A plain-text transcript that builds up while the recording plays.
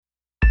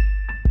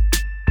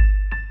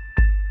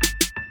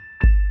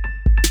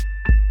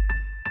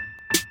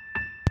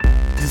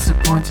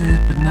Disappointed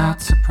but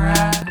not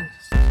surprised.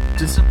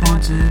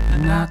 Disappointed but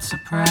not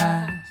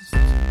surprised.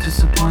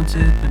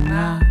 Disappointed but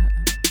not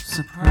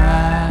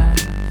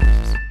surprised.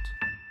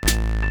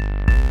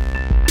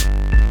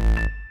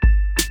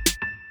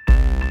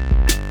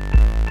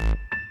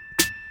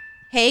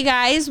 Hey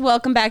guys,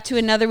 welcome back to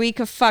another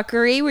week of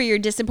fuckery. We're your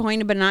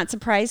disappointed but not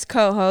surprised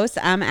co-hosts.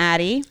 I'm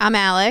Addie. I'm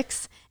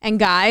Alex. And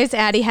guys,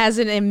 Addie has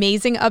an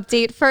amazing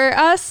update for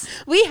us.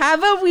 We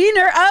have a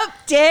wiener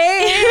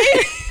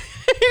update.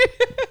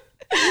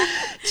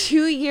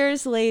 2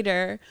 years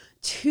later.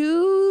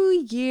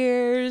 2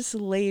 years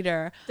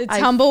later. The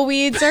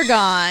tumbleweeds are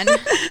gone.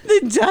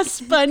 The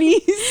dust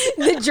bunnies.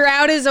 The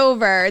drought is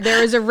over.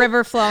 There is a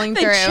river flowing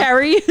through. The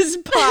cherry is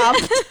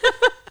popped.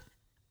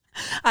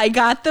 I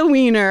got the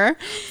wiener.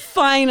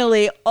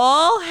 Finally,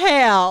 all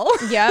hail.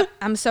 Yep,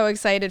 I'm so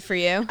excited for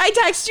you. I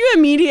texted you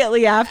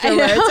immediately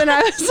afterwards, and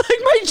I was like,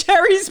 my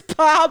cherry's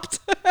popped.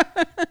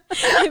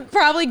 It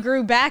probably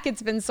grew back.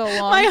 It's been so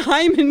long. My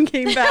hymen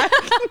came back.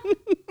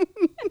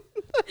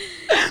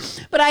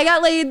 But I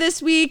got laid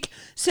this week,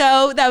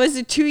 so that was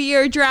a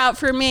 2-year drought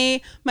for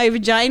me. My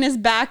vagina's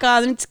back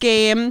on its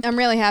game. I'm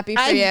really happy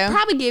for you. I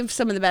probably gave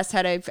some of the best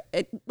head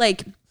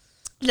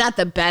not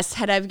the best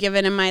head I've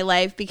given in my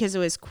life because it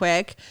was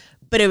quick,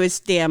 but it was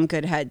damn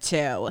good head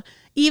too.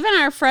 Even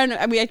our friend,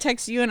 I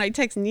text you and I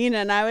text Nina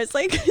and I was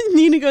like,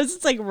 Nina goes,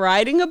 it's like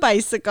riding a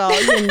bicycle.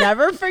 You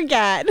never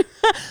forget.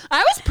 I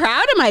was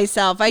proud of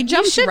myself. I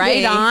jumped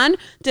right on,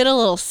 did a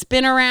little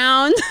spin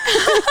around.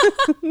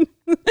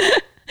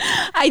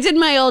 I did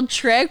my old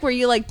trick where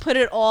you like put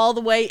it all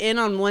the way in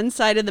on one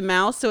side of the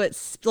mouth so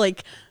it's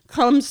like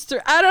comes through.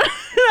 I don't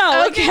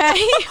know. Okay.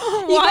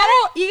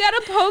 You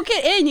gotta poke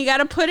it in. You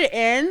gotta put it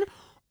in.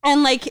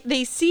 And like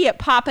they see it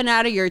popping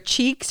out of your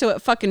cheek, so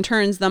it fucking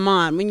turns them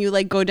on when you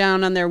like go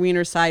down on their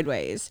wiener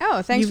sideways.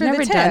 Oh, thanks for the tip.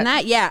 You've never done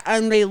that? Yeah,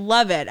 and they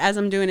love it as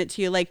I'm doing it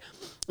to you. Like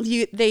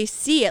they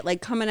see it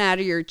like coming out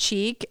of your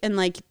cheek, and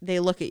like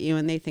they look at you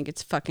and they think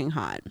it's fucking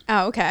hot.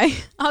 Oh, okay.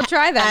 I'll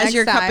try that as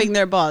you're time. cupping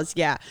their balls.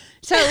 Yeah,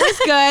 so it was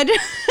good.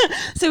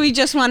 So we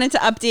just wanted to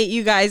update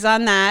you guys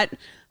on that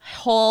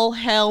whole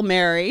Hail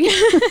Mary.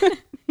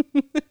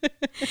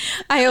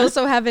 I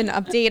also have an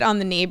update on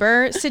the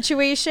neighbor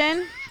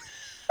situation.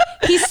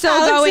 He's still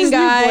Alex's going,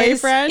 guys. New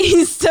boyfriend.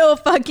 He's still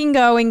fucking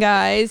going,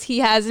 guys. He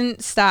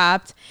hasn't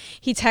stopped.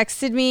 He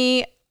texted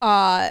me,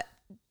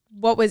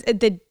 what was it,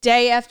 the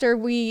day after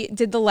we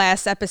did the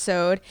last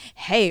episode?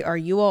 Hey, are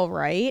you all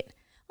right?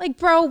 Like,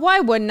 bro, why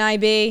wouldn't I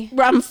be?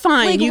 I'm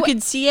fine. Like, you can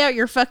see out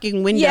your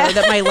fucking window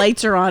that my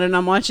lights are on and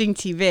I'm watching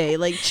TV.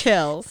 Like,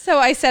 chill. So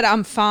I said,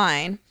 I'm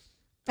fine.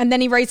 And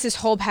then he writes this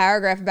whole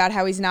paragraph about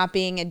how he's not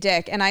being a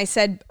dick. And I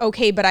said,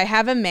 okay, but I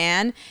have a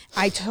man.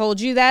 I told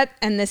you that,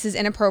 and this is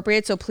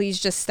inappropriate, so please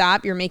just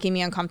stop. You're making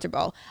me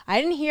uncomfortable. I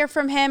didn't hear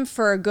from him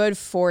for a good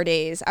 4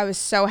 days. I was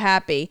so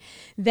happy.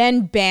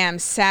 Then, bam,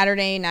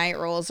 Saturday night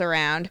rolls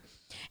around.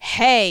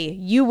 Hey,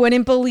 you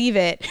wouldn't believe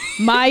it.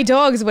 My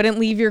dogs wouldn't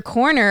leave your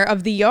corner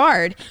of the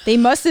yard. They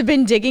must have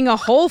been digging a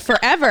hole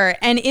forever,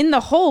 and in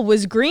the hole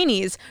was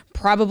greenies,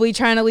 probably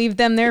trying to leave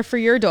them there for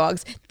your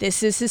dogs.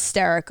 This is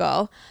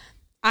hysterical.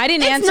 I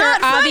didn't answer,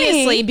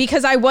 obviously,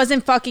 because I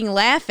wasn't fucking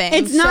laughing.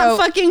 It's not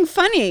fucking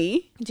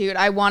funny. Dude,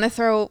 I want to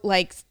throw,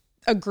 like,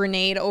 a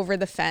grenade over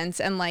the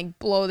fence and, like,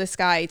 blow this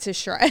guy to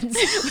shreds.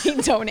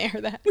 Wait, don't air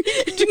that. We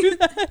can do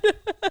that.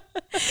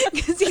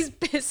 Because he's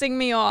pissing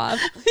me off.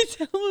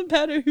 Tell him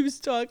about who's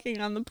talking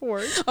on the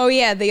porch. Oh,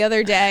 yeah, the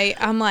other day,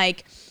 I'm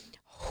like,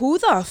 who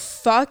the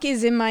fuck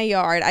is in my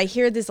yard? I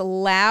hear this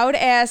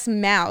loud-ass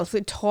mouth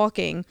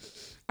talking.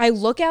 I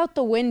look out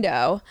the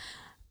window.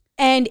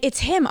 And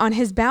it's him on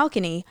his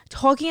balcony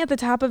talking at the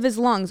top of his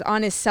lungs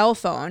on his cell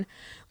phone.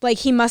 Like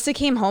he must have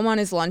came home on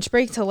his lunch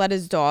break to let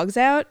his dogs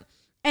out.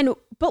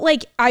 But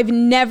like I've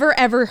never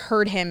ever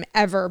heard him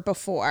ever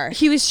before.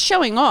 He was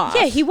showing off.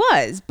 Yeah, he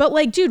was. But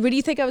like, dude, what do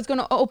you think I was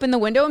going to open the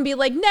window and be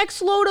like,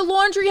 next load of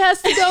laundry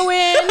has to go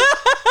in?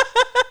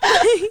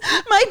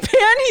 My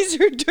panties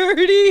are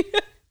dirty.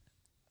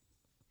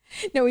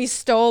 No, he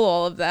stole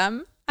all of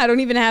them. I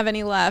don't even have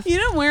any left. You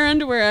don't wear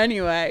underwear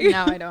anyway.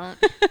 No, I don't.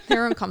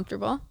 They're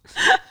uncomfortable.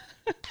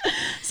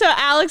 So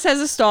Alex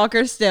has a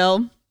stalker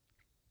still.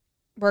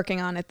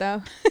 Working on it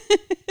though.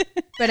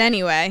 But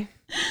anyway,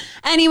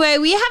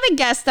 we have a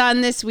guest on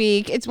this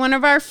week. It's one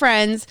of our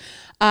friends.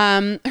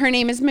 Her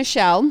name is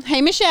Michelle.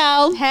 Hey,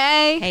 Michelle.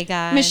 Hey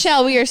guys.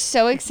 Michelle, we are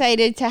so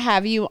excited to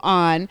have you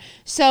on.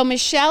 So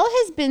Michelle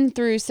has been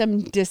through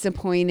some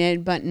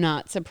disappointed but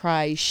not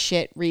surprised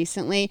shit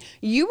recently.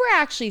 You were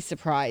actually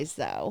surprised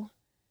though.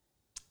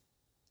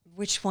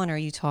 Which one are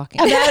you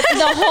talking about?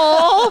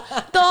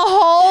 the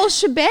whole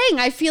shebang.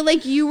 I feel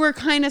like you were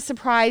kind of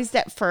surprised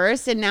at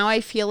first, and now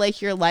I feel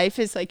like your life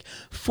is like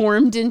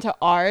formed into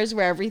ours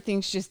where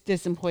everything's just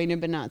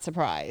disappointed but not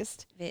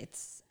surprised.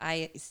 It's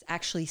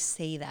actually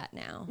say that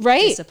now.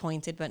 Right.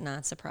 Disappointed but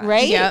not surprised.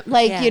 Right? Yep.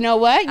 Like, Yeah. you know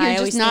what? I You're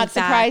always just not think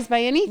back, surprised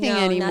by anything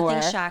anymore.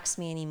 Nothing shocks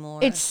me anymore.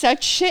 It's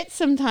such shit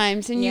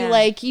sometimes. And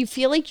Yeah. you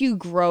feel like you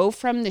grow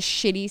from the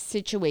shitty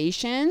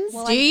situations.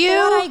 Well, Do I you?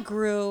 thought I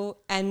grew,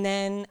 and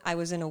then I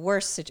was in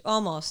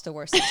almost a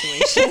worse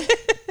situation.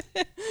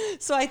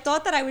 So I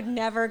thought that I would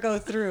never go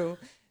through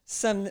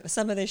some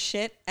of this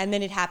shit, and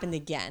then it happened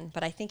again.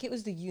 But I think it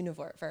was the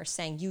universe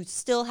saying, you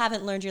still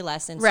haven't learned your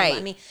lesson, so Right.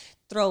 let me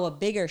throw a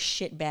bigger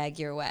shit bag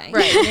your way.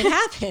 Right. And it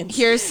happened.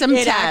 Here's some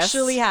It tests.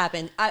 actually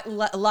happened.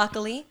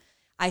 Luckily,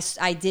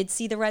 I did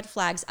see the red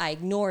flags. I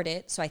ignored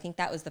it. So I think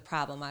that was the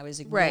problem. I was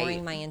ignoring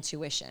Right. my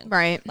intuition.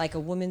 Right. Like a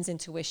woman's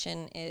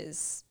intuition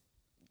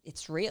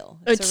it's real.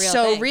 It's a real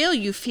so thing. real.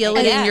 You feel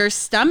it Yeah. in your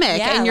stomach,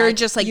 Yeah, and you're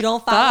just like, you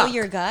don't follow fuck.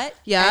 your gut.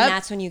 Yep. And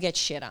that's when you get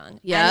shit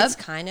on. Yep. And it's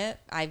kind of,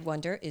 I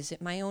wonder, is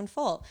it my own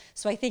fault?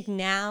 So I think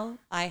now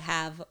I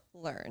have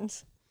learned,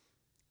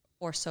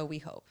 or so we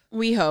hope.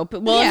 We hope.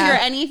 Well, Yeah. if you're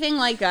anything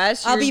like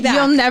us, I'll you're- be back.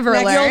 You'll never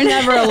Next- learn. You'll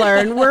never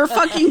learn. We're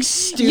fucking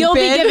stupid. You'll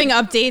be giving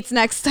updates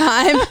next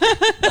time.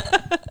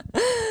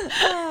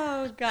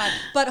 Oh, God.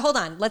 But hold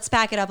on. Let's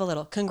back it up a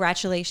little.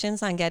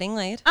 Congratulations on getting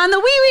laid. on the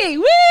wee-wee.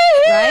 Woo!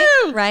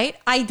 Right? Right?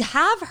 I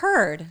have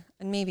heard,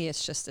 and maybe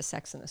it's just a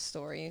Sex in the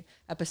Story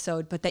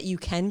episode, but that you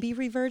can be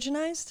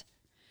re-virginized.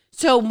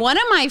 So one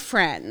of my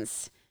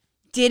friends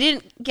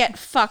didn't get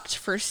fucked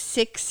for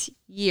 6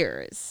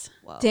 years.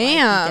 Whoa,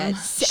 Damn.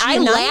 I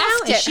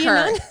laughed at she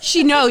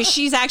her.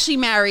 She's actually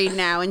married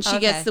now, and she Okay.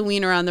 gets the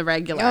wiener on the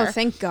regular. Oh,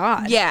 thank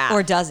God. yeah.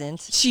 Or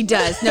doesn't. She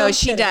does. No,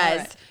 she kidding. All does.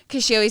 right.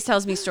 Because she always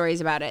tells me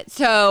stories about it.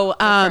 So,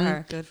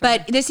 her. Good for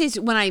but her. this is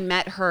when I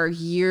met her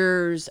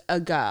years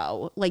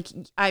ago. Like,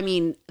 I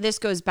mean, this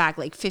goes back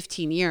like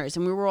 15 years.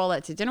 And we were all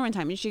out to dinner one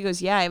time. And she goes,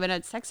 yeah, I haven't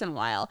had sex in a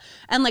while.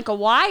 And like a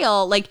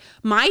while, like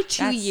my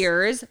 2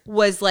 years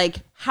was like,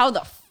 how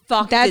the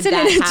fuck That's did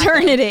an that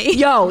happen? eternity.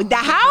 Yo,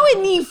 how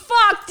in the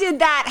fuck did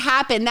that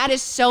happen? That is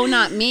so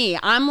not me.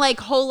 I'm like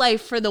whole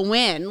life for the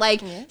win.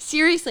 Like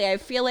seriously, I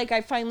feel like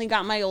I finally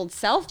got my old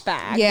self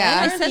back. Yeah.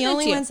 I They're said the that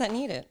only to you. ones that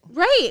need it.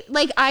 Right.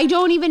 Like I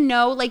don't even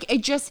know. Like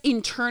it just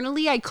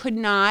internally, I could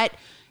not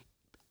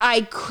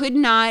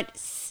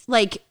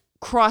like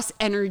cross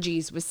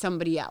energies with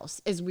somebody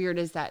else, as weird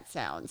as that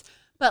sounds.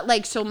 But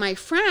like, so my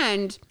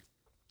friend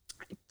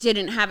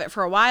didn't have it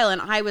for a while,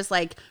 and I was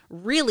like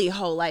really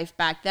whole life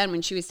back then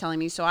when she was telling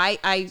me. So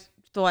I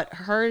thought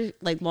her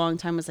like long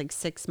time was like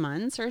 6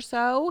 months or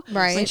so.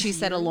 Right. When she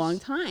said a long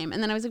time.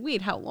 And then I was like,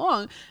 wait, how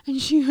long?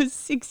 And she goes,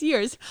 6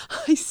 years.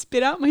 I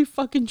spit out my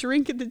fucking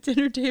drink at the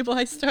dinner table.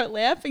 I start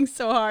laughing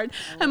so hard.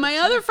 And my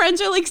other friends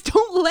are like,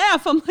 don't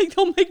laugh. I'm like,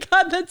 oh my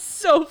God, that's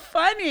so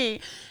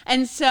funny.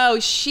 And so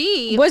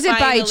she Was it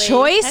by finally-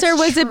 choice or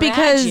was it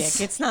because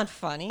Tragic. It's not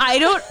funny.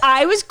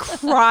 I was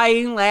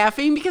crying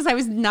laughing because I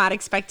was not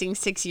expecting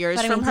 6 years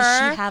But I from mean, her.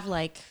 does she have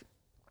like,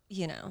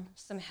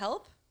 some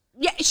help?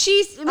 Yeah,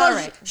 she's All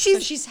right. She's so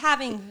she's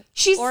having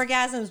she's-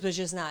 orgasms, but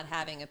just not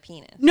having a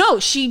penis. no,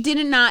 she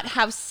did not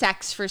have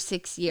sex for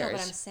 6 No, years.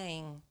 but I'm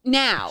saying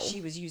Now,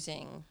 she was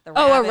using the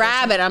oh, a or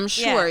rabbit. something. I'm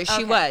sure Yeah, she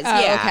okay. was. Oh,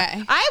 yeah,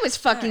 okay. I was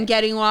fucking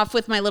getting off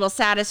with my little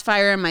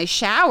satisfier in my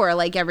shower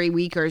like every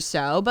week or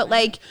so. But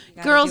like,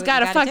 gotta girls do what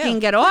gotta you gotta fucking do.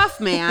 get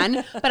off,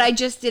 man. But I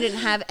just didn't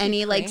have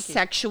any like cranky.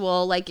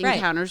 sexual like Right.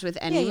 encounters with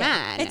any Yeah,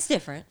 men. It's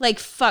different. Like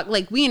fuck,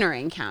 wiener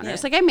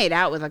encounters. Yeah. Like I made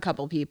out with a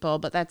couple people,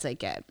 but that's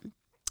like it.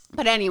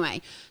 But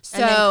anyway,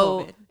 And then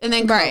so COVID. and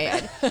then Right.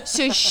 COVID.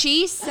 So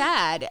she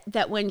said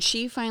that when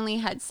she finally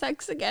had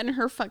sex again,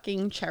 her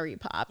fucking cherry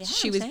popped. Yeah,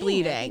 she I'm was saying, I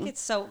bleeding.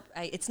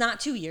 think it's not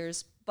 2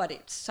 years, but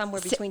it's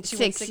somewhere between 2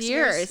 and 6 6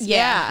 years. years.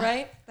 Yeah.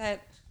 Right? That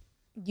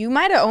you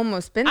might have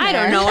almost been there? I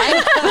don't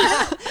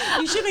know.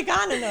 you should have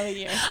gone another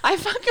year. I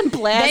fucking Then you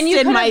blasted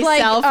could have, like,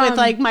 myself with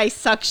like my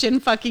suction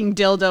fucking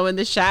dildo in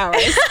the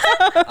showers.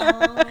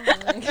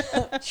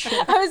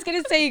 I was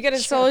gonna say you could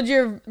have sold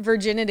your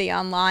virginity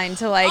online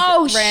to like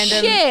Oh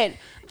random. shit!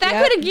 That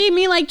Yep. could have gave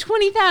me like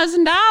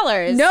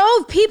 $20,000.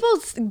 No, people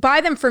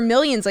buy them for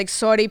millions, like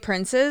Saudi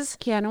princes.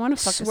 yeah, I don't want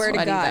to fuck Swear a to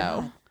sweaty God.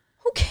 though.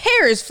 Who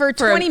cares for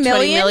For 20 million?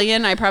 20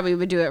 million, I probably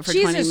would do it for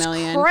Jesus 20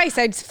 million. Christ,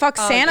 I'd fuck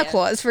Santa yeah.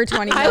 Claus for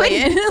 20 I would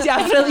million.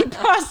 definitely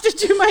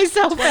prostitute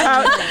myself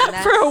out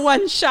million, for a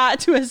one shot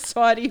to a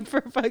Saudi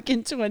for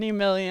fucking 20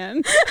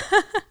 million.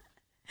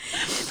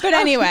 But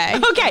anyway,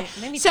 Okay,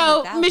 Maybe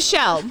so 20,000.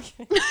 Michelle,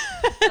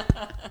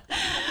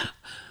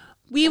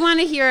 we want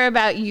to hear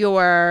about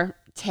your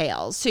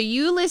tales. So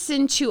you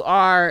listened to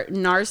our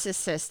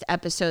narcissist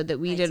episode that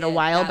we did a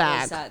while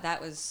back.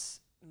 That was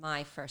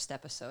my first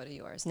episode of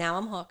yours. Now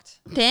I'm hooked.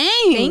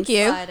 Thanks. Thank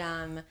you. But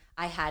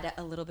I had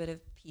a little bit of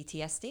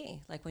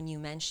PTSD, like when you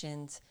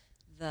mentioned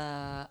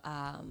the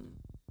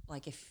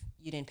like if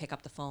you didn't pick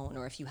up the phone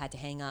or if you had to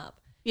hang up.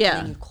 Yeah. And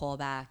then you'd call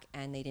back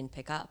and they didn't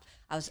pick up.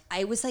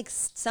 I was like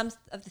some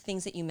of the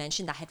things that you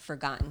mentioned I had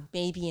forgotten,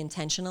 maybe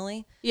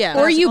intentionally. Yeah. But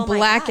I or was you like, oh my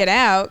black God. it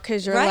out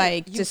because you're Right.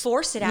 like you just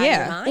force it out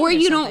yeah. of your mind. Or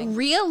you something. don't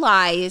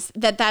realize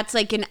that that's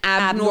like an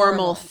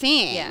abnormal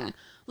thing. Yeah.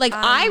 Like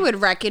I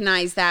would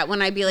recognize that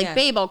when I'd be like, Yeah.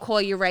 babe, I'll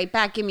call you right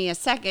back. Give me a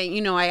second.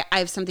 You know, I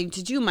have something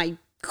to do. My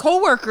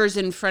coworker's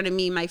in front of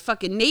me. My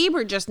fucking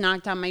neighbor just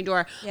knocked on my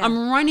door. Yeah.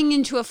 I'm running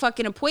into a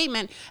fucking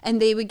appointment,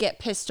 and they would get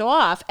pissed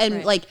off and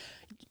Right. like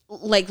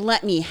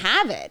let me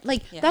have it.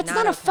 Like Yeah, that's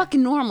not a okay.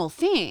 fucking normal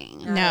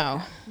thing.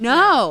 No.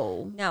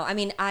 No. No, I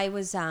mean, I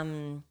was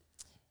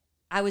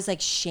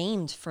like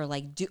shamed for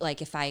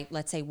like if I,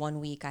 let's say 1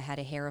 week I had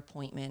a hair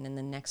appointment and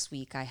the next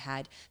week I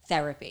had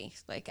therapy.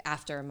 Like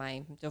after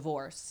my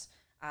divorce,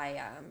 I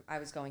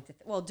was going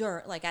to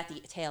during like at the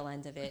tail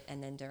end of it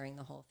and then during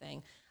the whole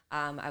thing,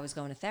 I was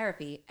going to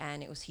therapy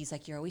and he's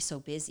like, you're always so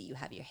busy. You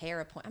have your hair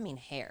appointment. I mean,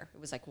 hair. It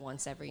was like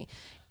once every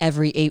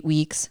 8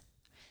 weeks,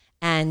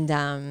 and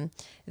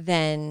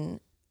then.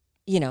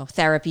 You know,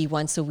 therapy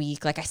once a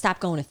week. Like I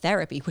stopped going to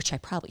therapy, which I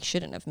probably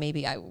shouldn't have.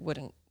 Maybe I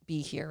wouldn't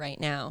be here right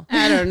now.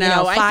 I don't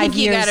know. I 5 think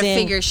you years got to in-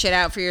 figure shit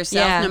out for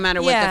yourself, Yeah, no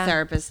matter what yeah. the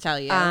therapists tell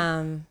you.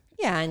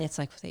 Yeah, and it's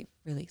like they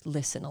really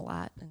listen a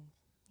lot, and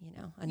you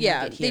know, a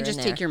yeah, nugget they here just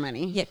and take there. your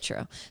money. Yeah,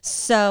 true.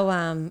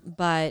 So,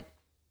 but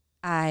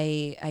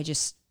I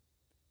just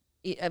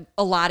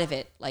a lot of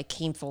it like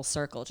came full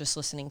circle just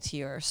listening to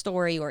your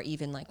story, or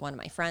even like one of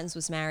my friends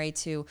was married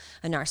to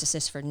a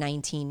narcissist for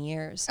 19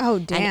 years. Oh,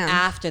 damn. And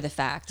after the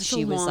fact, That's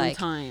she a was long like,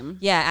 time.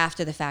 yeah,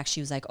 after the fact,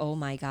 she was like, oh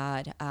my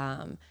God.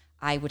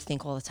 I would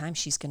think all the time,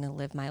 she's going to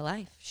live my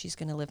life. She's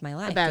going to live my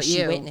life. About 'cause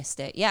she you. witnessed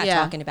it. Yeah, Yeah.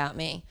 talking about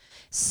me.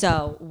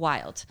 So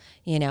wild,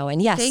 you know,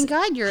 and yes. Thank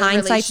God your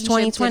hindsight's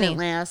relationship 20/20. didn't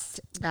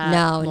last that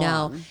No,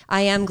 long. no.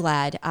 I am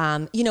glad.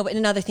 You know, but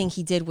another thing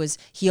he did was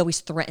he always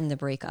threatened the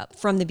breakup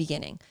from the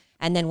beginning.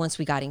 And then once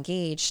we got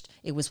engaged,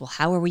 it was, well,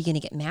 how are we going to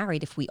get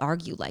married if we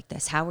argue like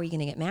this? How are we going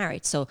to get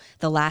married? So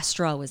the last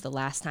straw was the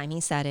last time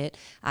he said it.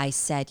 I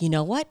said, you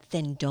know what?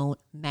 Then don't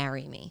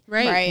marry me.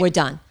 Right. We're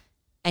done.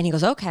 And he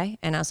goes, okay.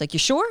 And I was like, you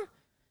sure?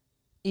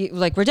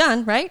 Like, we're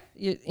done, right?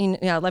 You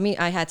know,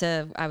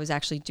 I was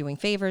actually doing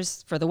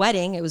favors for the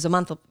wedding. It was a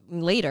month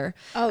later.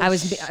 Oh,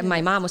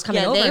 my mom was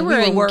coming Yeah, over. they and were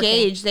we were working.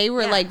 engaged. They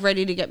were Yeah. like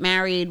ready to get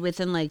married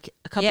within like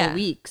a couple Yeah. of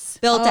weeks.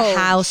 Built Oh, a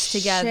house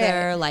shit.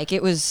 together. Like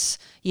it was,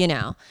 you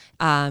know,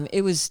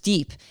 it was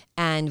deep,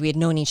 and we had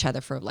known each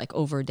other for like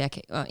over a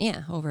decade.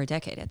 Over a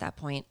decade at that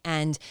point.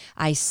 And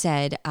I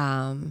said,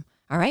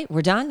 all right,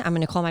 we're done. I'm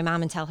going to call my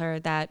mom and tell her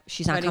that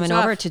she's not Wedding's coming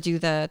over off. to do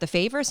the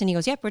favors. And he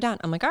goes, yep, we're done.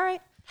 I'm like, all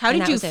right. How And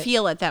did that you was it.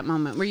 feel at that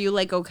moment? Were you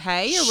like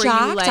okay, or were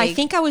Shocked. you like? I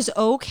think I was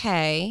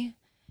okay.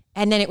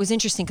 And then it was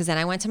interesting because then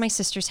I went to my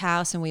sister's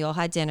house and we all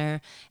had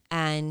dinner,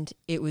 and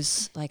it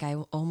was like I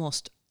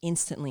almost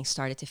instantly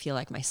started to feel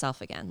like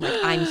myself again. Like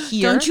I'm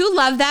here. Don't you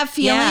love that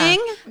feeling?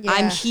 Yeah.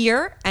 I'm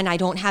here, and I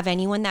don't have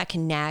anyone that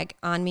can nag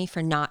on me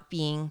for not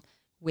being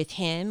with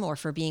him or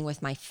for being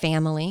with my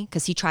family,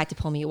 because he tried to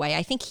pull me away.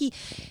 I think he,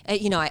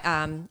 you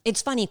know,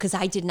 it's funny because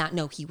I did not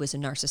know he was a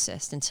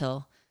narcissist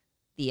until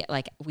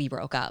we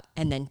broke up,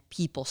 and then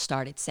people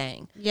started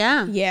saying,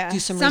 Yeah. Yeah. do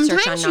some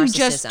research on Sometimes narcissism. you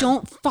just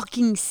don't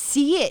fucking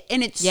see it,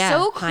 and it's Yeah,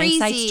 so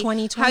hindsight's crazy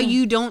 20/20. how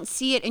you don't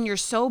see it, and you're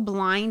so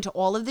blind to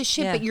all of this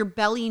shit. Yeah. But your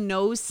belly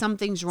knows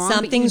something's wrong.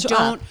 Something's but you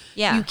don't. up.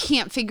 Yeah. You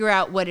can't figure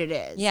out what it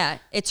is. Yeah,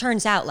 it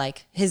turns out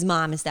like his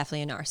mom is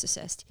definitely a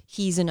narcissist.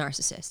 He's a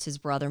narcissist. His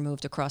brother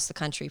moved across the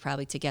country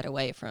probably to get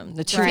away from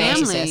the two Right.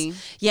 narcissists. Family.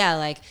 Yeah,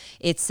 like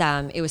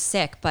it was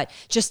sick, but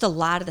just a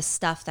lot of the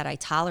stuff that I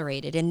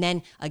tolerated. And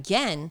then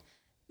again,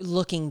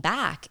 looking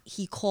back,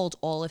 he called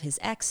all of his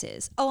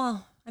exes. Oh,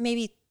 well,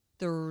 maybe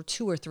there were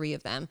 2 or 3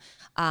 of them.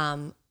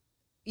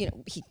 You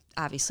know, he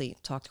obviously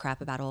talked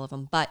crap about all of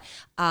them, but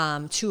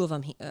 2 of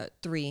them,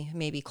 3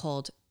 maybe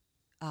called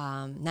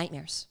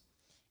nightmares.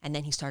 And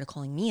then he started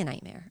calling me a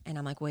nightmare. And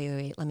I'm like,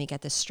 wait, let me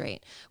get this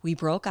straight. We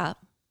broke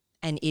up,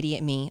 and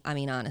idiot me, I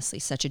mean, honestly,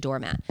 such a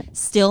doormat,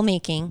 still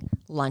making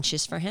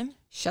lunches for him.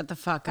 Shut the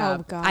fuck Oh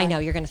up. God. I know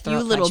you're going to throw You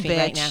a little punch me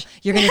right bitch. now.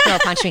 You're going to throw a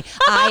punch me.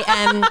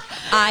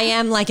 I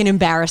am like an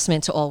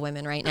embarrassment to all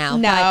women right now.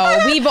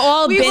 No, we've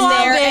all We've been all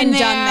there been and there.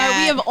 done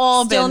that. We have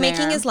all Still been making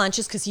there. his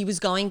lunches because he was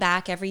going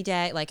back every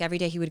day. Like every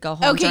day he would go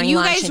home Okay, during you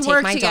lunch guys and work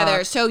take my together.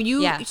 dog. So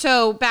Yeah.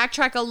 so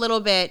backtrack a little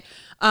bit.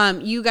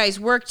 You guys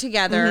worked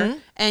together, Mm-hmm.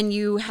 and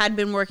you had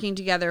been working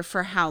together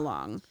for how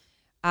long?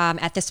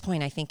 At this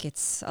point, I think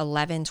it's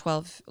 11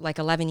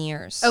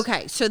 years.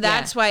 Okay, so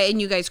that's why,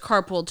 and you guys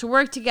carpooled to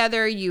work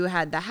together. You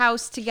had the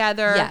house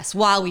together. Yes,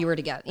 while we were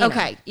together. you know.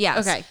 Okay.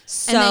 Yes. Okay.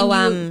 So and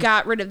then you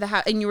got rid of the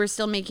house, and you were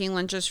still making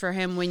lunches for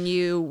him when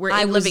you were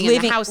I was living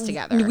in the house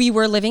together. We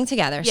were living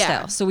together Yeah.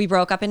 still. So we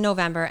broke up in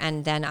November,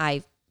 and then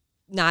I,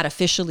 not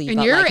officially, and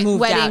but your like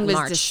moved out wedding in was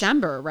March.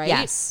 December, right?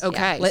 Yes. Okay.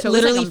 Yeah. So it was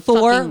literally like a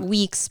 4 fucking-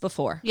 weeks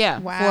before. Yeah.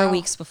 Wow. 4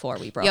 weeks before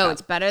we broke Yo, up.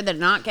 it's better than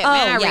not get Oh,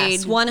 married.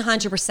 yes,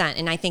 100%.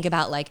 And I think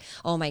about like,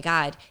 oh my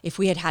God, if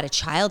we had had a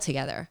child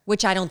together,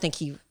 which I don't think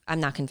I'm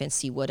not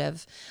convinced he would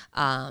have.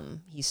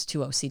 He's too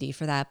OCD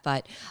for that.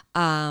 But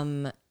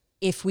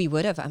if we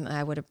would have,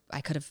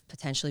 I could have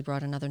potentially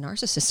brought another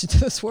narcissist into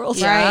this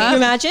world. Right. Can you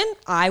imagine?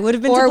 I would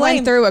have been Or to blame.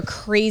 went through a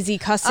crazy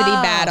custody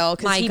battle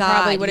because my he God,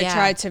 probably would have yeah.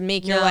 tried to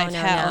make your life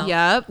hell.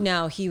 Yep.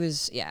 No, he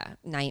was,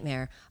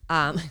 nightmare.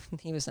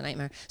 He was a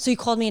nightmare. So he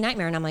called me a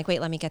nightmare, and I'm like,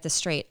 wait, let me get this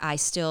straight. I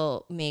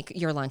still make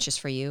your lunches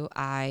for you.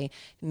 I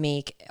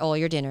make all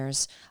your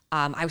dinners.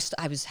 I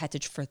had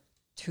to, for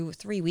 2 or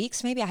 3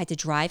 weeks, maybe I had to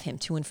drive him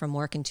to and from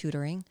work and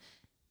tutoring.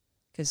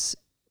 Because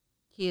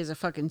He is a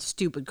fucking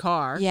stupid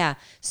car. yeah,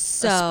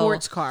 so A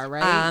sports car,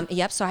 right?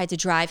 Yep. So I had to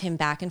drive him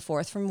back and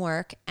forth from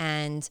work,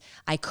 and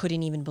I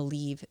couldn't even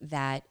believe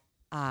that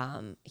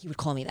he would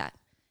call me that.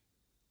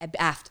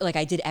 After, like,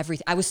 I did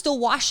everything. I was still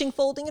washing,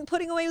 folding, and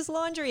putting away his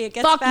laundry. It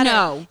gets Fuck better.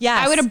 no.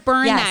 Yes. I would have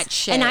burned Yes. that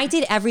shit. And I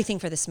did everything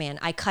for this man.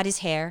 I cut his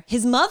hair.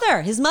 His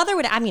mother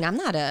would. I mean, I'm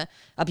not a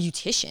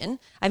beautician.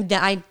 I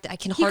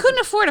can. He couldn't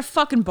afford a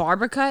fucking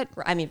barber cut.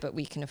 I mean, but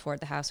we can afford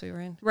the house we were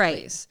in. Right.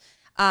 Please.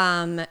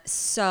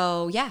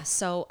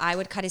 So I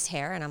would cut his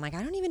hair, and I'm like,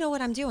 I don't even know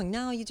what I'm doing.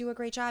 No, you do a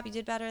great job. You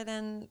did better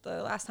than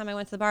the last time I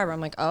went to the barber.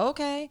 I'm like, oh,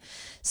 okay.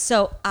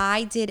 So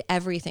I did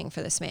everything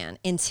for this man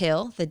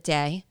until the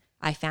day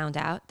I found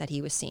out that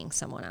he was seeing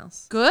someone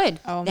else. Good.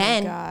 Oh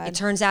Then my God. it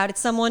turns out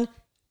it's someone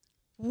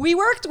we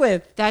worked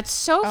with. That's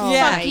so Oh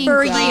fucking my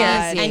for God.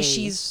 years, crazy. and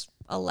she's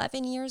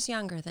 11 years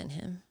younger than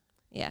him.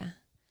 Yeah.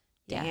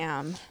 Yeah.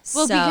 Damn.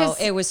 Well, So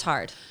because- it was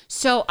hard.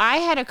 So I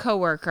had a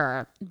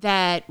coworker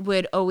that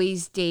would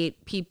always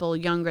date people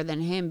younger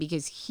than him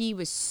because he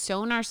was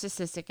so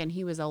narcissistic and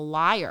he was a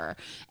liar,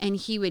 and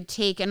he would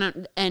take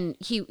and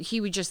he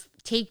would just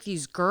take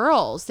these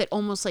girls that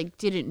almost like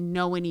didn't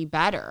know any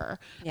better,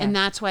 and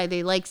that's why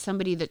they like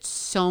somebody that's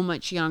so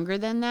much younger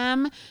than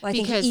them. Well, I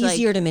think because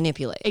easier like, to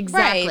manipulate.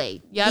 exactly.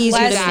 Right. Yep, Easier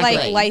to Less exactly.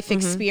 like life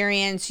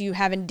experience. You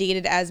haven't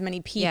dated as many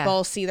people.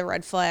 Yeah. See the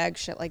red flag,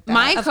 shit like that.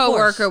 My Of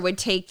coworker course. would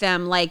take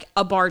them like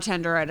a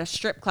bartender at a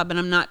strip club, and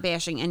I'm not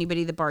bashing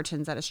anybody that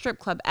bartends at a strip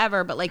club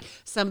ever, but like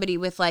somebody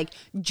with like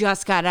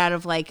just got out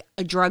of like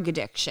a drug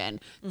addiction.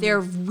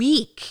 They're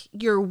weak.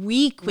 You're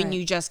weak when Right.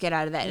 you just get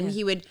out of that. And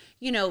he would,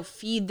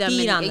 feed them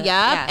Feed and, on them,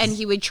 yeah, yes. and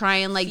he would try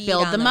and like Feed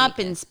build on them them up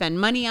weakness. and spend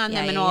money on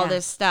them Yeah, and yeah, all yeah.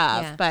 this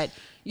stuff. Yeah. But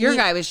your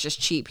guy was just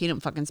cheap. He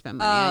didn't fucking spend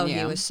money on you.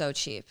 He was so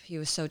cheap. He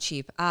was so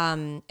cheap.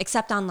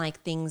 Except on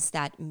like things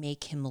that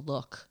make him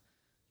look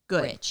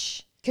Good.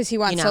 rich. because he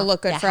wants You to know,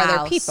 look good the for other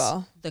house,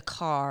 people. The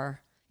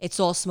car. It's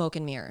all smoke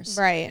and mirrors.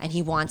 Right. And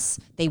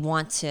they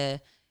want to,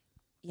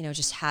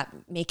 just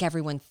make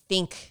everyone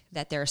think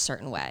that they're a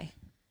certain way.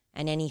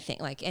 And anything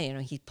like,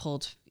 he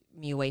pulled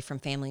me away from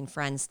family and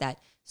friends that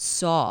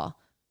saw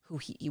who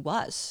he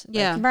was. Like,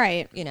 Yeah.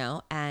 Right.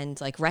 and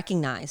like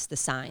recognize the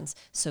signs.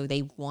 So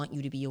they want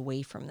you to be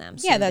away from them.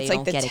 So Yeah, that's they like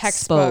don't the get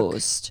textbook.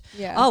 exposed.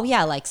 Yeah. Oh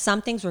yeah. Like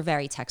some things were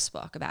very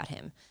textbook about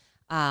him.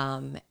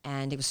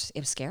 And it was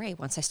scary.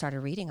 Once I started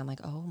reading, I'm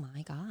like, oh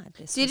my God.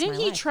 Didn't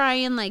he try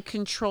and like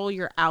control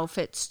your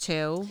outfits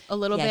too a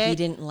little Yeah, bit? he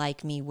didn't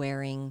like me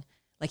wearing,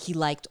 like he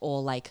liked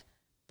all like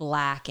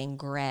black and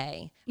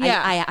gray.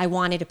 Yeah. I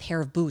wanted a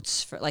pair of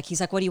boots for, like, he's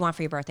like, what do you want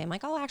for your birthday? I'm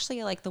like, oh,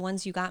 actually, like the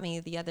ones you got me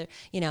the other,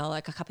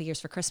 like a couple years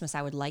for Christmas,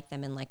 I would like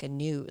them in like a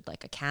nude,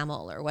 like a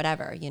camel or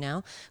whatever,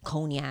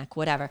 cognac,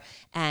 whatever.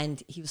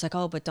 And he was like,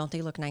 oh, but don't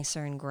they look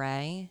nicer in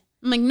gray?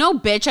 I'm like, no,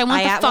 bitch, I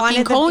want the fucking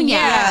wanted cognac.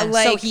 yeah, so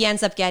like- he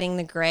ends up getting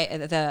the gray,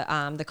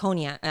 the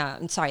cognac.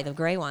 The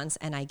gray ones,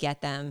 and I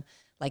get them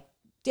like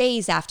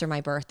days after my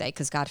birthday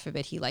because God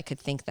forbid he like could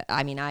think that.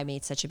 I mean, I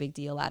made such a big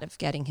deal out of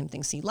getting him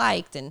things he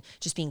liked and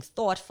just being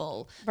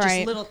thoughtful, just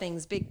Right. little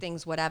things, big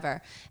things,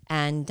 whatever.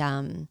 And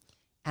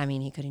I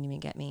mean, he couldn't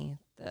even get me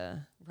the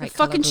right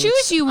Fucking color shoes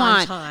boots you on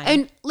want. time.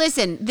 And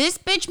listen, this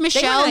bitch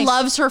Michelle nice.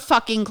 loves her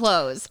fucking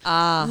clothes.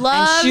 and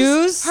Loves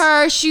shoes?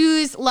 her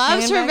shoes,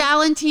 loves her Handbag?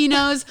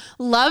 Valentinos,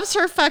 loves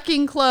her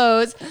fucking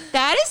clothes.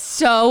 That is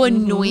so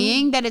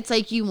annoying that it's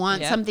like you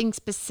want Yep. something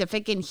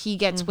specific and he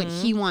gets what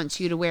he wants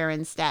you to wear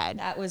instead.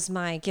 that was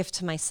my gift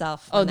to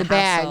myself. Oh, in the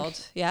bag.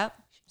 household. Yep,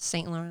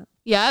 Saint Laurent.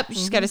 Yep,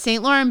 she's got a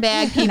St. Laurent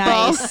bag, people.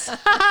 Nice.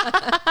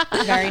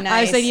 Very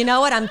nice. I said, you know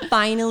what? I'm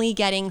finally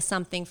getting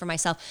something for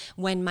myself.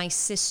 When my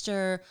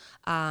sister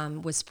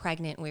was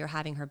pregnant, and we were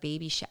having her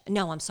baby shower.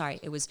 No, I'm sorry.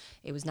 It was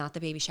not the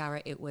baby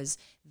shower. It was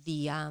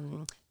the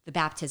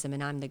baptism,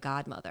 and I'm the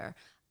godmother.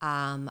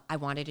 I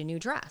wanted a new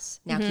dress.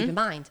 Now, keep in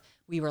mind,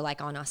 we were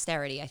like on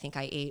austerity. I think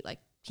I ate like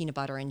peanut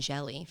butter and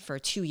jelly for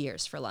 2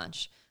 years for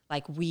lunch.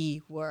 Like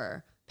we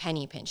were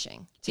penny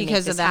pinching to make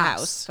Because of this the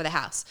house. for the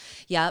house.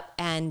 Yep,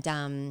 and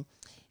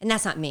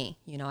that's not me.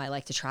 I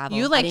like to travel.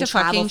 You I like didn't to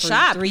fucking travel for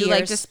shop. 3 You like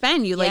years. to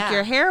spend. You like Yeah.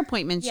 your hair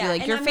appointments. You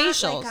like and your I'm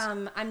facials. Not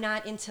like, I'm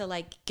not into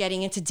like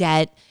getting into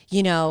debt,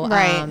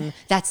 Right.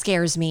 that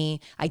scares me.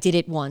 I did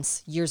it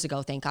once years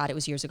ago. Thank God it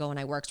was years ago when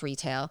I worked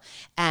retail.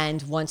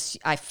 And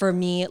for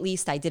me at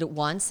least, I did it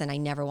once and I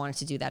never wanted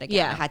to do that again.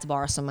 Yeah. I had to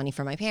borrow some money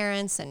from my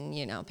parents and,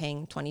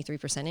 paying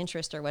 23%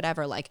 interest or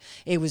whatever. Like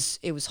it was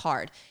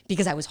hard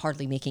because I was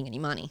hardly making any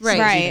money. So Right. it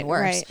was Right, even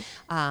worse.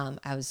 right.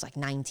 I was like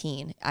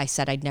 19. I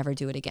said I'd never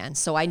do it again.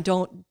 So I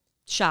don't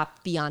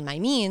shop beyond my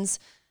means.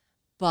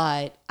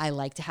 But I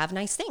like to have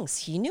nice things.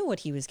 He knew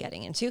what he was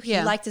getting into. He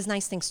Yeah. liked his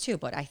nice things too,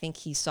 but I think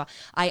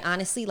I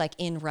honestly, like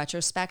in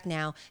retrospect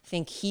now,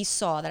 think he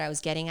saw that I was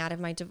getting out of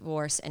my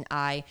divorce and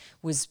I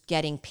was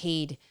getting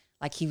paid.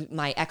 Like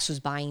my ex was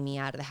buying me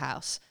out of the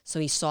house. So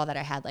he saw that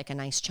I had like a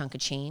nice chunk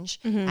of change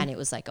and it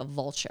was like a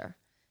vulture.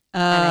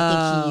 And I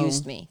think he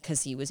used me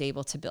because he was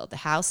able to build the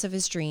house of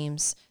his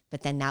dreams,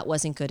 but then that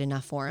wasn't good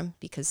enough for him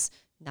because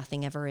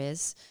nothing ever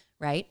is.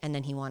 Right. And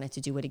then he wanted to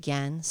do it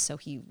again. So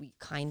we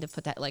kind of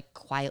put that, like,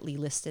 quietly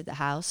listed the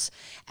house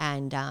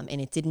and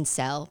it didn't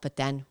sell. But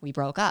then we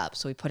broke up.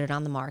 So we put it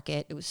on the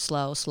market. It was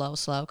slow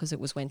because it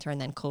was winter and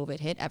then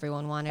COVID hit.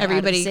 Everyone wanted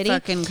Everybody out of the city.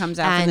 fucking comes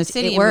out from the And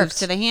city it and worked. moves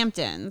to the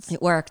Hamptons.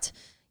 It worked,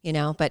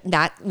 but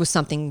that was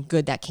something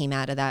good that came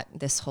out of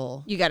this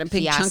whole You got a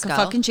big chunk of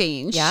fiasco. fucking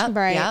change. Yep,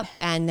 Right. Yep.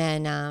 And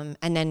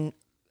then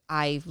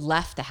I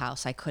left the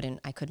house. I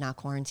could not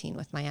quarantine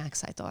with my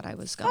ex. I thought I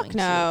was going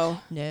no.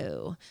 to.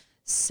 No.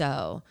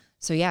 So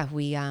yeah,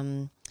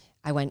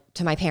 I went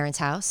to my parents'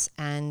 house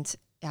and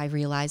I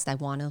realized I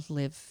want to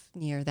live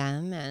near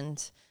them.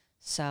 And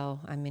so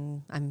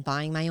I'm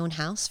buying my own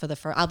house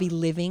I'll be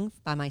living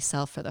by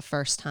myself for the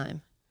first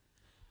time.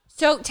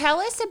 So tell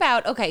us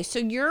about, so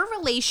your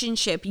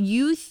relationship,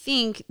 you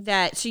think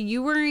that, so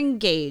you were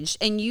engaged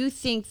and you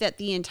think that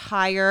the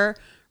entire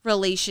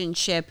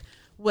relationship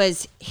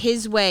was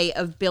his way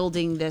of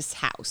building this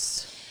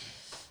house.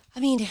 I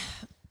mean,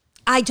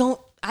 I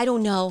don't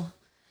know.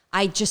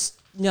 I just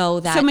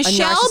know that So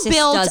Michelle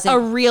built doesn't. a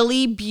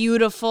really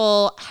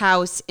beautiful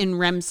house in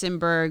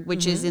Remsenburg,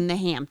 which is in the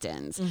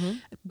Hamptons.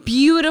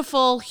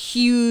 Beautiful,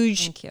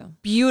 huge, Thank you.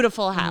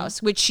 beautiful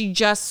house, which she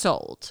just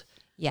sold.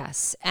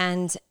 Yes,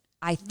 and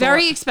I thought,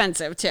 Very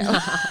expensive too.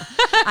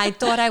 I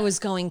thought I was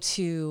going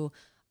to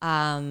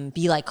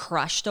be like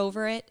crushed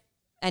over it,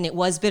 and it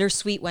was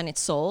bittersweet when it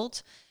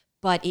sold,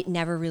 but it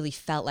never really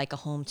felt like a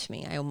home to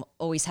me. I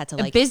always had to A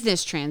like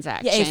business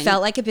transaction. Yeah, it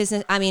felt like a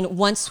business. I mean,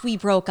 once we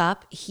broke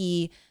up,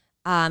 he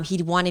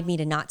wanted me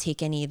to not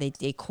take any of the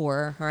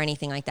decor or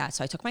anything like that.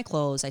 So I took my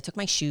clothes, I took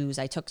my shoes,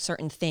 I took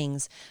certain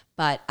things,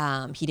 but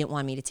he didn't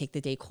want me to take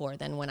the decor.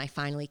 Then when I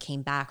finally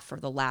came back for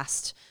the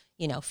last,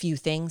 few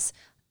things,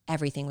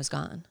 everything was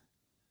gone.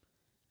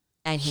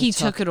 And He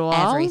took it all?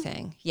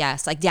 Everything.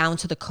 Yes, like down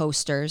to the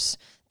coasters,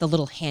 the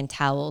little hand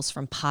towels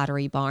from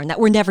Pottery Barn that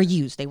were never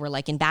used. They were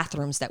like in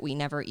bathrooms that we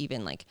never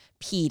even like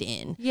peed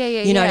in. Yeah,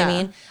 You know what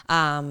yeah.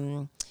 I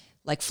mean?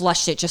 Like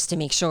flushed it just to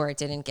make sure it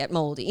didn't get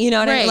moldy. You know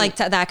what I mean? Right.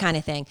 Like that kind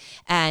of thing.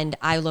 And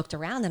I looked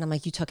around and I'm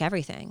like, you took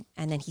everything.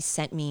 And then he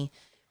sent me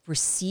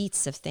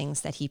receipts of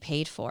things that he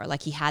paid for.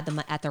 Like he had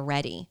them at the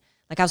ready.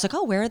 Like I was like,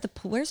 oh, where's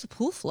the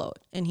pool float?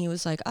 And he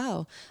was like,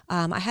 oh,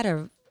 I had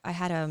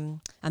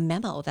a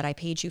memo that I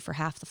paid you for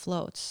half the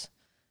floats.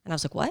 And I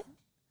was like, what?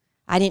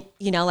 I didn't,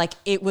 like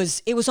it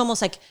was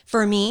almost like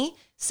for me,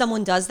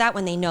 someone does that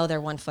when they know they're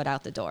 1 foot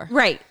out the door.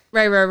 Right.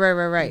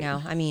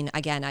 I mean,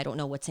 again, I don't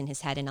know what's in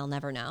his head and I'll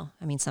never know.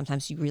 I mean,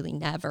 sometimes you really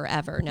never,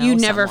 ever know. You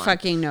never someone.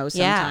 fucking know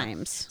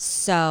sometimes.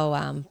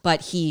 So,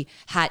 but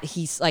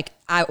he's like,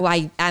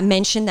 I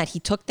mentioned that he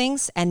took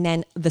things and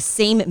then the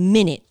same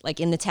minute, like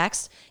in the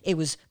text, it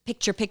was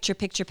picture,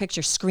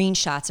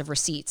 screenshots of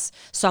receipts.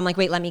 So I'm like,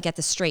 wait, let me get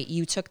this straight.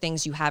 You took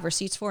things you have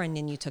receipts for and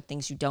then you took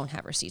things you don't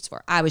have receipts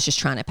for. I was just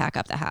trying to pack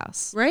up the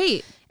house.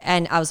 Right.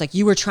 And I was like,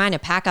 you were trying to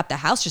pack up the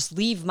house, just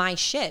leave my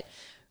shit.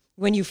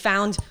 When you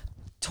found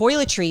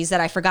toiletries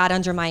that I forgot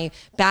under my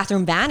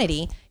bathroom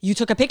vanity, you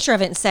took a picture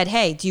of it and said,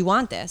 hey, do you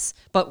want this?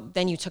 But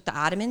then you took the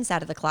ottomans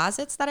out of the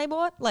closets that I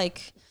bought.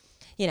 Like,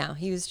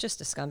 he was just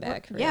a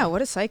scumbag. Really. Yeah,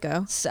 what a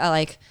psycho. So,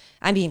 like,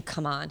 I mean,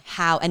 come on.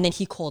 How? And then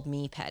he called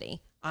me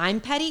petty. I'm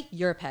petty?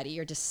 You're petty.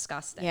 You're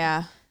disgusting.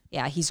 Yeah.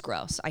 Yeah, he's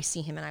gross. I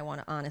see him and I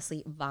want to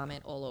honestly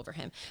vomit all over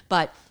him.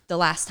 But the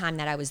last time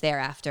that I was there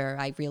after,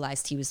 I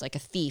realized he was like a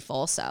thief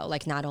also.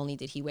 Like not only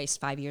did he waste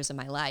 5 years of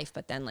my life,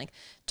 but then like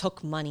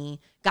took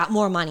money, got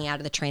more money out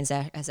of the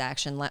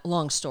transaction.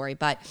 Long story,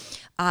 but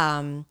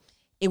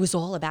it was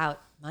all about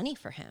money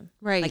for him.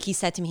 Right. Like he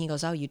said to me, he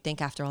goes, oh, you'd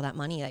think after all that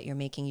money that you're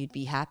making, you'd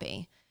be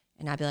happy.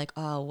 And I'd be like,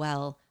 oh,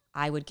 well,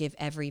 I would give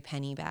every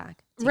penny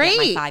back to get my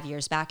Right. 5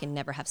 years back and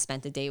never have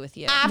spent a day with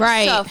you.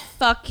 Right.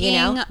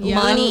 Fucking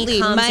Money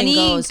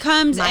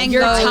comes and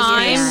Your goes,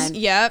 time. man.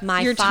 Yep.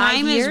 My Your 5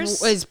 time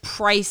years is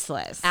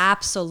priceless.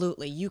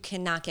 absolutely. You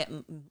cannot get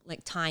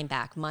like time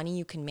back. Money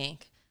you can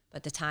make,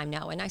 but the time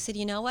no. And I said,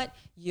 you know what?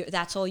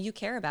 That's all you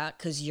care about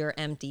because you're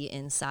empty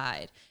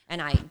inside.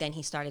 And then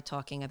he started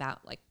talking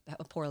about like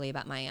poorly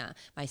about my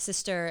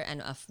sister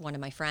and one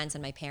of my friends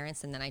and my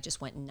parents. And then I just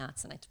went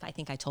nuts. And I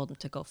think I told him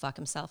to go fuck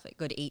himself a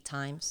good 8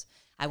 times.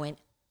 I went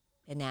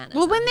bananas.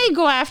 Well, on when him. they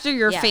go after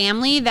your Yeah.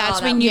 family, that's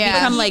Oh, when that- you yeah.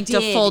 become He like the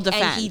did, full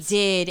defense.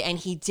 And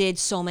he did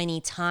so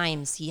many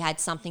times. He had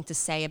something to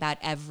say about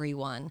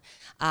everyone.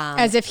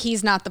 As if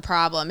he's not the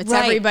problem. It's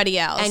Right. everybody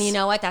else. And you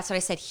know what? That's what I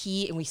said.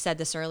 And we said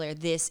this earlier.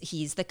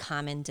 He's the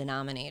common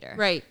denominator.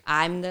 Right.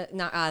 I'm the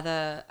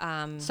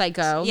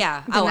Psycho.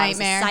 Yeah. The I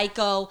nightmare. was a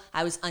psycho.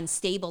 I was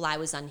unstable. I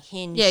was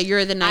unhinged. Yeah,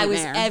 you're the I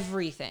was nightmare.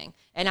 everything.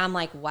 And I'm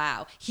like,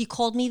 wow. He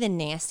called me the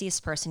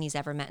nastiest person he's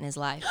ever met in his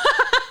life.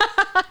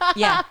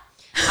 Yeah.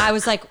 I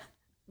was like,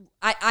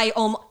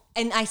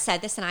 and I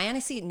said this, and I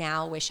honestly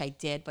now wish I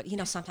did, but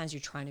sometimes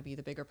you're trying to be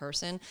the bigger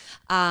person.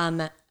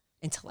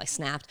 Until I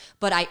snapped.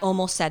 But I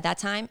almost said that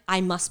time, I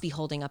must be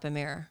holding up a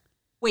mirror.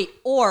 Wait,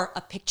 or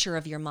a picture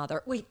of your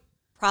mother. Wait,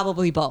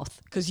 probably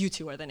both, because you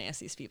two are the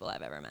nastiest people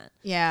I've ever met.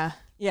 Yeah.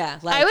 Yeah.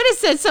 I would have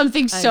said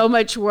something so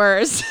much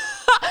worse.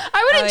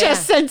 I would have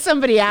just sent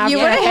somebody after You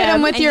would have hit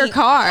him with your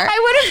car. I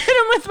would have hit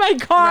him with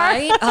my car.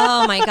 Right?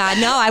 Oh my God.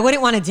 No, I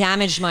wouldn't want to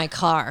damage my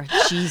car.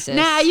 Jesus.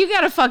 Nah, you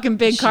got a fucking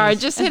big car.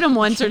 Just hit him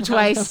once or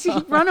twice.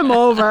 Run him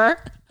over.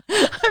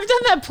 I've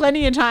done that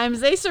plenty of times.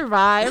 They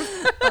survive.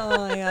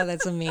 Oh my God,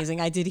 that's amazing.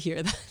 I did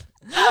hear that.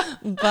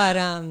 But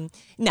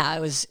no,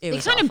 it was They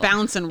kind awful. of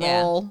bounce and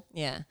roll.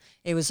 Yeah,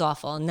 it was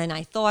awful. And then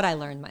I thought I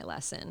learned my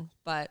lesson,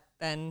 but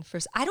then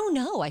first, I don't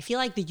know. I feel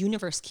like the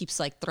universe keeps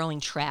like throwing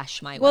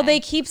trash my way. Well, they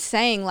keep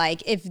saying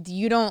like if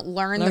you don't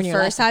learn the your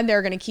first lesson. time,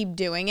 they're going to keep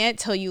doing it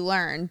till you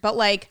learn. But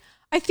like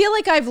I feel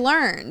like I've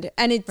learned,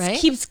 and it Right?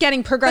 keeps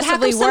getting But how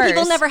progressively come some worse.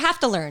 people never have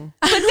to learn?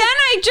 But then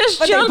I just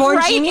But they're jumped born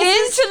right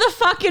geniuses? into the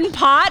fucking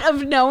pot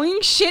of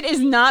knowing shit is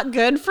not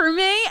good for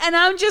me. And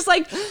I'm just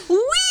like, wee!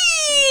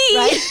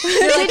 Right?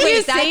 You're like, Did you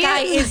wait, that see guy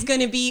it? is going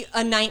to be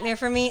a nightmare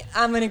for me.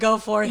 I'm going to go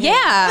for him.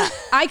 Yeah,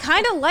 I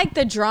kind of like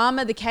the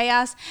drama, the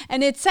chaos,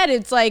 and it said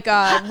it's like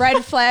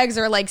red flags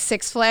or like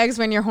Six Flags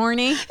when you're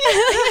horny.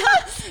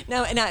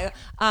 No,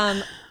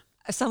 and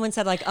someone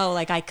said like, oh,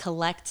 like I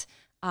collect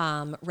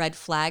red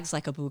flags,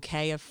 like a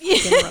bouquet of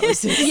fucking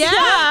roses. Yeah.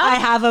 I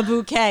have a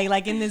bouquet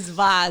like in this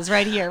vase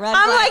right here. Red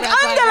I'm flag, like, red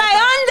flag,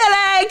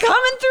 red underlay,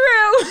 coming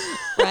through. flag.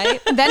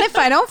 Right? Then if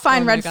I don't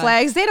find Oh my red God.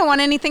 flags, they don't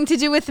want anything to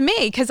do with me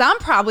because I'm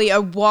probably a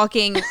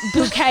walking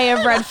bouquet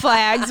of red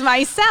flags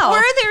myself.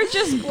 Or they're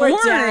just We're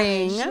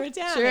boring. damaged. We're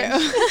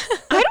damaged.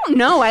 I don't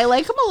know. I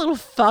like them a little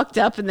fucked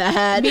up in the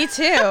head. Me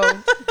too.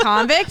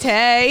 Convict,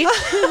 hey.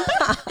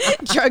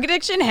 Drug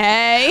addiction,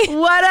 hey.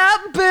 What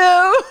up,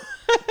 boo?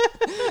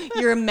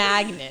 You're a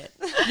magnet.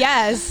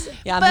 Yes.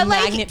 Yeah, I'm But, a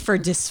like, magnet for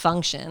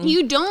dysfunction.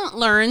 You don't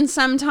learn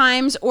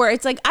sometimes, or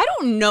it's like, I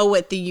don't know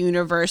what the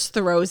universe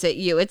throws at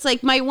you. It's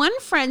like my one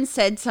friend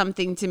said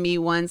something to me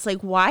once, like,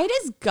 why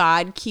does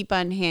God keep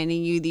on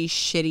handing you these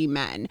shitty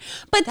men?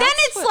 But then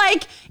it's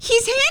like,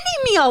 he's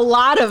handing me a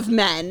lot of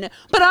men,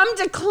 but I'm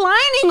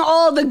declining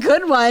all the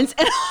good ones,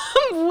 and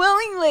I'm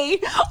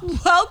willingly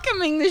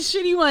welcoming the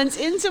shitty ones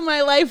into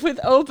my life with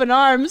open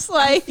arms. I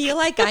Like, feel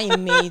like I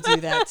may do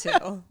that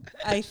too.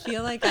 I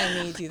feel like I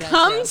may do that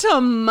come too.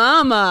 to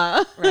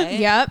mama. Right?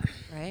 Yep.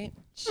 Right?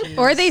 Jeez.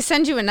 Or they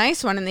send you a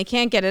nice one and they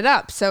can't get it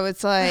up. So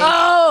it's like,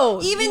 Oh,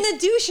 Even the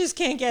douches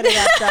can't get it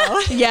up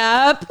though.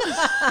 yep.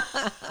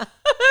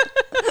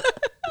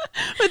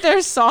 With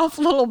their soft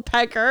little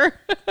pecker.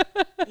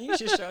 You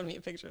just showed me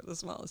a picture of the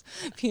smallest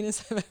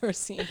penis I've ever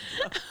seen.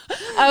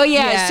 Oh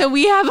yeah. Yeah. So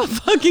we have a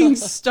fucking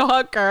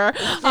stalker.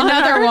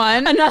 Another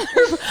one.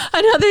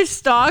 Another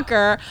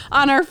stalker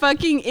on our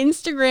fucking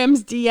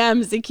Instagram's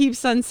DMs that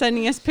keeps on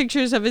sending us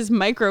pictures of his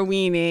micro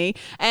weenie,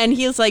 and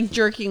he's like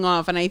jerking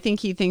off, and I think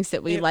he thinks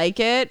that we like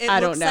it. I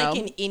don't looks know. like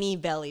an innie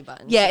belly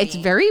button. Yeah, to it's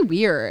me. very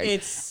weird. I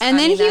And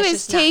then mean, he that's was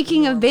just not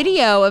taking a normal.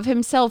 video of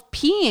himself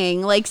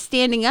peeing, like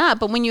standing up.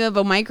 But when you have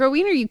a micro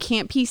wiener, you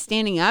can't pee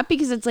standing up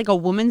because it's like a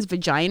woman's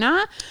vagina.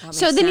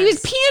 So makes then he was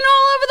sense. peeing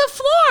all over the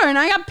floor, and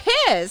I got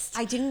pissed.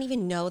 I didn't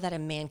even know that a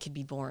man could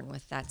be born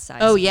with that size.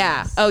 Oh penis.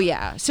 yeah, oh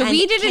yeah. So And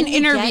we did can an you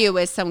interview get-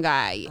 with some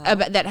guy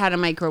that had a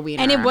micro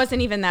wiener, and it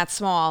wasn't even that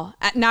small.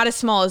 Not as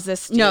small as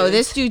this dude. No,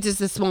 this dude's is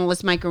the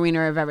smallest micro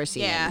wiener I've ever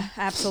seen. Yeah,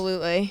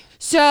 absolutely.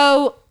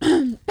 So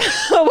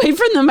away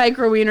from the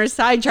micro wiener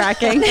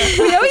sidetracking,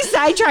 we always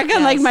sidetrack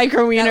on like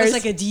micro wieners. That was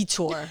like a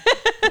detour.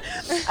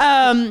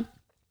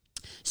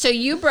 So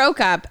you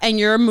broke up and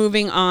you're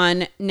moving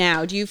on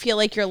now. Do you feel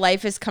like your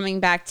life is coming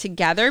back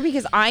together?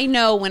 Because I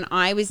know when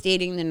I was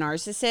dating the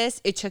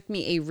narcissist, it took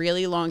me a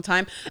really long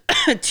time,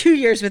 2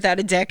 years without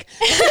a dick,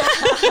 Is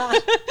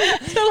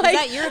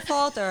that your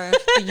fault or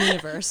the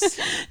universe?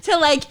 to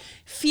like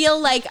feel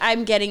like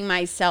I'm getting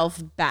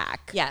myself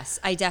back. Yes,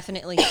 I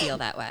definitely feel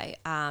that way.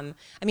 I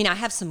mean, I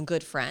have some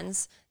good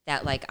friends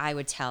that like I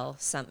would tell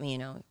something, you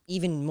know,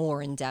 even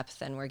more in depth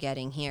than we're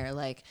getting here,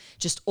 like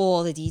just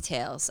all the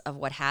details of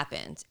what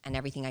happened and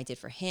everything I did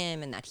for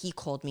him and that he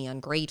called me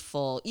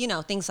ungrateful, you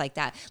know, things like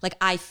that. Like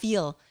I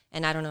feel,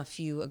 and I don't know if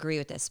you agree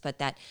with this, but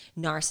that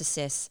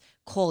narcissists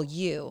call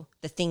you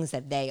the things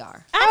that they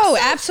are. Oh,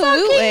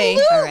 absolutely.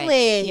 All right.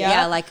 Absolutely.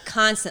 Yeah, like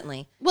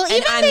constantly. Well, And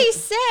even I'm- they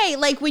say,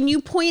 like, when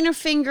you point a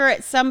finger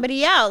at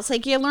somebody else,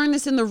 like you learn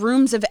this in the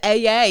rooms of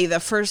AA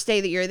the first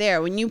day that you're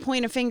there. When you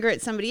point a finger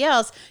at somebody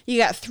else, you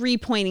got three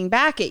pointing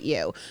back at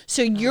you.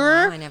 So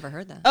you're. I never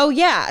heard that. Oh,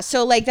 yeah.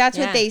 So, like, that's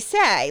what Yeah. they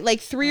say.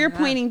 Like, three are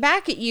pointing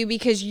back at you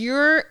because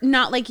you're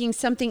not liking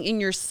something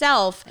in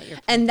yourself.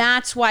 And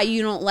that's why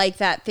you don't like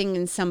that thing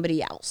in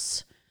somebody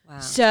else. Wow.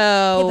 So.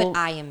 Yeah, but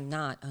I am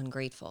not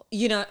ungrateful.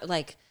 You know,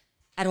 like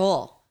at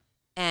all.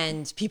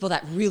 And people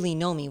that really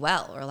know me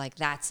well are like,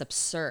 that's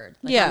absurd.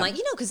 Like, Yeah. I'm like,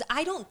 because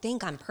I don't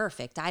think I'm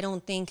perfect. I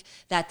don't think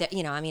that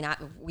I mean,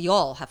 we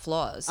all have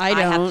flaws. I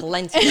have don't.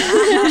 plenty.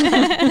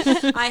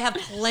 I have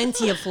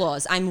plenty of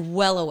flaws. I'm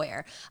well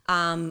aware.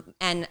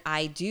 And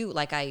I do,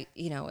 like, I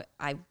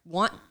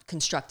want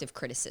constructive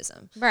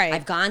criticism. Right.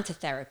 I've gone to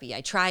therapy.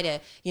 I try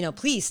to,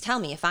 please tell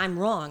me if I'm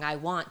wrong. I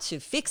want to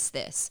fix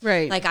this.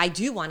 Right. Like, I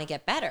do want to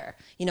get better,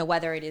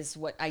 whether it is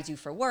what I do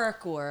for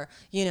work or,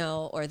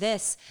 or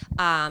this,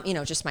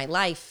 just my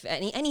life,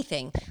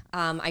 anything.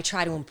 I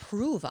try to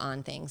improve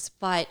on things,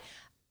 but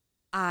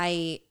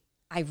I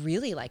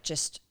really like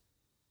just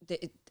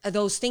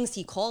those things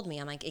he called me.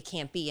 I'm like, it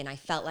can't be. And I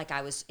felt like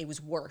it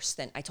was worse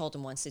than, I told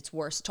him once, it's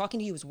worse. Talking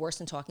to you is worse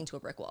than talking to a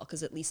brick wall,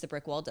 because at least the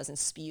brick wall doesn't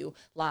spew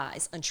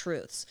lies,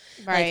 untruths.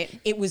 Right.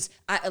 Like, it was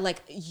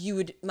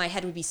my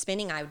head would be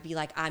spinning. I would be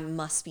like, I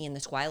must be in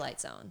the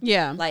Twilight Zone.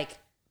 Yeah. Like,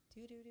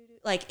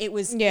 like it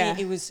was,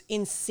 it was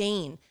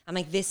insane. I'm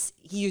like,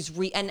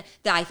 and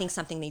I think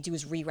something they do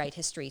is rewrite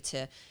history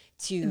to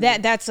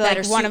that's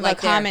like one of the like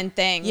common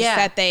things,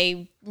 that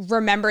they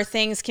remember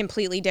things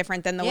completely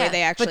different than the way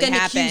they actually happen.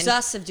 But then accuse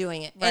us of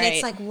doing it. Right. And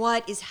it's like,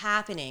 what is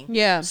happening?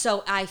 Yeah.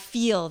 So I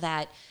feel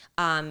that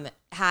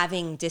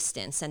having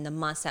distance and the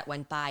months that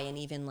went by, and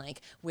even like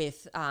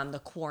with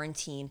the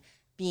quarantine,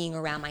 being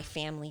around my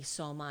family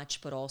so much,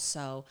 but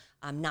also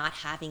not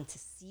having to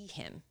see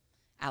him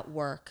at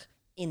work,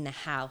 in the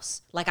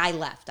house. Like, I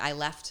left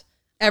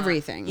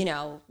Everything.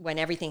 When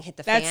everything hit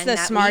the That's fan. the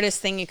that smartest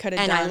week, thing you could have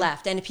and done. I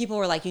left. And people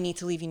were like, you need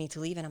to leave.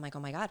 And I'm like, oh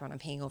my God, Ron, I'm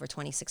paying over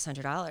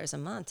 $2,600 a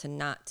month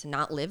to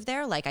not live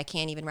there. Like, I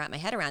can't even wrap my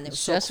head around it. It was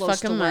so just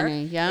close fucking to work.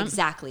 money. Yeah.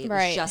 Exactly. It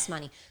Right. was just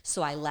money.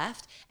 So I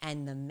left,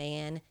 and the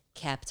man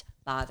kept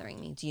bothering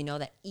me. Do you know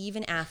that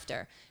even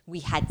after we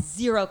had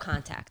zero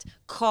contact,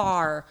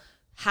 car,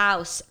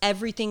 house,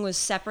 everything was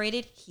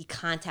separated, he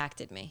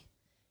contacted me,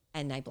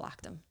 and I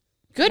blocked him.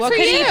 Good What for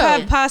could you. he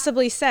have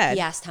possibly said?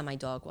 He asked how my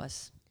dog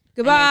was.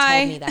 Goodbye.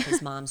 And then told me that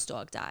his mom's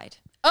dog died.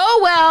 Oh,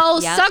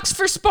 well, Yep. sucks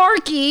for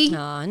Sparky.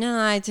 No,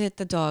 I did.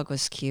 The dog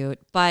was cute,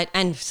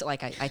 and so,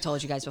 like I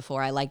told you guys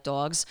before, I like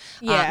dogs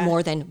Yeah.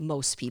 more than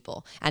most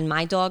people, and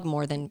my dog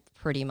more than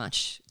pretty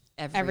much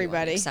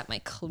Everybody. except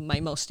my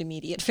most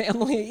immediate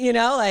family.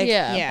 Like,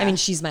 Yeah. Yeah. I mean,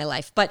 she's my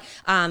life, but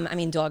I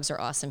mean, dogs are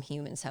awesome.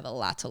 Humans have a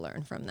lot to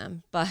learn from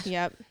them, but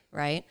Yep.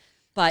 right.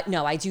 But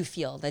no, I do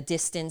feel the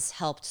distance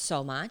helped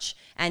so much.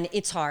 And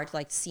it's hard,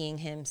 like, seeing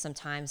him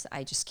sometimes.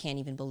 I just can't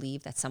even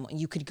believe that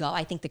you could go.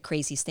 I think the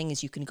craziest thing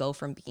is you can go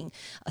from being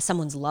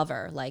someone's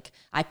lover. Like,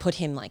 I put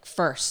him like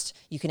first.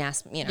 You can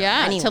ask, Yeah, to,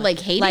 anyone. like,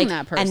 hating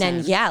that And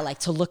then, person. like,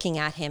 to looking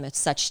at him at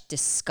such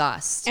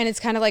disgust. And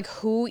it's kind of like,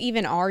 who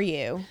even are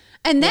you?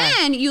 And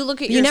then you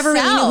look at You yourself. never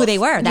really knew who they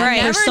were. That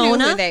Right. persona, Never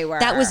knew who they were.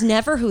 that was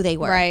never who they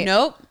were. Right.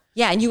 Nope.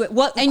 Yeah, and you You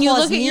look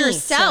at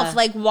yourself,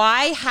 like,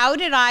 why? How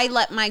did I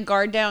let my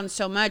guard down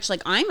so much?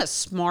 Like, I'm a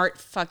smart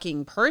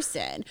fucking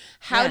person.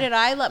 How Yeah. did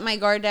I let my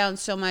guard down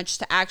so much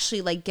to actually,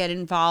 like, get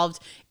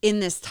involved in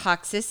this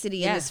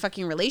toxicity in this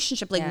fucking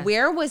relationship? Like,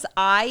 where was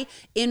I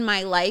in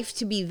my life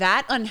to be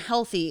that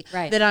unhealthy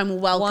that I'm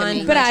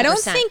welcoming? But I don't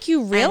 100%. think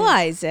you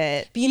realize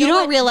it. But you know don't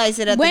what? realize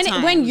it at the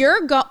time. When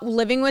you're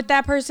living with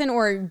that person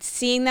or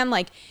seeing them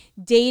like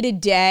day to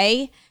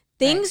day,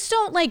 things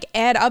don't like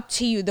add up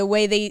to you the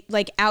way they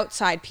like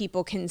outside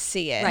people can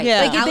see it. Right. Yeah.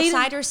 Like, Like, if they-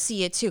 outsiders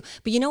see it too.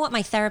 But you know what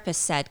my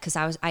therapist said? Because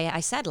I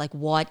said, like,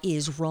 what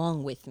is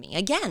wrong with me?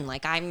 Again,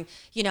 like, I'm,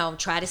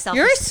 try to self.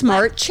 You're a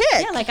smart chick.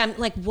 Yeah, like, I'm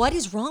like, what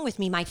is wrong with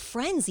me? My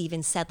friends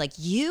even said, like,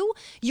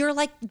 you're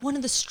like one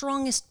of the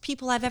strongest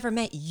people I've ever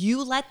met.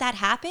 You let that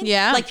happen?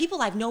 Yeah. Like,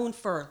 people I've known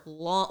for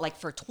like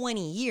for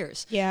 20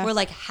 years. Yeah. Were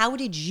like, how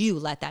did you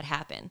let that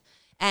happen?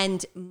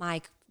 And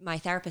my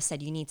therapist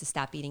said, you need to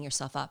stop beating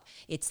yourself up.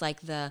 It's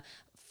like the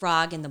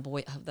frog in the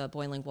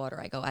boiling water.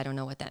 I go, I don't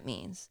know what that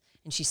means.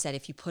 And she said,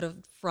 if you put a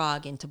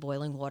frog into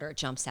boiling water, it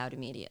jumps out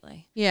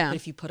immediately. Yeah. But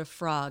if you put a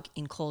frog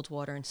in cold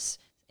water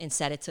and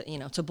set it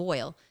to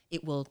boil,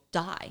 it will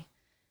die,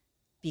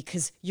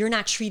 because you're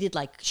not treated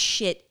like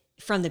shit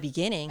from the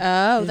beginning.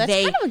 Oh, that's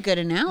kind of a good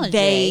analogy.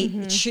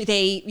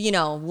 They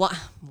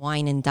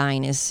wine and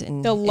dine is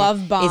The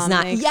love is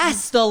not. bombing.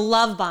 Yes, the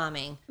love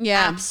bombing.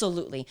 Yeah.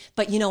 Absolutely.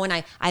 But when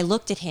I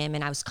looked at him,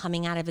 and I was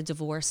coming out of a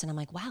divorce, and I'm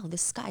like, wow,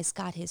 this guy's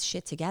got his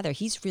shit together.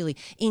 He's really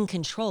in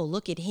control.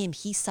 Look at him.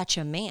 He's such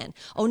a man.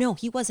 Oh no,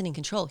 he wasn't in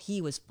control.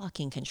 He was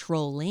fucking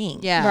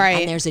controlling. Yeah. Right.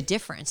 And there's a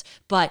difference.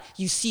 But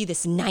you see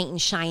this knight in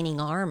shining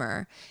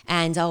armor,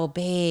 and oh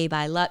babe,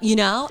 I love And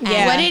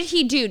Yeah. What did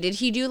he do? Did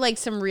he do like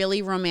some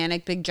really romantic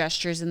big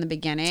gestures in the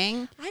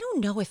beginning? I don't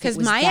know if it Because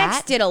was my that.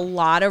 ex did a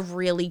lot of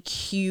really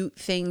cute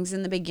things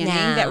in the beginning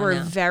that were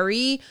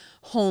very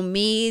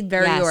homemade,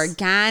 very Yes.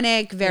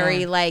 organic,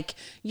 very Yeah. like,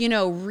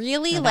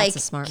 really No, that's like a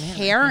smart man right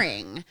there.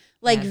 caring.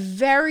 like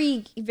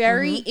very,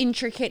 very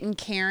intricate and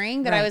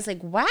caring that I was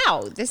like,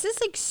 wow, this is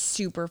like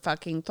super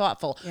fucking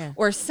thoughtful. Yeah.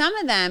 Or some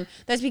of them,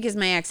 that's because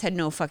my ex had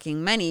no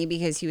fucking money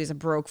because he was a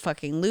broke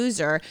fucking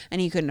loser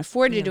and he couldn't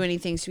afford to do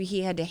anything. So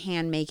he had to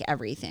hand make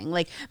everything.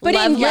 Like, But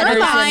love in your letters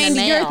mind, in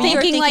the you're mail.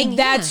 thinking like thinking,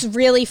 that's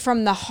really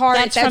from the heart.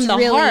 That's from the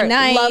really heart.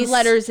 nice. Love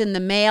letters in the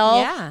mail.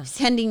 Yeah.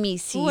 Sending me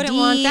CDs. Who wouldn't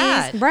want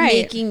that? Right.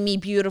 Making me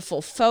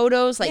beautiful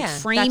photos, like Yeah,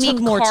 that framing, took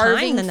more time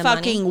carving than the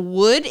fucking money.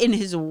 wood in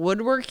his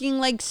woodworking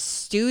like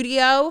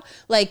studio,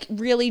 like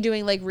really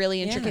doing like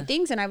really intricate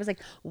things. And I was like,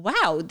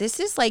 wow, this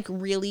is like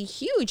really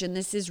huge and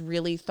this is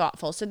really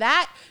thoughtful. So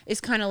that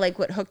is kind of like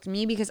what hooked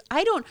me because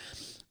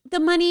the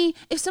money,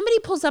 if somebody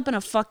pulls up in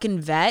a fucking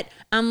vet,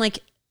 I'm like,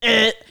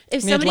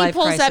 if somebody Midlife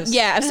pulls crisis.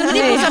 up, if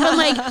somebody pulls up in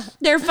like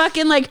their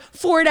fucking like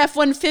Ford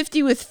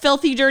F-150 with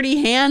filthy dirty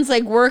hands,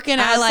 like working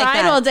I like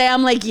outside that. all day,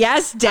 I'm like,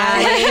 yes,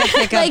 daddy. I like a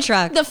pickup like,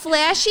 truck. The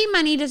flashy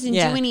money doesn't do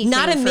anything.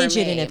 Not a for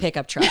midget me. in a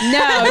pickup truck.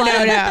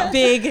 No.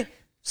 Big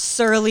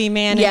surly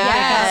man. in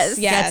Yes,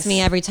 pickup yes. Gets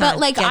me every time. But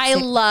like Gets I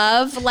me.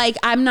 love like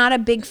I'm not a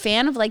big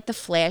fan of like the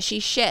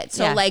flashy shit.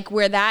 So Yeah. like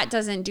where that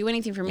doesn't do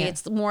anything for me,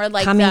 it's more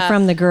like Coming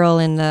from the girl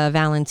in the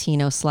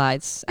Valentino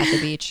slides at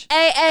the beach.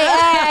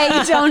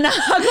 hey, don't knock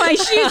my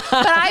shoes.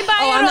 But I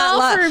buy it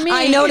all for me.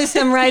 I noticed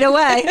them right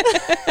away.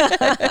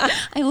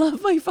 I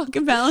love my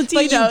fucking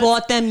Valentino. But you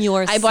bought them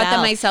yourself. I bought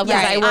them myself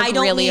because I work I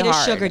don't really need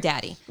hard. a sugar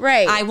daddy.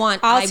 Right. I want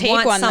I'll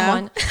take one, though.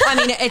 someone. I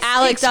mean,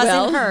 Alex it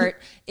doesn't will.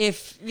 hurt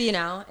if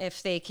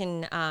if they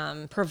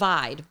can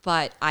provide.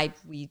 But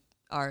we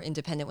are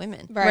independent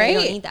women. Right.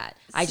 We don't need that.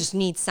 I just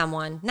need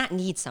someone. Not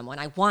need someone.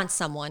 I want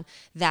someone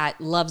that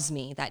loves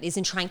me. That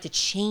isn't trying to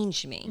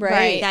change me.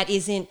 Right. That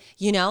isn't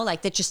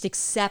like that just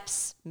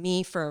accepts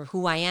me for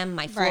who I am,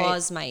 my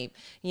flaws, my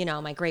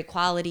my great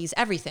qualities,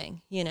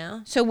 everything.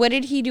 So what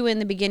did he do in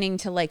the beginning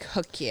to like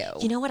hook you?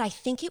 You know what? I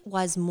think it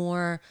was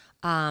more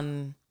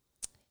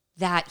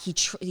that he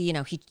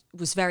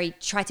was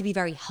tried to be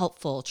very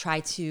helpful.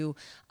 Tried to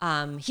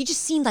he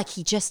just seemed like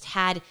he just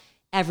had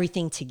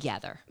everything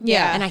together.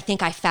 Yeah. And I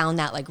think I found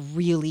that like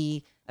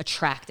really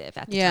attractive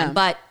at the time.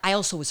 But I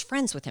also was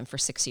friends with him for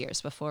 6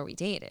 years before we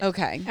dated.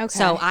 Okay.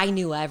 So I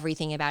knew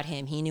everything about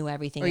him. He knew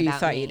everything Or about you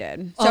thought me. you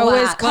did. So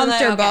it was okay.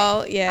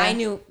 comfortable. Yeah. I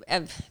knew.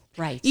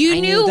 Right. You I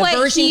knew the what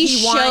version he he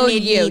showed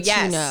wanted you. me to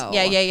Yes. know.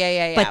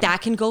 Yeah. But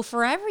that can go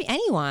for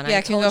anyone. Yeah, I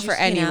it can told go you,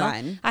 for you know.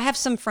 anyone. I have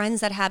some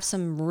friends that have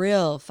some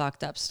real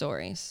fucked up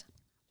stories.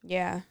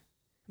 Yeah.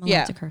 I'm Yeah.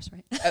 allowed to curse,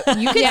 right?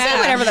 You can say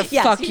whatever the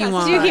Yes, fuck yes. you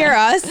want. Did you hear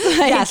us?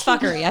 Like, Yes,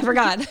 fuckery. I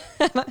forgot.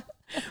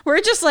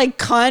 We're just like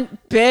cunt,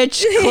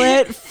 bitch,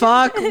 clit,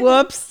 fuck,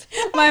 whoops.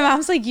 my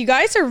mom's like, you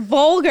guys are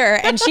vulgar.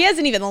 And she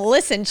hasn't even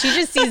listened. She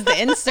just sees the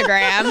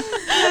Instagram.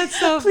 That's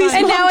so funny.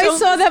 And now I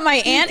saw that my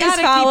aunt is gotta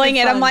keep following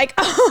it it. I'm fun. like,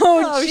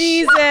 oh,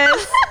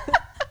 Jesus.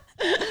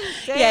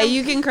 Yeah,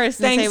 you can curse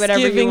and say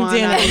whatever you want.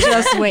 dinner.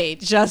 Just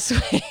wait. Just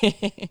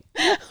wait.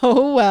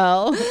 Oh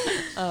well.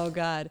 Oh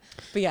God.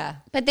 But yeah.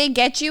 But they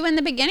get you in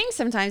the beginning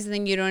sometimes, and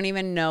then you don't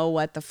even know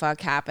what the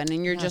fuck happened,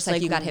 and you're just like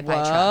like, you got hit by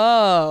a truck.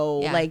 whoa,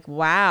 Yeah. like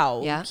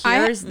wow, Yeah.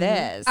 here's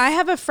this. I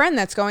have a friend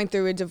that's going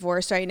through a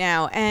divorce right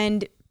now,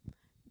 and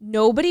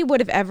nobody would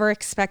have ever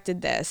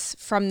expected this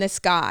from this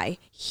guy.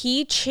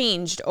 He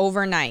changed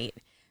overnight.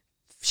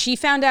 She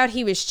found out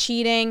he was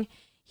cheating.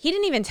 He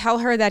didn't even tell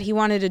her that he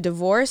wanted a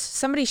divorce.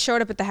 Somebody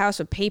showed up at the house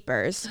with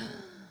papers,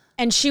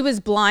 and she was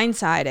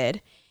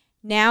blindsided.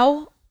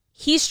 Now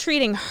he's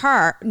treating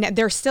her.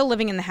 They're still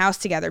living in the house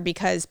together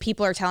because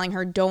people are telling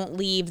her, don't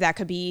leave. That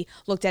could be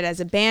looked at as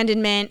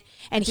abandonment.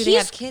 And Do he's they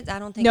have kids? I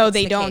don't think. No, it's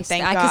they the don't, case.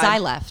 thank Because God. I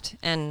left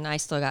and I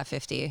still got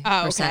 50%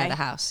 of the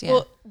house. Yeah.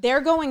 Well,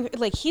 they're going,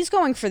 like, he's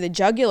going for the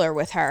jugular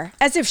with her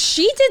as if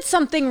she did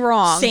something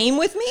wrong. Same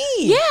with me.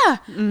 Yeah.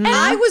 And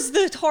I was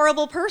the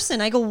horrible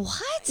person. I go,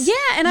 what? Yeah,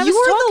 and I was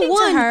You're talking the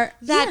one to her.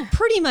 that Yeah.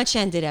 pretty much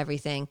ended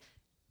everything.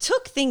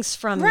 Took things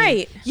from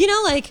Right. me.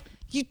 Like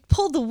you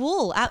pulled the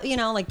wool out,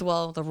 like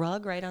the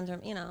rug right under,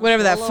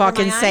 Whatever that wool over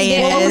fucking my eyes.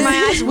 saying Wool over is.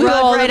 my eyes, We rug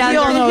all, right we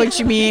all under. know what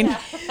you mean.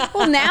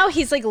 Well, now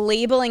he's like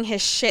labeling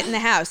his shit in the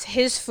house.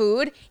 His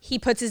food, he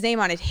puts his name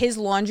on it. His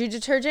laundry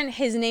detergent,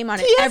 his name on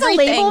it. He has a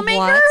Everything. label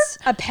maker?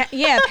 What?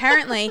 Yeah,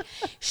 apparently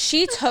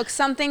she took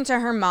something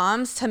to her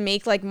mom's to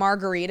make like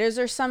margaritas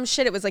or some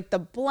shit. It was like the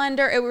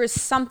blender. It was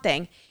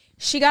something.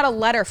 She got a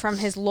letter from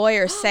his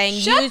lawyer saying,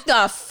 Shut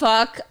the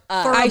fuck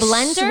up. For a I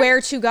blender? swear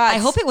to God. I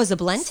hope it was a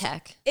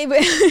Blendtec. it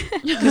was,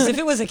 Because if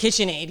it was a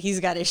KitchenAid, he's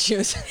got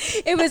issues.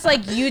 it was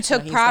like, you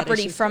took he's got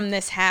property issues. from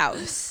this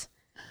house.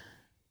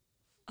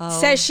 Oh.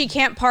 Says she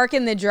can't park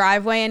in the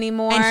driveway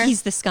anymore. And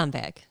he's the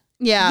scumbag.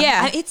 Yeah.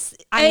 Yeah.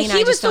 I And mean, he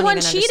I was just the don't one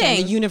even understand.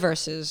 cheating. The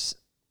universe is,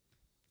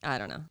 I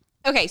don't know.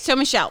 Okay, so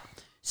Michelle,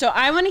 so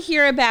I want to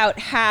hear about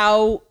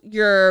how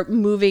you're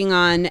moving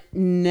on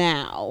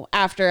now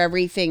after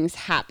everything's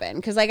happened.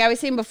 Because like I was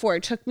saying before,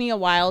 it took me a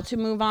while to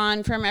move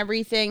on from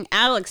everything.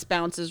 Alex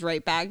bounces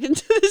right back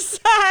into the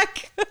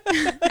sack.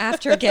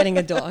 After getting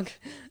a dog.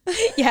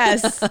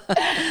 Yes.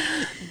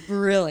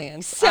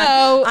 Brilliant. So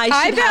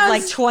I should have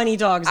like bounce- 20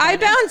 dogs. I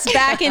by now. bounce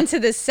back into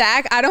the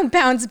sack. I don't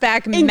bounce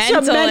back Into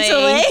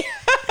mentally.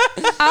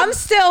 I'm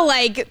still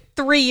like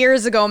 3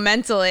 years ago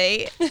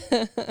mentally,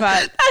 but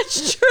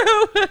That's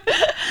true.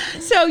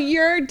 So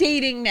you're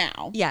dating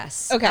now.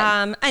 Yes. Okay.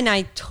 And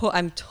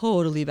I'm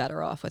totally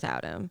better off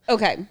without him.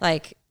 Okay.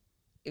 Like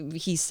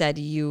he said,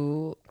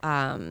 you're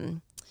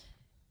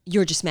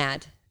just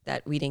mad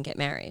that we didn't get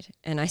married.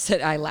 And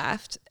I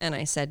laughed and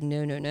I said,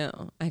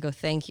 no. I go,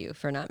 thank you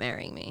for not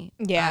marrying me.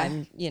 Yeah.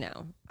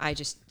 I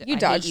just You I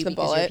dodged hate you the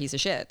because you're a bullet. piece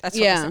of shit. That's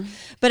Yeah. what I said.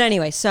 But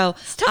anyway, so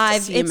tough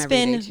to see him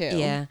every day, too.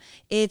 yeah.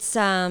 It's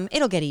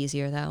it'll get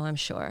easier though, I'm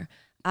sure.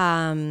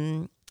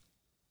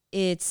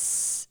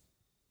 It's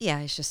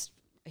just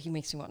he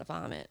makes me want to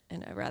vomit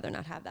and I'd rather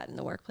not have that in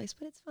the workplace,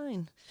 but it's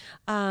fine.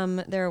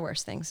 There are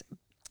worse things.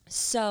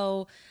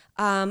 So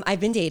I've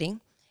been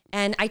dating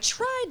and I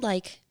tried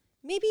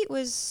maybe it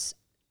was,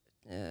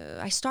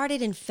 I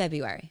started in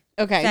February.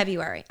 Okay.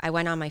 February. I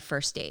went on my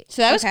first date.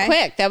 So that was Okay.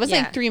 quick. That was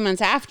Yeah. like 3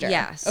 months after.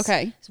 Yes.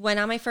 Okay. So went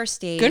on my first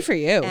date. Good for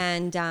you.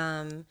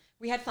 And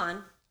we had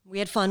fun. We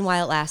had fun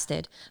while it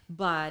lasted,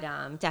 but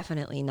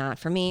definitely not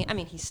for me. I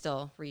mean, he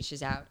still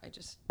reaches out.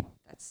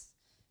 That's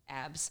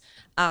abs.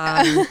 He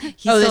Oh,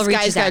 still this guy's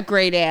reaches got out.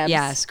 great abs.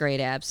 Yes, great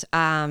abs.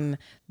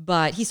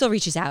 But he still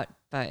reaches out,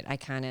 but I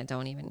kind of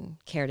don't even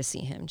care to see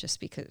him just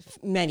because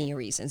many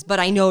reasons. But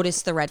I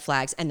noticed the red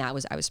flags, and I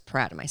was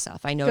proud of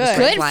myself. I noticed Good.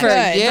 the red Good flags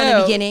for from the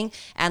you. beginning.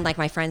 And like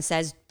my friend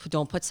says,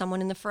 don't put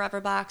someone in the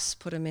forever box.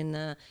 Put them in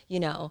the,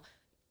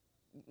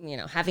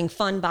 having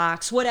fun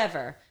box,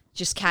 whatever.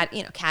 Just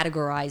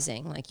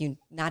categorizing. Like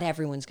not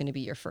everyone's going to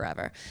be your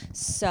forever.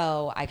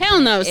 So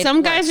Hell no. it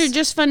Some guys works. are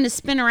just fun to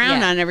spin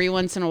around Yeah. on every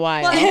once in a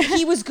while. Well, and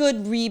he was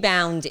good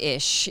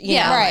rebound-ish.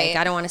 Yeah, know, right. Like,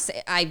 I don't want to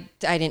say I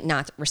didn't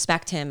not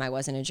respect him. I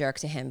wasn't a jerk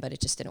to him, but it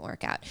just didn't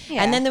work out.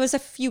 Yeah. And then there was a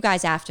few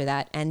guys after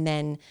that, and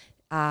then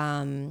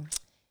I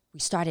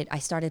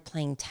started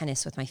playing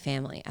tennis with my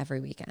family every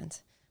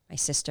weekend. My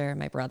sister,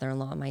 my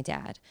brother-in-law, and my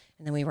dad.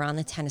 And then we were on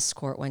the tennis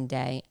court one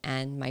day,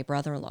 and my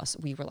brother-in-law,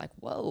 we were like,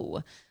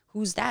 "Whoa,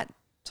 who's that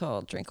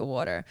tall drink of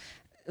water?"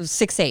 It was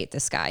 6'8",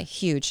 this guy,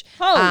 huge.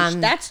 Oh,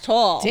 that's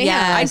tall. yes.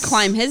 Yeah, I'd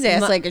climb his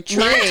ass like a tree.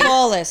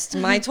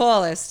 My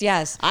tallest,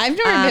 yes. I've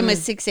never been with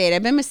 6'8".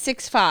 I've been with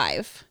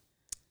 6'5".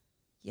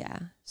 Yeah.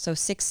 So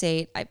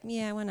 6'8".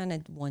 I went on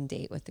one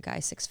date with the guy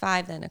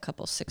 6'5", then a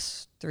couple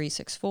 6'3",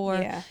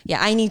 6'4". Yeah. Yeah,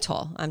 I need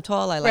tall. I'm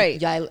tall. I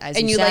like, Right. as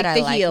And you you said, like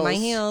the I like my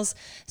heels. heels.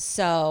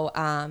 So,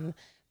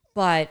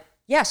 but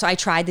yeah, so I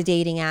tried the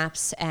dating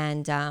apps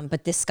and,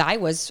 but this guy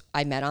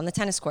I met on the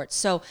tennis court.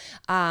 So,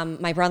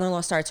 my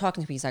brother-in-law started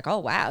talking to me. He's like, "Oh,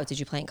 wow. Did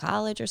you play in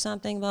college or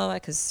something?" Blah, blah,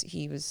 because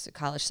he was a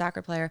college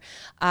soccer player.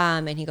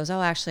 And he goes,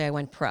 "Oh, actually I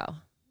went pro."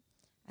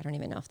 I don't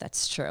even know if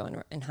that's true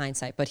in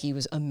hindsight, but he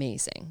was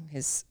amazing.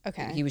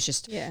 He was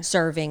just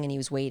serving and he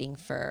was waiting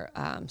for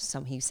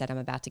he said, "I'm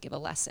about to give a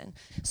lesson."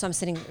 So I'm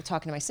sitting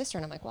talking to my sister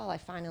and I'm like, "Well, I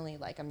finally,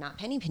 I'm not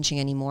penny pinching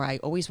anymore. I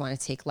always want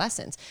to take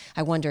lessons.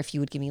 I wonder if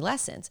you would give me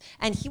lessons."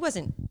 And he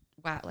wasn't,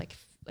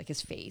 like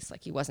his face,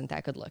 like he wasn't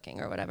that good looking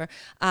or whatever.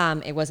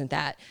 It wasn't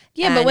that.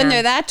 Yeah, And, but when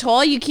they're that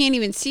tall, you can't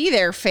even see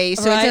their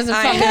face, so right, it doesn't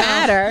I fucking know.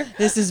 matter.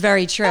 This is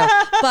very true.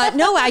 But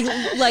no,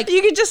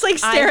 You could just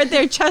stare at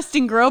their chest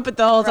and grope it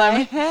the whole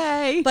time.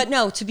 Hey. But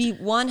no, to be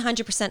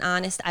 100%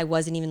 honest, I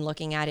wasn't even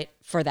looking at it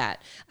for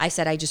that. I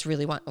said, I just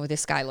really want,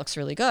 this guy looks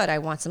really good. I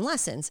want some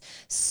lessons.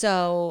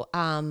 So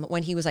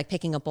when he was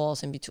picking up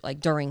balls in between,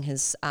 during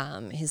his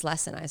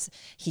lesson,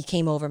 he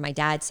came over, my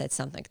dad said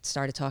something,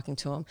 started talking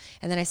to him.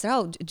 And then I said,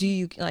 "Oh, do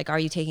you, are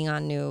you taking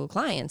on new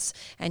clients?"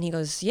 And he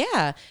goes,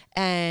 "Yeah."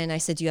 And I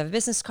said, "Do you have a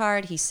business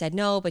card?" He said,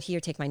 "No, but here,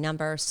 take my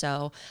number."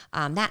 So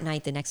that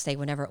night, the next day,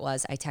 whenever it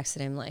was, I texted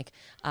him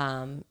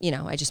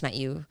I just met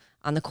you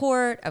on the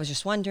court. I was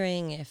just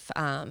wondering if,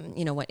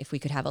 if we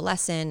could have a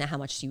lesson, how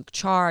much do you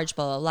charge,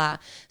 blah, blah, blah.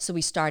 So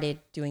we started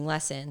doing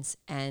lessons.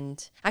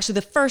 And actually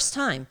the first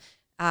time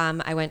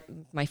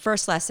my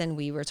first lesson,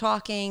 we were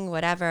talking,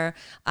 whatever.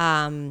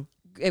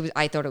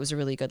 I thought it was a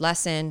really good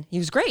lesson. He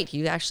was great.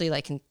 He actually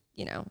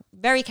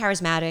very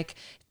charismatic,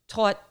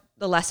 taught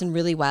the lesson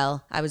really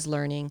well. I was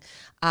learning.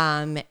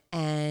 And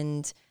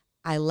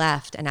I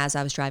left. And as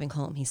I was driving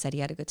home, he said he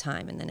had a good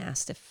time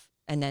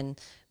and then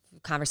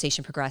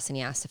conversation progressed and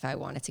he asked if I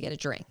wanted to get a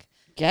drink.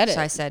 Get it.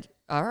 So I said,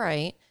 "All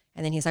right."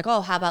 And then he's like,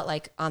 "Oh, how about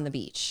on the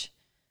beach?"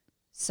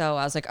 So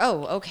I was like,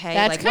 "Oh, okay."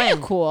 That's kind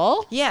of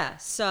cool. Yeah.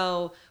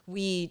 So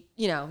we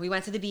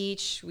went to the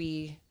beach.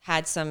 We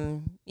had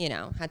some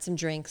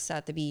drinks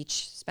at the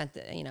beach, spent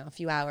a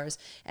few hours.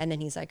 And then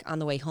he's like, on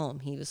the way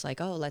home, he was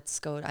like, "Oh, let's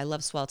go. I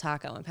love Swell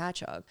Taco in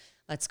Patchogue.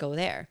 Let's go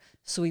there."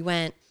 So we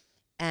went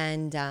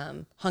and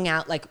hung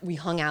out. We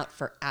hung out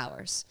for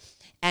hours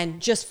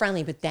and just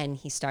friendly. But then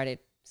he started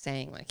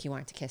saying he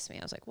wanted to kiss me.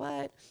 I was like,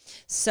 "What?"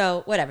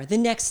 So whatever. The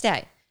next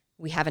day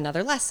we have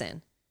another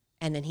lesson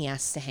and then he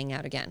asks to hang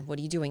out again. "What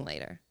are you doing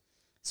later?"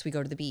 So we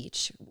go to the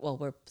beach.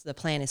 Well, the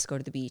plan is to go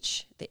to the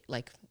beach,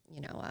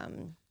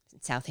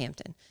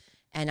 Southampton.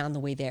 And on the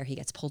way there, he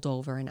gets pulled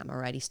over and I'm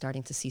already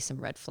starting to see some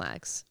red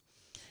flags.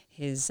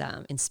 His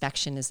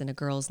inspection is in a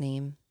girl's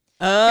name.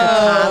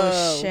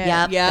 Oh, shit.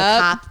 Yep. Yep.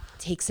 The cop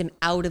takes him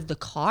out of the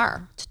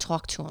car to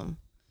talk to him.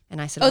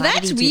 And I said, Oh, why did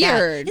that's he do that?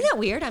 weird. Isn't that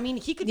weird? I mean,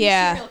 he could be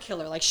Yeah. a serial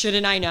killer. Like,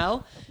 shouldn't I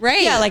know?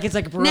 Right. Yeah, like it's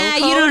like bro Nah,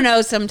 code. you don't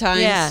know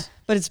sometimes. Yeah,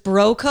 but it's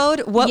bro code.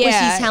 What was he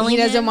telling he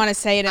doesn't him? want to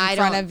say it in I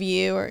front don't- of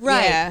you. Or,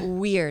 Right. Yeah.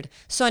 Weird.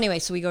 So anyway,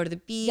 so we go to the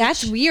beach.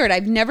 That's weird.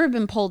 I've never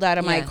been pulled out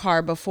of my Yeah.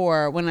 car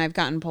before when I've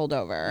gotten pulled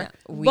over.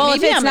 Well,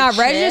 if Maybe it's I'm a not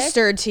chick.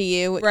 registered to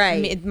you,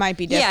 Right. it might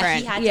be Yeah, different.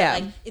 he had Yeah.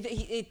 to,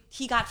 like,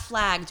 he got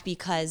flagged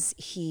because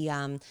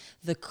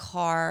the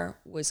car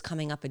was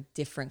coming up a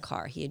different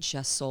car. He had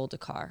just sold a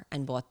car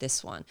and bought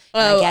this one.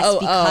 And I guess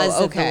because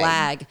of the okay.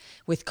 lag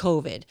with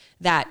COVID,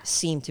 that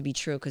seemed to be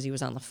true because he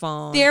was on the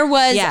phone. There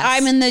was. Yes.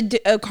 I'm in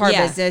the car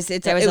Yeah. business.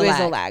 There It was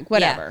a lag. Yeah.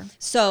 Whatever.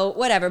 So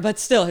whatever, but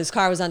still, his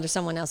car was under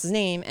someone else's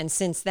name, and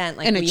since then,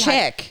 like, And a we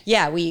chick.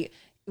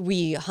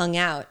 we hung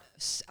out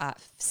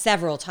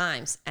several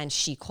times, and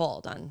she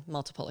called on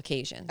multiple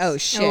occasions. Oh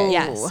shit. Oh.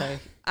 Yeah, so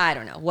I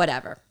don't know,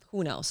 whatever.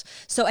 Who knows?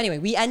 So anyway,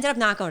 we ended up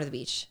not going to the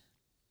beach.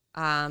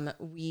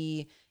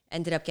 We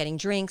ended up getting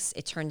drinks.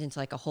 It turned into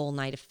like a whole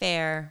night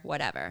affair,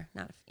 whatever.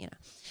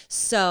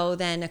 So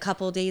then a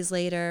couple of days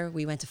later,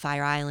 we went to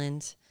Fire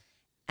Island,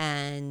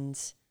 and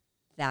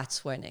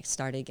that's when it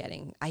started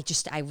getting,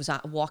 I was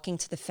walking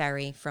to the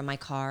ferry from my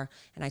car,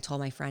 and I told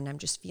my friend, I'm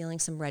just feeling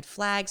some red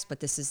flags, but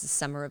this is the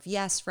summer of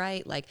yes,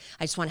 right? Like,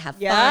 I just want to have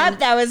fun. Yep,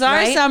 that was our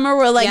right? summer.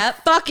 We're like,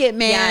 Yep. fuck it,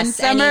 man. Yes,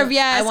 Summer of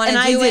yes. wanna And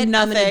I do did it.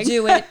 nothing. I'm gonna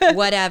do it,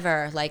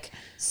 whatever. Like,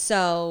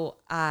 so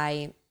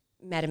I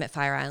met him at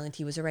Fire Island.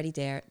 He was already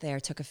there.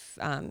 Took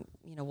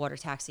a water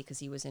taxi because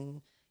he was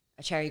in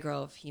Cherry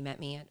Grove. He met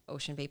me at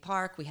Ocean Bay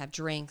Park. We have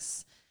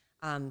drinks.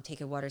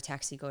 Take a water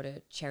taxi, go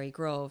to Cherry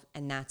Grove,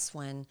 and that's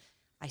when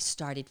I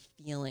started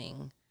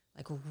feeling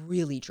like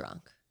really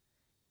drunk.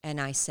 And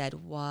I said,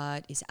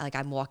 what is, like,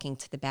 I'm walking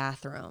to the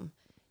bathroom.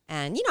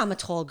 And, I'm a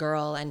tall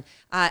girl, and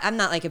I'm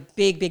not like a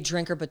big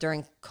drinker, but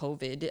during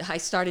COVID, I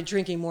started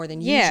drinking more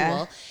than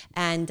usual.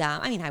 And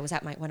I was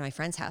at one of my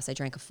friend's house. I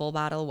drank a full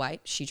bottle of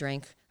white.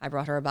 I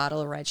brought her a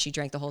bottle of red. She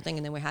drank the whole thing,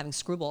 and then we're having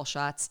screwball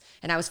shots,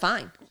 and I was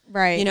fine.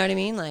 Right. You know what I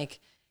mean? Like,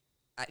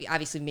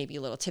 obviously maybe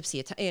a little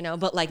tipsy,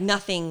 but like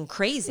nothing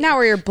crazy. Not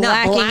where you're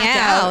blacking blacked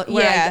out.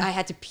 where Yeah. I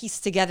had to piece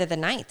together the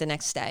night the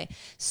next day.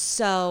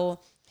 So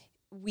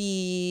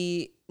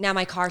now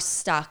my car's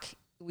stuck.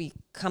 We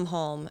come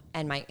home,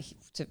 and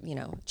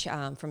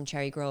from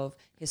Cherry Grove,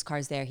 his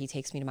car's there. He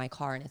takes me to my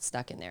car, and it's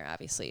stuck in there.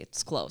 Obviously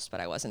it's closed, but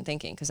I wasn't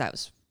thinking because I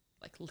was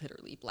like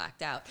literally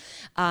blacked out.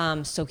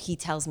 So he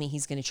tells me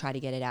he's going to try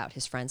to get it out.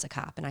 His friend's a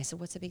cop. And I said,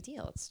 what's the big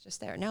deal? It's just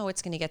there. No,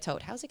 it's going to get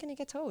towed. How's it going to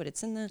get towed?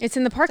 It's in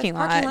the parking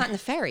lot. Parking lot in the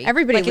ferry.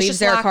 Everybody Like, it's leaves just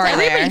their locked car out.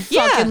 there. Everybody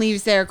Yeah. fucking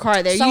leaves their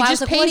car there. So You I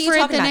just was like, what are pay you for it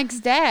talking the about? next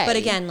day. But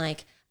again,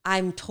 like,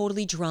 I'm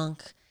totally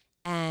drunk,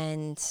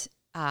 and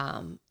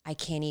I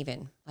can't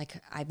even,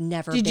 like, I've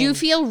never Did been. you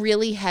feel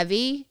really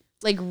heavy?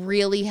 Like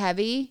really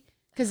heavy?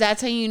 Because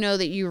that's how you know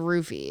that you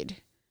roofied.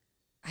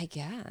 I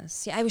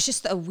guess. Yeah, I was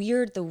just the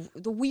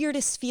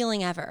weirdest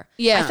feeling ever.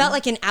 Yeah. I felt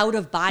like an out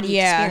of body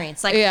Yeah.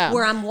 experience. Like, Yeah.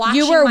 where I'm watching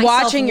You were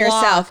myself watching walk.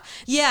 yourself.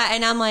 Yeah,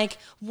 and I'm like,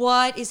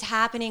 what is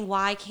happening?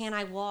 Why can't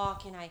I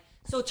walk?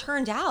 So it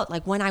turned out,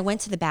 like, when I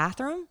went to the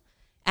bathroom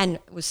and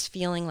was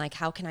feeling like,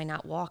 how can I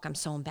not walk? I'm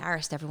so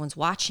embarrassed. Everyone's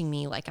watching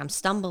me. Like, I'm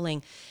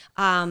stumbling.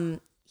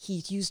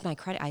 He used my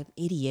credit. I'm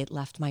idiot.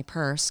 Left my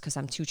purse because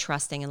I'm too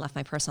trusting and left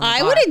my purse on the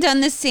I bar. would have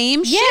done the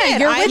same shit.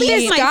 you're I with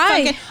leave this my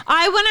guy.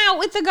 I went out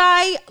with the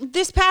guy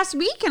this past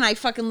week, and I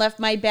fucking left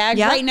my bag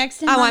Yep. right next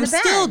to him. Oh, on I'm the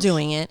still bench.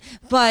 doing it.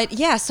 But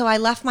yeah, so I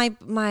left my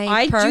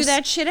I purse. do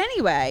that shit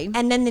anyway.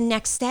 And then the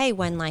next day,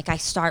 when like I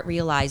start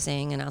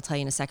realizing, and I'll tell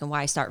you in a second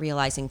why I start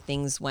realizing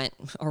things went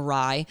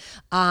awry.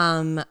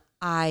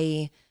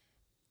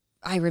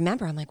 I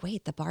remember, I'm like,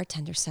 wait, the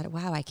bartender said,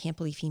 wow, I can't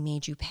believe he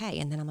made you pay.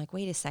 And then I'm like,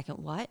 wait a second,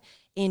 what?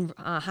 In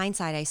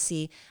hindsight, I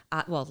see,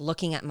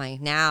 looking at my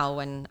now,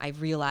 when I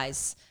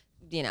realize,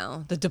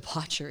 the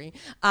debauchery,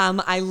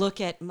 I look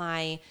at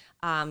my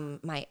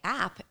my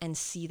app and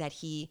see that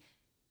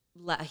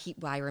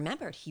I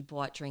remembered he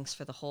bought drinks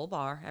for the whole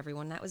bar,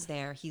 everyone that was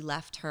there. He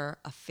left her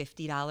a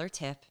 $50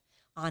 tip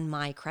on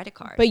my credit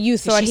card. But you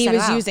 'Cause thought she he said,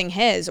 was "Wow." using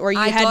his, or you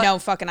I had thought- no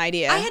fucking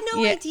idea. I had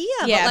no idea.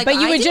 Yeah, like, but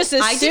you would just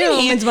assume. I didn't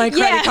hand my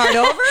credit card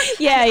over.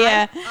 Yeah,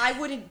 yeah. I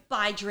wouldn't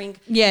buy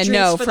drinks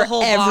No, for for the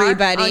whole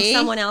everybody. bar on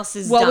someone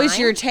else's What was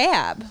dime. your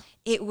tab?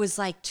 It was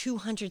like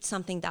 $200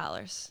 something.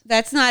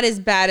 That's not as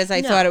bad as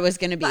I No. thought it was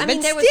going to be. But, I But,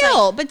 mean, there was,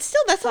 still, like, that's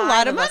a 5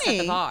 lot of us at money.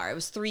 the bar. It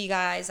was 3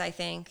 guys, I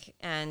think,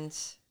 and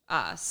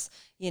us.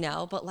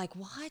 But like,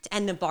 what?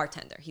 And the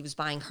bartender, he was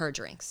buying her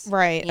drinks.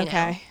 Right, you know?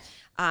 okay.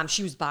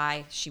 She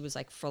was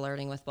like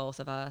flirting with both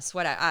of us.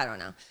 What I don't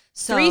know.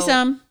 So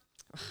Threesome.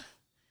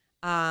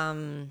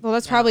 Well,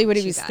 that's probably what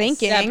he two was guys.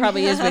 thinking. That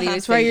probably is what he was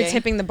That's why you're thinking.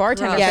 tipping the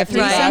bartender. Yeah,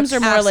 $50. threesomes are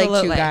more like 2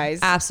 Absolutely. guys.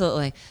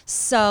 Absolutely.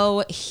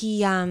 So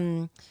he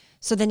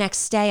so the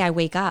next day I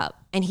wake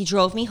up and he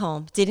drove me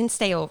home, didn't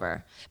stay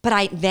over. But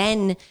I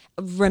then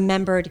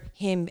remembered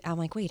him. I'm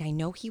like, wait, I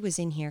know he was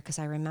in here because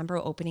I remember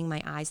opening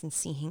my eyes and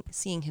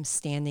seeing him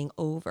standing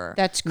over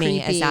That's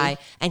me creepy.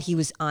 and he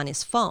was on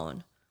his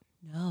phone.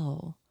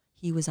 No,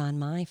 he was on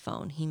my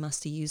phone. He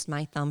must have used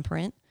my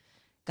thumbprint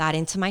got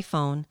into my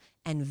phone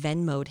and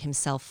Venmo'd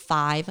himself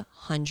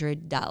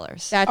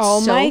 $500. That's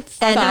Oh so my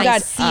And I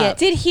God. see it.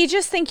 Did he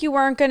just think you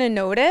weren't going to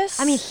notice?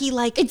 I mean, he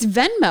like It's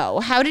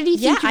Venmo. How did he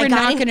think you I were got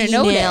not an going to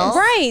email. notice?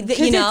 right. that,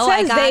 Because you know, it I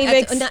says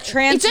got they've no,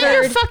 transferred. It's on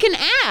your fucking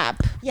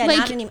app. yeah, like,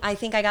 not any, I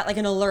think I got like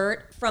an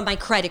alert from my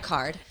credit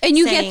card. and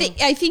you saying, get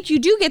the. I think you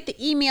do get the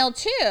email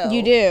too.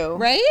 You do.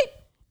 right?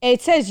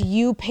 It says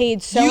you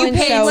paid so You and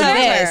paid so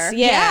whatever. this.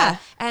 Yeah.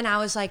 And I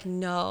was like,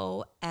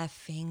 no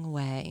effing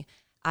way.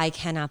 I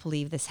cannot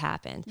believe this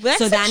happened. Well,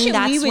 so that's then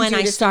that's when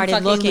I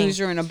started looking.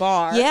 Loser in a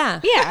bar. Yeah.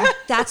 Yeah.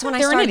 That's when I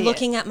They're an started idiot.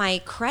 looking at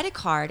my credit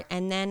card,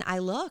 and then I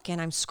look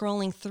and I'm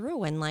scrolling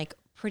through, and like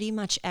pretty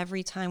much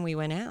every time we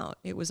went out,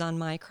 it was on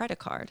my credit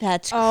card.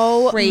 That's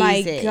Oh crazy.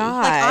 my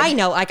God. Like I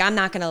know, like I'm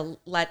not gonna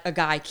let a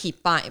guy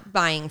keep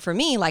buying for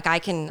me. Like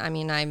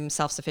I'm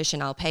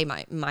self-sufficient. I'll pay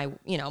my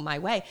my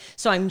way.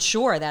 So I'm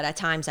sure that at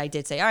times I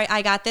did say, all right,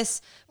 I got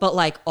this, but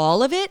like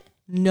all of it.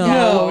 No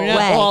not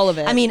way. all of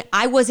it. I mean,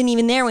 I wasn't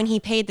even there when he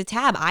paid the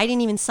tab. I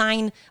didn't even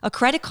sign a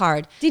credit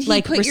card. Did he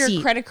like, put receipt.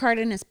 your credit card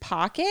in his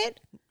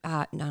pocket? No,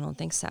 I don't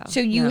think so.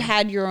 So you No.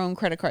 had your own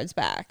credit cards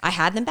back. I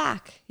had them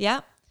back.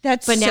 Yep.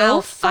 That's but so now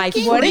I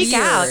fucking freak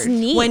out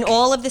weird. when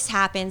all of this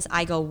happens.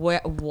 I go,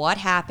 what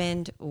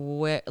happened?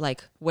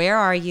 Where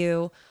are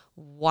you?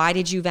 Why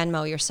did you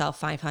Venmo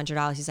yourself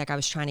 $500? He's like, I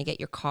was trying to get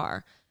your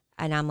car.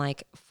 And I'm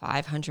like,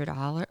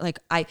 $500? Like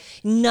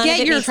none Get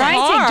of it your made sense.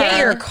 Trying to get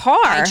your car.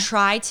 I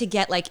tried to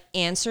get like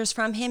answers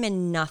from him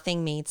and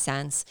nothing made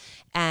sense.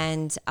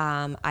 And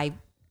I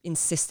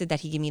insisted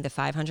that he give me the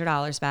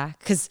 $500 back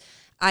because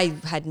I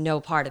had no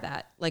part of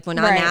that. Like when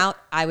Right. I'm out,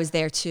 I was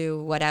there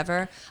too,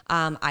 whatever.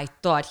 I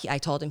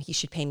told him he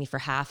should pay me for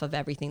half of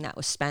everything that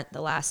was spent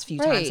the last few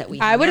times that we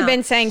I hung would have out.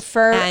 been saying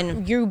for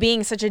And- you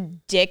being such a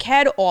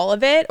dickhead, all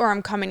of it, or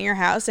I'm coming to your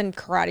house and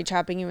karate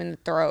chopping you in the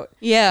throat.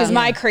 Yeah. Because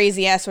my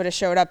crazy ass would have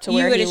showed up to You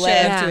where would he have showed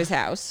lived. up to his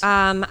house.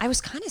 I was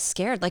kind of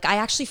scared. Like I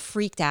actually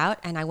freaked out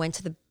and I went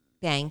to the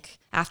bank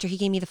after he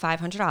gave me the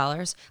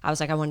 $500. I was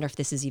like, I wonder if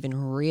this is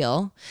even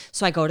real.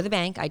 So I go to the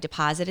bank, I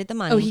deposited the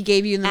money. Oh, he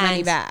gave you the money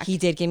and back. He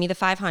did give me the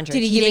 $500. Did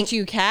he give it didn't- to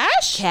you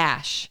cash?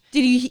 cash?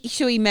 Did he?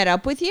 So he met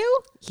up with you?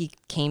 He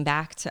came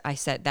back to, I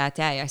said that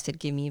day, I said,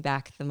 give me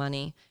back the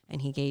money.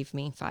 And he gave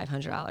me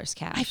 $500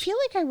 cash. I feel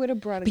like I would have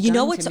brought a But you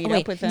know gun what's to meet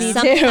wait, up with him.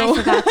 something too.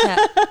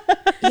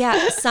 I forgot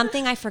to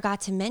something I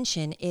forgot to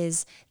mention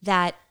is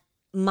that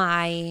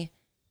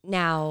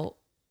now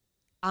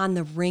on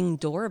the Ring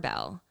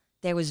doorbell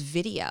there was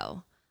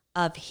video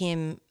of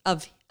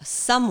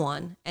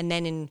someone, and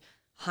then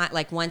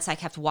once I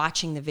kept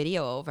watching the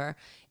video over,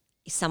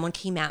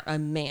 a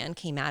man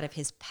came out of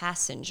his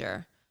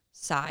passenger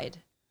side,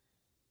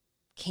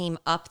 came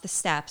up the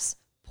steps,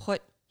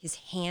 put his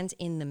hand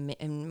in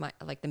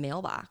the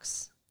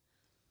mailbox.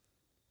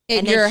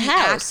 In your he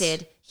house.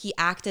 He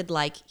acted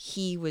like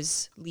he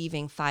was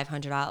leaving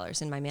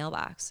 $500 in my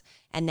mailbox,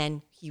 and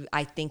then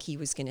I think he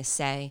was going to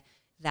say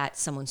that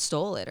someone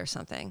stole it or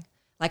something.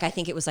 Like I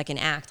think it was like an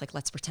act. Like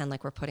let's pretend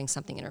like we're putting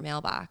something in her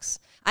mailbox.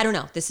 I don't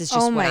know. This is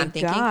just Oh what my I'm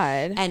thinking.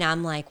 God. And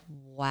I'm like,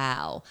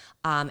 wow.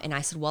 And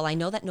I said, well, I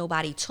know that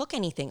nobody took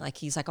anything. Like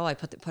he's like, oh, I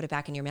put it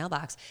back in your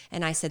mailbox.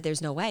 And I said,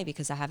 there's no way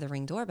because I have the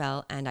Ring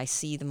doorbell and I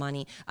see the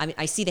money. I mean,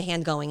 I see the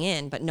hand going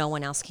in, but no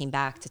one else came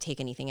back to take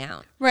anything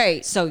out.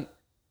 Right. So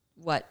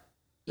what?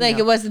 You Like know,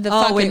 it wasn't the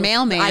fucking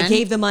mailman. I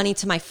gave the money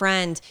to my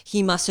friend.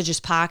 He must have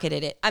just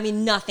pocketed it. I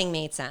mean, nothing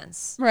made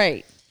sense.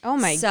 Right. Oh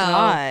my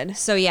God.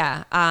 So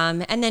yeah.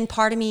 And then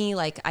part of me,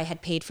 like I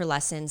had paid for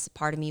lessons.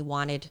 Part of me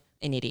wanted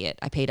an idiot.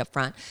 I paid up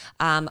front.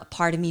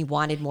 Part of me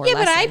wanted more Yeah,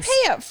 lessons. but I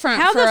pay up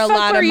front How for the a fuck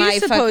lot were of you my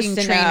supposed fucking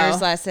to trainer's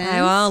know? lessons.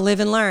 Well,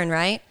 live and learn,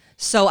 right?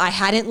 So I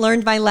hadn't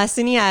learned my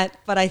lesson yet,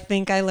 but I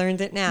think I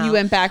learned it now. You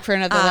went back for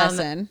another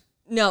lesson.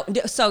 No,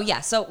 so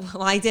yeah,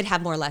 well, I did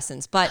have more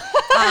lessons, but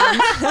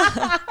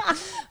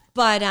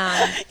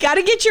Got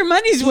to get your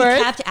money's he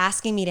worth. kept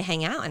asking me to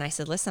hang out, and I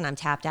said, listen, I'm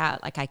tapped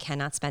out. Like I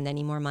cannot spend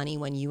any more money.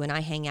 When you and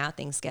I hang out,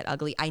 things get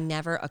ugly. I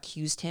never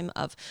accused him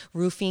of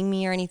roofing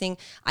me or anything.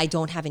 I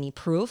don't have any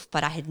proof,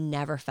 but I had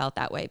never felt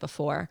that way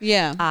before.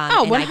 Yeah.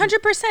 Oh, and I-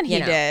 100% he you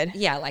know, did.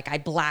 Yeah, like I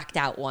blacked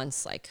out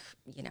once, like,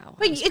 you know.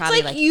 But I was it's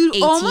probably, like you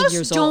 18 almost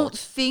years don't old.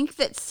 think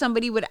that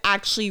somebody would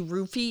actually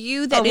roofie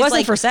you. That Oh, it is wasn't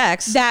like for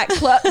sex. That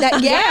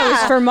that Yeah, it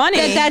was for money.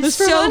 It That's was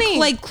for so money.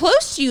 like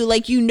close to you.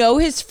 Like you know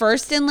his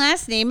first and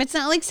last name. It's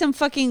not like some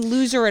fucking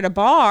loser at a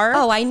bar.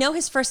 Oh, I know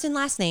his first and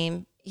last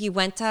name. He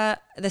went to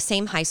the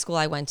same high school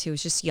I went to. He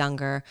was just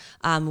younger.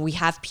 We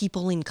have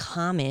people in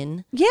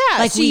common. Yeah,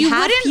 like so we you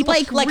have wouldn't,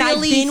 people. like, I've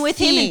really been with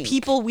him, and think.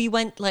 people we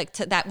went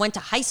that went to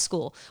high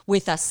school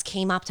with us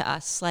came up to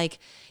us. Like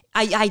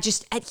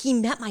he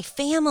met my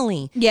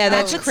family. Yeah,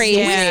 that's What's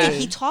crazy. twisted,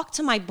 he talked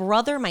to my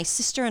brother, my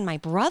sister, and my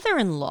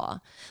brother-in-law.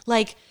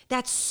 Like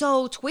that's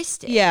so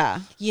twisted.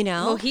 Yeah. you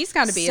know. Well, he's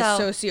got to be So- a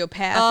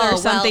sociopath Oh, or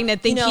something well,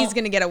 to think you know, he's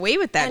going to get away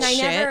with that and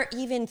shit. I never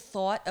even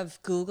thought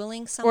of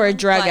Googling someone. Or a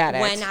drug but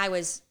addict. When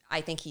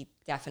I think he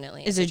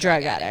definitely is a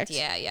drug addict.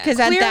 Yeah, yeah. Because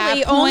at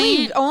that Clearly,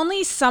 point,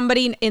 only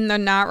somebody in the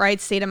not right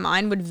state of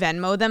mind would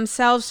Venmo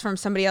themselves from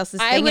somebody else's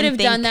thing. I would have and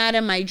think, done that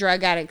in my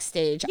drug addict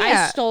stage. I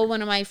Yeah. stole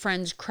one of my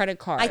friend's credit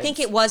cards. I think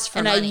it was for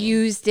and money. I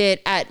used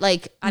it at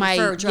like my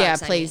for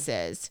drugs, I mean.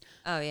 places.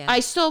 Oh, yeah. I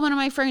stole one of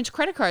my friend's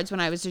credit cards when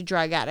I was a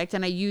drug addict,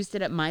 and I used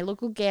it at my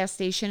local gas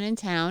station in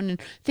town,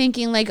 and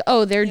thinking like,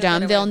 oh, they're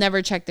dumb, they'll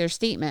never check their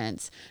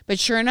statements. But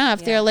sure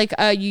enough, they're like,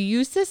 you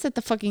used this at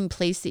the fucking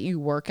place that you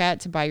work at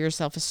to buy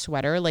yourself a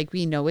sweater. Like,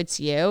 we know it's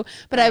you.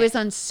 But I was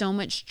on so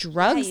much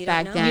drugs you don't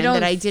back know. then You don't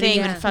that I didn't think.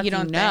 even You fucking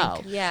don't know.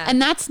 think. Yeah.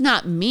 And that's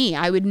not me.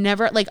 I would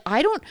never like.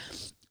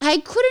 I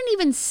couldn't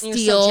even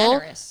steal.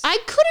 generous. I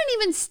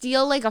couldn't even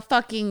steal like a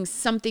fucking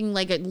something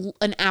like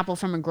an apple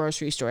from a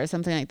grocery store or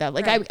something like that.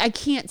 Like I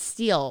can't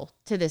steal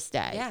to this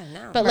day. Yeah,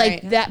 no. But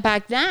Right. like that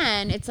back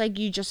then, it's like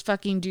you just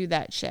fucking do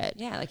that shit.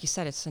 Yeah, like you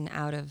said, it's an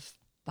out of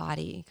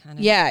body kind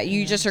of. Yeah,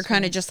 you just are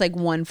kind of just like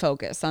one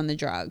focus on the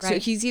drug. So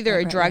Right. he's either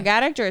a drug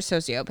addict or a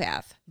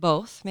sociopath.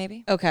 Both,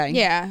 maybe. Okay.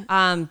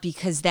 Yeah.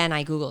 Because then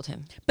I Googled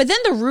him. But then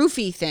the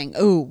roofie thing.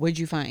 Oh, what'd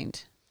you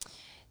find?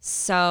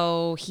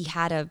 So he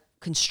had a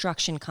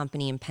construction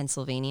company in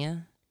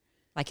Pennsylvania.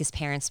 Like his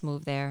parents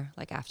moved there,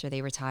 like after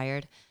they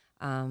retired.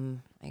 I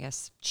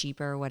guess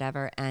cheaper or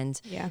whatever.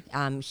 And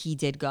he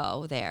did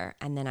go there.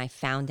 And then I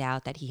found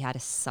out that he had a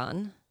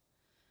son.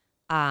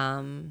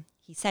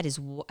 He said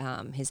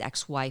his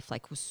ex-wife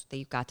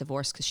they got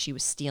divorced because she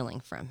was stealing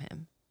from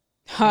him.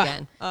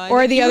 Again.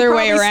 Or the other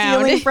way around.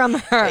 Stealing from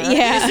her.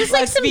 Yeah. This is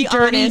like Let's some be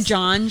dirty honest.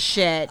 John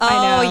shit.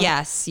 Oh, know.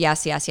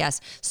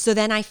 yes. So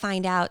then I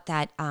find out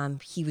that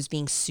he was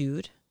being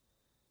sued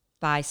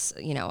by,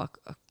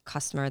 a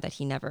customer that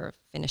he never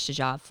finished a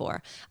job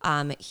for.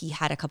 He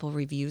had a couple of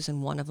reviews,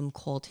 and one of them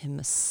called him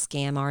a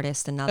scam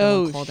artist.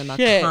 Another one called him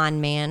a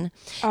con man.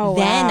 Oh,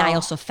 then wow. I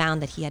also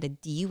found that he had a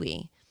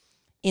DUI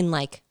in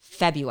like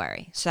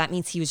February. So that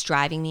means he was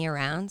driving me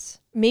around.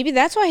 Maybe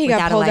that's why he got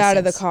Without a pulled out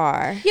of the license.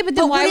 car. Yeah, but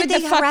then But why wouldn't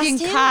would the they arrest fucking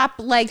him? cop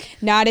like?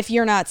 Not if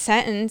you're not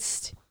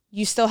sentenced.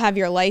 You still have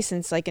your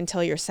license like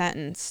until you're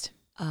sentenced.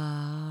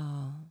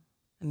 Oh.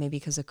 And maybe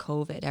because of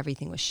COVID,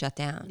 everything was shut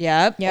down.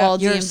 Yep. Yep. All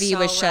You're DMV so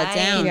was shut right.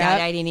 down. Yeah.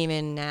 I didn't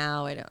even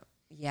know. I don't.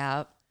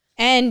 Yep.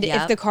 And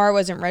Yep. if the car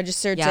wasn't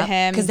registered to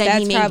him, because then that's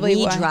he made probably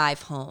me why.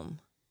 drive home.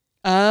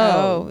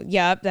 Oh,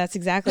 yep, that's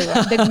exactly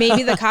what.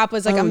 Maybe the cop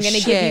was like, Oh, "I'm going to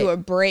give shit. you a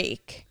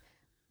break."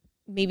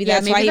 Maybe Yeah,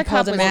 that's maybe why he the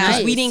cop pulled him was out.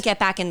 nice. We didn't get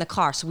back in the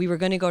car, so we were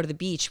going to go to the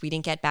beach. We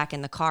didn't get back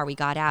in the car. We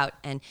got out,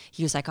 and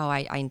he was like, "Oh,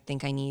 I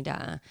think I need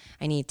to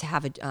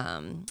have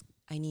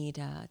I need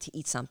to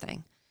eat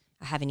something.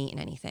 I haven't eaten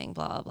anything."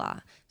 Blah blah blah.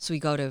 So we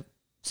go to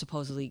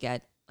supposedly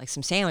get like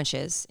some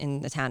sandwiches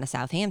in the town of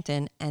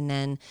Southampton, and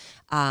then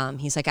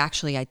he's like,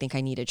 "Actually, I think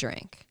I need a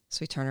drink." So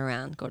we turn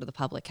around, go to the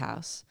public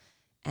house,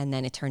 and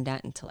then it turned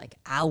out into like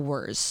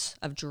hours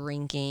of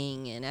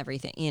drinking and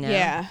everything,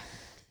 Yeah.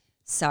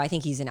 So I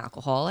think he's an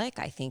alcoholic.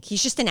 I think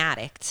he's just an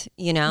addict,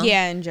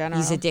 Yeah, in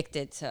general. He's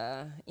addicted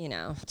to,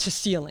 to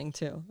stealing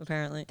too,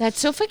 apparently. That's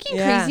so fucking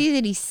Yeah. crazy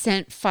that he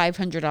sent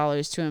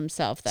 $500 to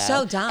himself, though.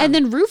 So dumb. And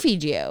then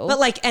roofied you.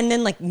 But and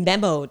then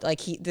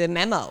memoed, the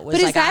memo was But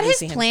is like that his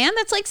obviously him. plan?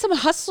 That's like some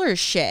hustler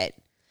shit.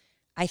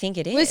 I think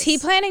it is. Was he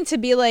planning to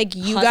be like,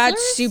 you got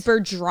Hustlers? super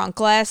drunk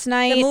last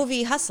night? the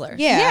movie Hustler?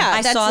 Yeah.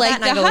 I that's saw like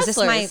that and I the go, is this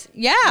my Hustlers.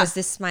 Yeah. was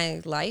this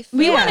my life?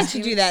 We Yeah. wanted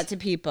to do that to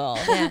people.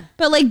 Yeah.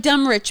 But like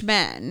dumb rich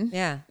men.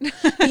 Yeah.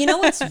 But you know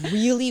what's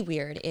really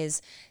weird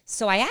is,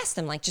 so I asked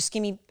him, like, just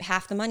give me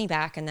half the money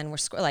back and then we're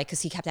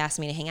because he kept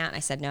asking me to hang out. And I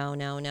said, no.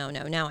 And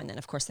then,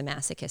 of course, the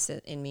masochist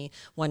in me,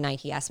 one night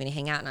he asked me to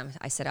hang out. And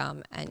I said,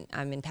 and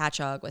I'm in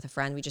Patchogue with a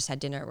friend. We just had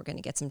dinner. We're going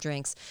to get some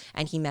drinks.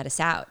 And he met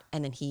us out.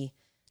 And then he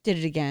Did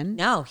it again?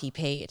 he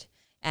paid.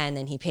 And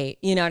then he paid.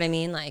 You know what I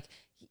mean? Like,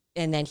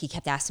 and then he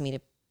kept asking me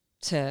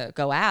to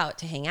go out,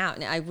 to hang out.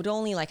 And I would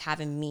only like have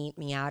him meet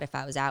me out if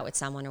I was out with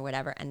someone or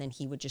whatever. And then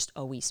he would just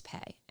always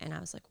pay. And I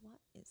was like, what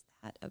is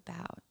that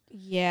about?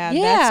 Yeah,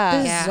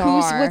 Yeah. that's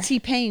bizarre. What's he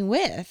paying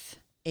with?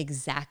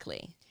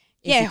 Exactly.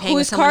 Is Yeah, he paying with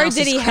whose someone card did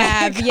else's he credit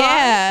have? card?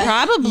 Yeah.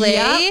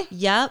 Probably.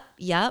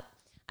 Yep.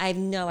 I have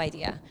no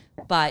idea.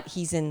 But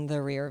he's in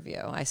the rear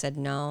view. I said,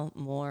 no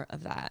more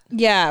of that.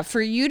 Yeah.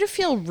 For you to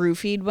feel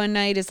roofied one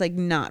night is like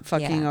not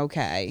fucking Yeah.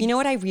 okay. You know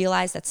what I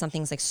realized that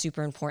something's like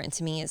super important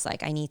to me is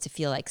like I need to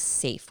feel like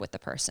safe with the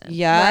person.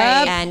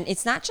 Yep. And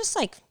it's not just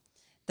like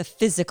the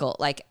physical,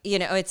 like,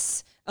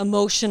 it's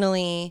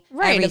emotionally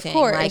Right, of everything.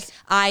 course. Like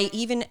I,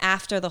 even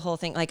after the whole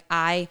thing, like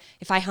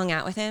if I hung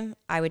out with him,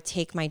 I would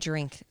take my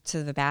drink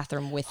to the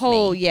bathroom with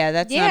Oh, me. yeah.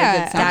 That's not a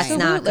Yeah, good sign. That's not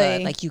good.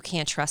 Absolutely. Like you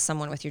can't trust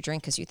someone with your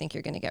drink because you think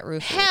you're going to get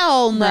roofied.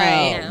 Hell no.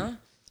 Right. You know?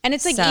 And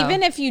it's like, So-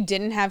 even if you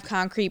didn't have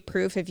concrete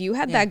proof, if you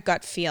had that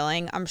gut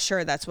feeling, I'm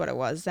sure that's what it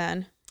was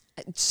then.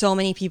 So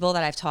many people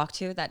that I've talked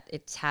to that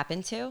it's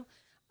happened to,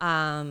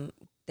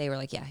 they were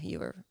like, yeah,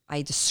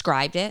 I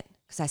described it.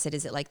 Because I said,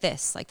 is it like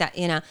this, like that,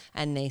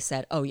 And they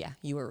said, oh, yeah,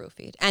 you were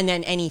roofied. And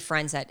then any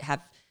friends that have,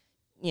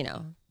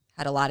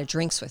 had a lot of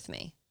drinks with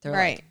me, they're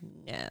Right.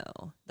 like,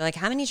 no. They're like,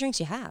 how many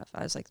drinks you have?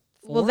 I was like,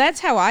 Well, that's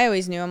how I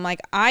always knew. I'm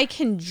like, I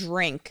can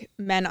drink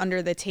men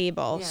under the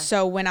table. Yeah.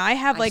 So when I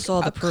have like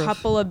saw the a proof.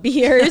 couple of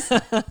beers,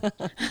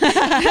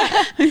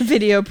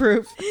 Video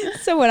proof.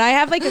 so when I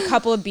have like a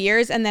couple of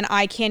beers and then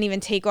I can't even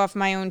take off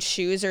my own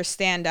shoes or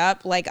stand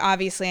up, like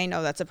obviously I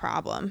know that's a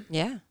problem,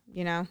 Yeah.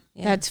 you know?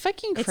 Yeah. That's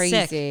fucking It's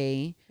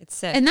crazy. It's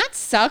sick. And that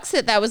sucks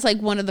that was like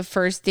one of the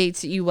first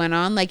dates that you went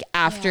on, like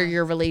after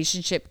your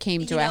relationship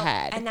came to a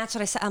head. And that's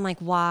what I said. I'm like,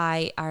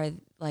 why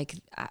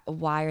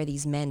are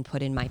these men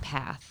put in my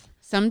path?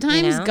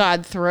 Sometimes You know?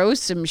 God throws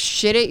some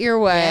shit at your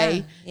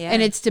way, Yeah, yeah.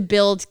 and it's to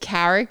build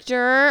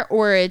character,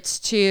 or it's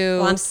to.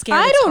 Well, I'm scared.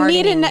 I it's don't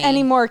need hardening me.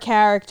 any more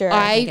character.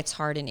 I think it's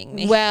hardening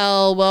me.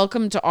 Well,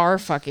 welcome to our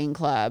fucking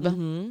club.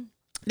 Mm-hmm.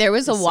 There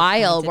was a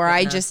while Disappointed where but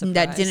I not just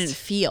surprised. didn't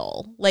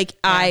feel like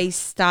I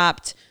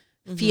stopped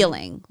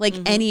feeling like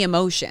any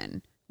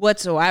emotion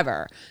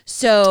whatsoever.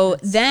 So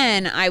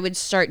then I would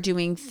start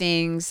doing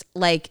things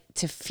like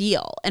to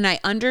feel, and I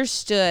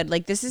understood,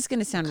 like, this is going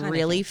to sound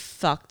really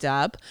fucked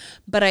up,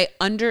 but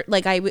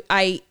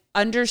I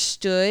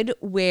understood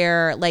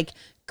where like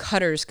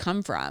cutters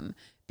come from,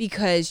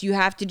 because you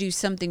have to do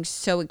something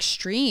so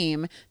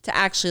extreme to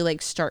actually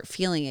like start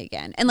feeling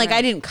again. And like,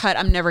 I didn't cut,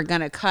 I'm never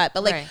gonna cut,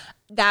 but like Right.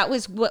 that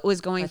was what was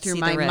going Let's through see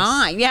my the risk.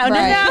 mind. Yeah,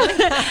 no.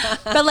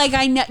 But like,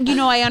 I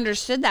know, I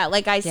understood that.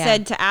 Like I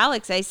said to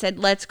Alex, I said,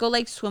 let's go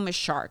like swim with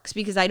sharks,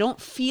 because I don't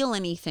feel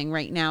anything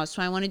right now.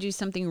 So I want to do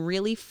something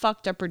really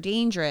fucked up or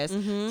dangerous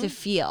to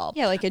feel.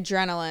 yeah, like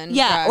adrenaline.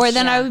 Yeah. rush. Or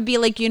then I would be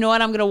like, you know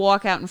what? I'm going to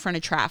walk out in front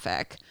of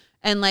traffic.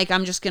 And like,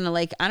 I'm just going to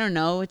like, I don't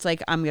know. It's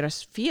like, I'm going to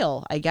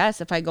feel, I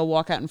guess, if I go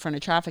walk out in front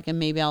of traffic, and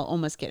maybe I'll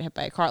almost get hit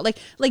by a car.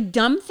 Like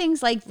dumb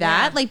things like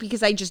that. Like,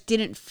 because I just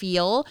didn't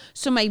feel.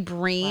 So my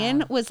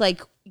brain was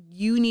like,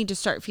 you need to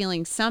start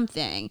feeling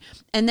something.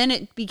 And then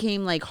it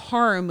became like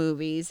horror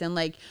movies. And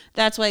like,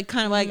 that's why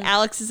kind of like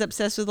Alex is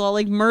obsessed with all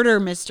like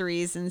murder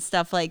mysteries and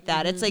stuff like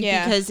that. It's like,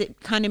 Yeah. because it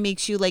kind of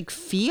makes you like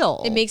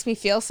feel. It makes me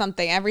feel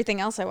something. Everything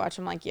else I watch,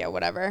 I'm like, yeah,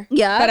 whatever.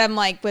 Yeah. But I'm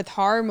like, with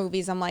horror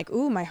movies, I'm like,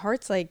 ooh, my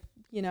heart's like,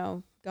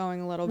 going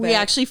a little bit. we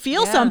actually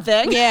feel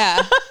something.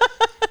 Yeah.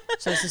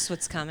 So is this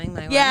what's coming?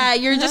 My way? Yeah,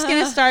 you're just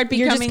gonna start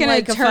You're just becoming gonna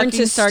like a turn fucking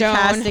to stone.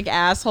 sarcastic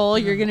asshole.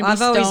 You're gonna be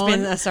I've always stoned.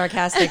 been a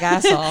sarcastic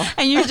asshole.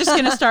 And you're just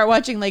gonna start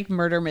watching like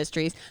murder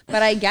mysteries.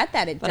 But I get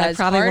that it But I does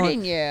probably harden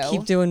won't you.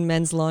 keep doing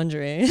men's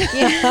laundry.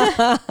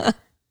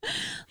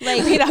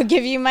 Like, wait, I'll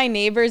give you my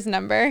neighbor's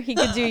number. He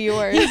could do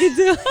yours.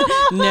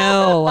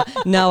 No,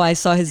 I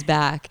saw his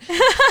back.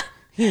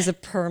 He's a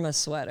perma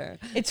sweater.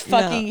 It's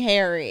fucking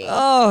hairy.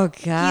 Oh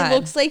God. He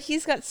looks like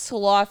he's got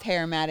sloth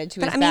hair matted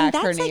to But his I mean, back.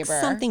 that's Her like neighbor.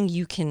 something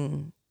you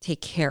can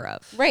take care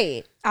of.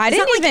 Right. I It's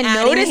didn't not like even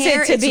adding notice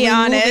hair, it, to it's be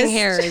removing honest.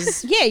 hair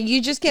is Yeah,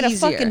 you just get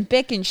Easier. a fucking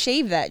Bic and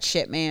shave that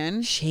shit,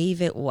 man.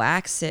 shave it,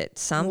 wax it,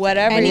 something.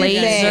 Whatever.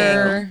 Anything.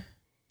 Laser.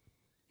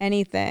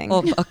 Anything.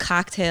 Or a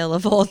cocktail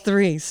of all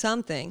three,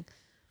 something.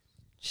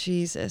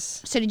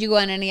 Jesus. So did you go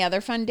on any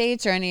other fun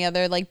dates or any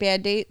other like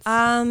bad dates?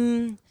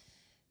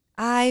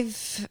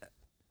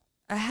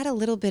 I had a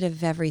little bit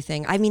of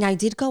everything. I mean, I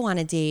did go on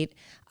a date.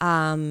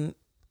 It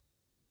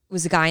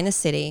was a guy in the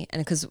city,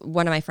 and because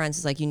one of my friends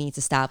was like, you need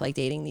to stop like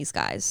dating these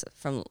guys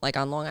from like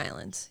on Long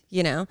Island,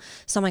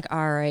 So I'm like,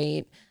 all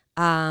right.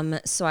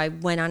 So I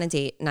went on a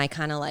date, and I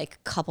kind of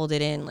like coupled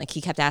it in. Like,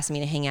 he kept asking me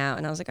to hang out,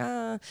 and I was like,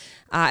 I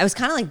was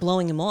kind of like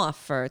blowing him off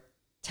for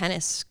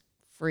tennis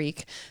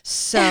freak.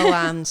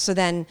 So so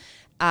then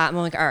I'm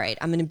like, all right,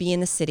 I'm gonna be in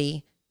the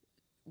city,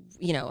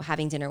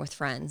 having dinner with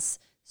friends.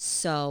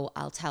 So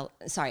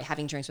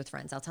having drinks with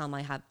friends. I'll tell him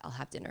I'll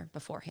have dinner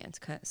beforehand,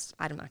 because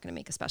I'm not going to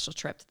make a special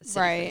trip to the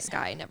city for this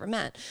guy I never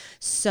met.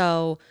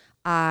 So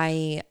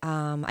I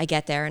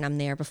get there, and I'm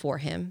there before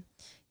him.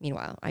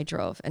 Meanwhile, I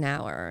drove an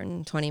hour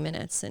and 20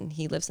 minutes, and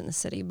he lives in the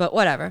city, but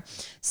whatever.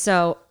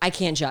 So I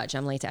can't judge.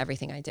 I'm late to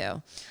everything I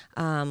do.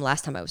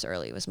 Last time I was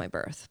early was my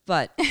birth,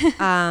 but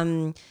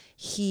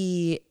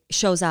he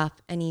shows up,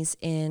 and he's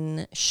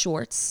in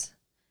shorts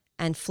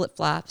and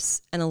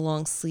flip-flops and a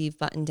long sleeve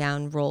button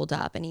down rolled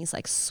up, and he's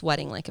like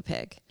sweating like a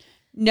pig.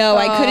 No,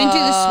 I couldn't do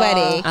the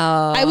sweaty.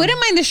 I wouldn't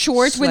mind the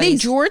shorts. Were they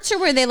Sweaty. jorts or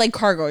were they like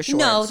cargo shorts?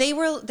 No, they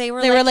were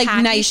like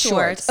khaki nice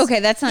shorts. Okay,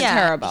 that's not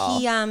terrible.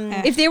 He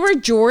If they were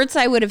jorts,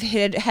 I would have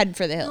head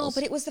for the no, hills.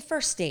 but it was the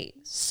first date.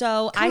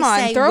 So Come I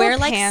on, say throw wear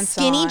like pants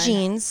skinny on.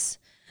 jeans,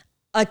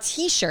 a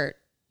t-shirt,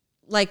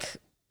 like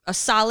a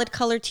solid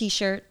color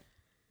t-shirt,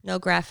 no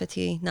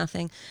graffiti,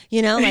 nothing.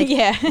 Like,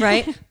 Yeah.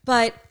 right?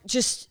 But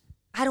just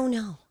I don't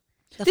know.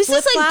 The This is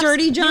like flip-flops,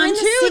 Dirty you're John in the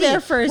too, city. their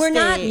first We're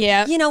not, date.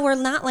 Yep. we're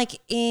not like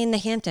in the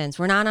Hamptons.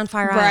 We're not on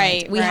Fire Right,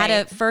 Island. We had a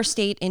right. first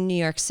date in New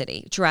York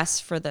City,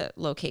 dressed for the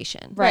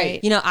location. Right.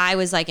 I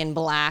was like in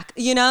black.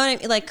 You know what I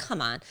mean? Like,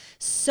 come on.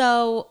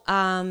 So,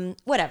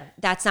 whatever.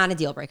 That's not a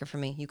deal breaker for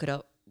me.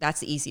 That's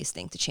the easiest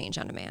thing to change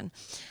on a man.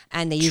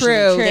 And they usually,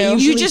 True. they You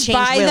usually just change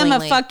buy them a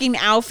willingly. fucking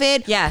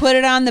outfit, Yeah. put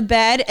it on the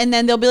bed, and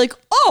then they'll be like,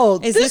 "Oh,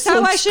 Is this how I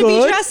looks should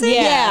good." be dressing?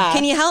 Yeah.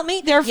 Can you help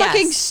me? They're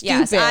fucking Yes,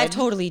 stupid. I've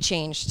totally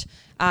changed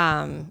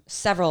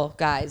several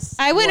guys.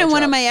 I went in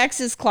one of wardrobe. my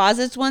ex's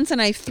closets once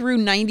and I threw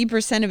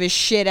 90% of his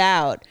shit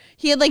out.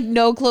 He had like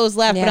no clothes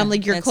left, but I'm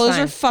like, your that's clothes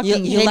fine. are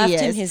fucking You left him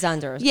hideous. his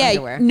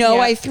underwear. No,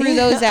 Yeah. I threw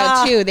those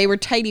out too. They were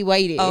tighty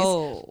whities.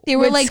 Oh. They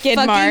were With like skid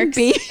fucking marks.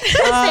 they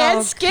had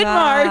Oh, skid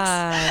God.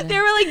 marks. They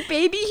were like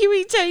baby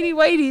Huey tighty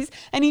whities,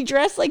 and he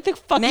dressed like the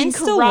fucking Men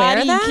still wear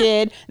karate that?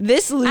 kid.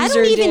 This loser I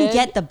don't even did.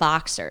 get the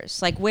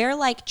boxers. Like, wear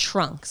like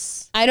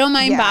trunks. I don't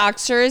mind Yeah.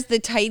 boxers, the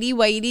tighty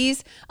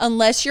whities,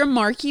 unless you're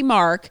Marky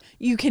Mark,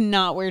 you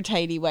cannot wear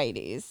tighty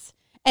whities.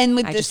 And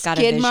with I the just got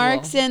a skid visual.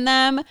 marks in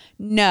them,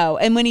 no.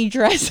 And when he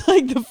dressed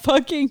like the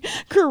fucking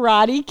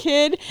karate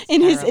kid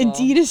in his Terrible.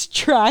 Adidas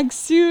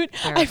tracksuit,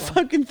 I Terrible.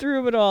 fucking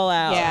threw it all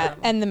out. Yeah,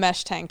 and the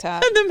mesh tank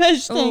top. The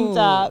mesh tank Ooh.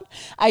 top.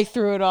 I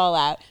threw it all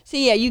out. So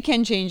yeah, you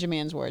can change a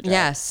man's wardrobe.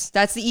 Yes,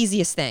 that's the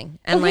easiest thing.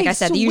 And Okay, like I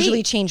said, so they usually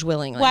wait. change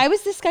willingly. Why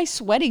was this guy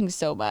sweating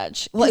so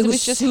much? 'Cause Well, it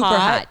was just super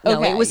hot. No,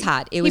 Okay. it was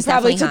hot. It He was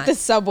probably definitely took hot. the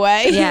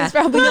subway. He Yeah. was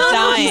probably No,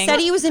 dying. He said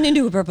he was in an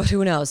Uber, but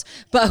who knows?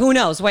 But who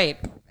knows? Wait,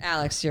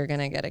 Alex, you're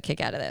gonna get a kick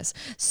out of this.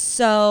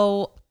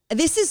 So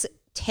this is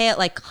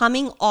like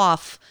coming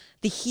off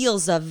the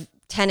heels of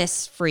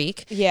Tennis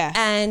Freak. Yeah.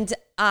 And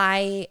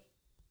I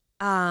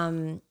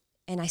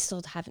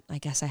still haven't. I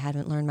guess I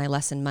haven't learned my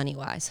lesson money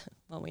wise.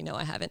 Well, we know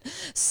I haven't.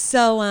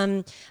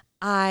 So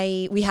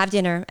we have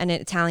dinner at an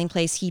Italian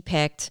place he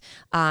picked.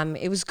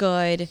 It was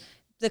good.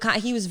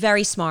 He was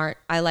very smart.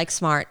 I like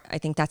smart. I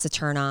think that's a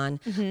turn on.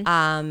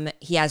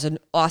 He has an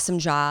awesome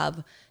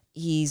job.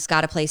 He's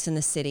got a place in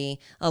the city.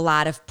 A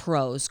lot of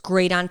pros.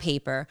 Great on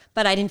paper,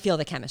 but I didn't feel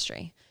the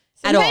chemistry.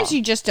 at all. Sometimes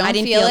you just don't I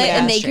didn't feel the it,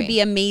 and they chemistry. could be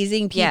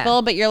amazing people,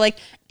 Yeah. but you're like,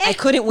 I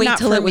couldn't wait not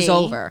till for it was me.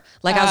 over.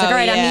 Like I was like, Oh, all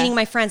right, I'm yeah. meeting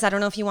my friends. I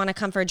don't know if you want to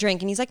come for a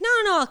drink. And he's like, no,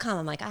 I'll come.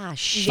 I'm like,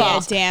 shit. Yeah,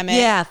 damn it.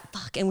 Yeah,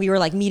 fuck. And we were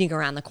like meeting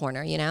around the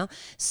corner, you know?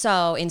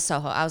 So in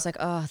Soho, I was like,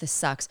 oh, this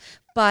sucks.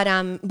 But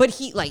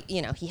he like,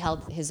 you know, he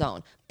held his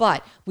own.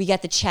 But we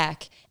get the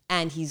check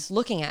and he's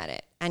looking at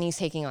it and he's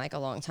taking like a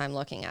long time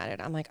looking at it.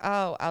 I'm like,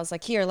 oh, I was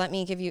like, here, let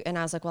me give you. And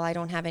I was like, well, I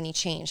don't have any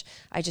change.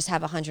 I just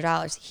have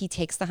 $100. He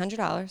takes the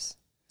 $100.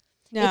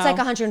 No. It's like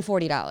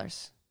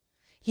 $140.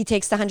 He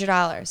takes the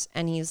 $100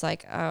 and he's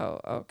like,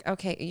 oh,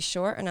 okay, are you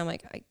sure? And I'm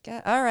like, I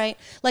get, all right.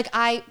 Like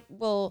I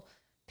will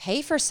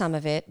pay for some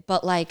of it,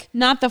 but like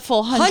not the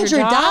full $100.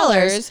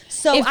 $100.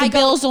 So if the I go-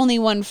 bill's only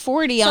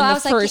 $140 So I on the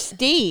was like, first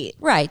date,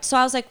 right. So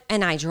I was like,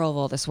 and I drove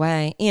all this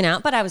way, you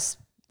know, but I was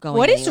going.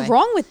 What is anyway.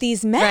 wrong with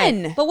these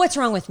men? Right. But what's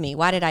wrong with me?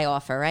 Why did I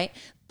offer? Right.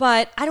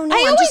 But I don't know.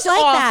 I I'm just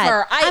always like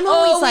offer. that. I I'm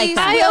always like always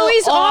that. I will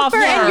always offer,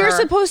 and you're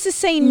offer. supposed to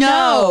say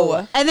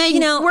no. and then You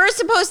know- we're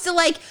supposed to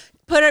like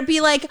be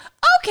like,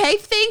 okay,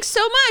 thanks so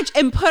much,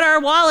 and put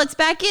our wallets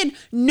back in,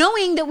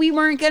 knowing that we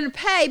weren't going to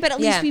pay, but at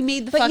least we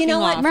made the but fucking you know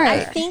what? offer.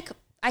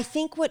 I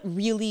think what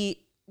really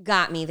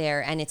got me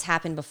there, and it's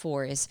happened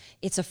before, is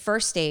it's a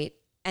first date,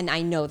 and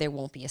I know there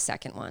won't be a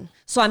second one,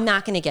 so I'm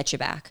not going to get you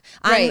back.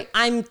 Right.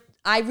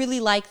 I really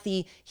like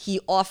he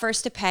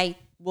offers to pay.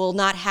 Will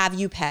not have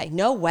you pay.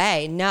 No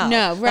way. No.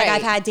 No, Like right.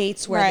 I've had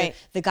dates where Right.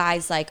 the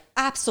guy's like,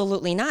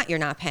 absolutely not. You're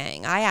not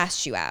paying. I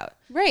asked you out.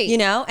 Right. You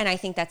know, and I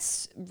think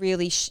that's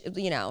really,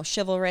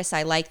 chivalrous.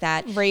 I like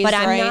that. Raised but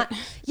I'm right.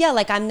 not,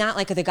 like, I'm not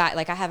like the guy,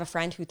 like I have a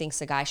friend who thinks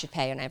the guy should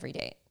pay on every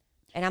date.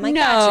 And I'm like,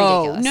 that's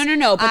ridiculous.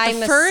 no. But I'm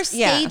the first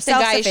date, the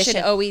guy should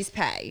self-sufficient. always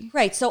pay.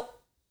 Right. So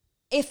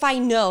if I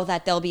know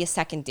that there'll be a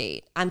second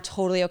date, I'm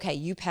totally okay.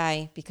 You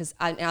pay because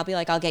I'll be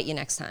like, I'll get you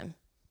next time.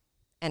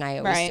 And I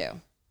always Right.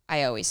 do.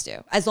 I always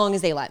do. As long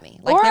as they let me.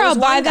 Like, Or there was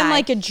I'll buy one them guy-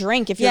 like a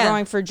drink if you're Yeah.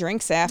 going for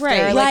drinks after.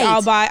 Right. Like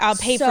Right. I'll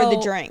pay for the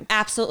So, drink.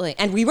 Absolutely.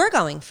 And we were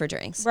going for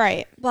drinks.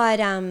 Right.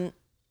 But and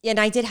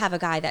I did have a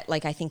guy that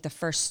like I think the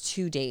first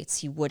 2 dates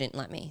he wouldn't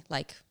let me,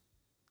 like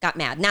got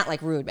mad, not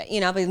like rude, but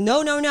but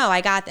no,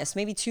 I got this.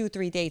 Maybe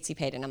 2-3 dates he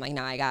paid, and I'm like,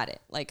 no, I got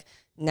it. Like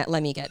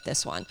let me get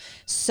this one.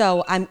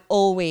 So I'm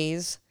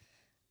always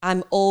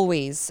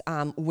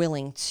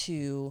willing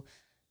to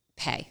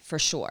pay for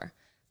sure.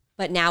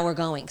 But now we're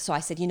going. So I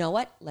said, you know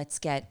what? Let's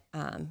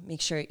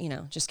make sure,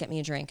 just get me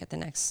a drink at the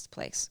next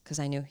place because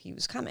I knew he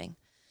was coming.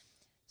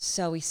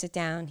 So we sit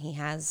down. He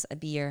has a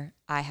beer.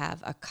 I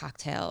have a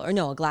cocktail,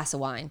 a glass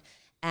of wine.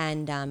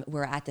 And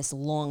we're at this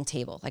long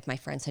table. Like my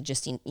friends had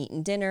just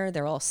eaten dinner.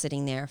 They're all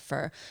sitting there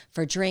for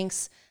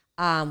drinks.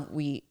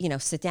 We,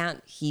 sit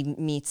down.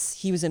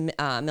 He was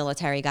a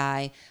military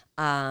guy.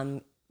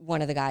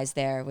 One of the guys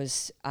there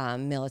was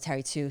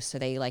military too, so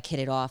they like hit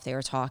it off. They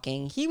were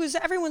talking.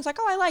 Everyone's like,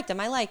 oh, I liked him.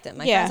 My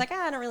Yeah. friend's like,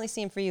 I don't really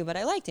see him for you, but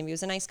I liked him. He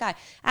was a nice guy.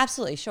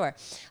 Absolutely, sure.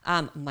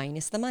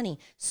 Minus the money.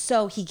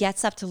 So he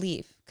gets up to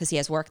leave because he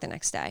has work the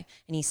next day,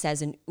 and he says,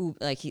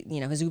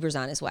 his Uber's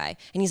on his way,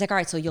 and he's like, all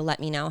right, so you'll let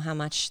me know how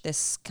much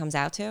this comes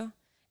out to?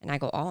 And I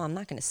go, oh, I'm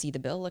not going to see the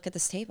bill. Look at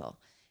this table.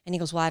 And he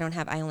goes, well,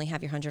 I only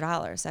have your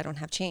 $100. I don't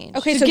have change.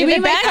 Okay, so give give me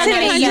it my back to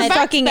fucking me, you $100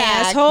 fucking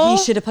back. asshole.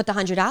 He should have put the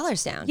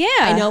 $100 down. Yeah.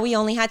 I know we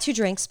only had 2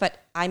 drinks, but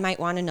I might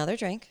want another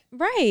drink.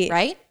 Right.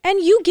 Right? And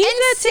you gave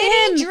that to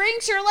City him.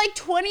 drinks are like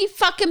 20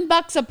 fucking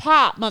bucks a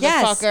pop,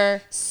 motherfucker.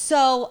 Yes.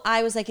 So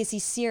I was like, is he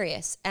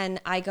serious? And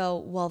I go,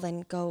 well,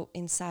 then go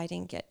inside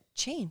and get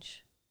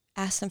change.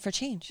 ask them for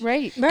change.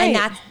 Right.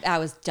 And I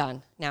was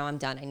done. Now I'm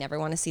done. I never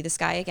want to see this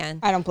guy again.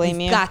 I don't blame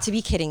you. You've got to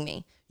be kidding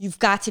me. You've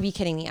got to be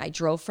kidding me. I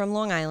drove from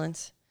Long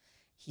Island.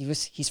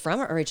 He's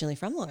originally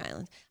from Long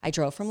Island. I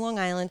drove from Long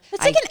Island.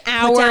 It's like an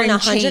hour put down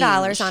and $100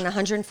 change. on a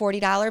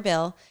 $140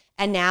 bill.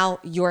 And now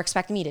you're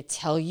expecting me to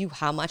tell you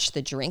how much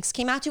the drinks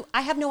came out to?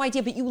 I have no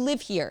idea, but you live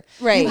here.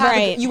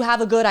 Right, You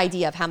have a good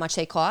idea of how much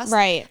they cost.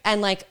 Right.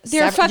 And like,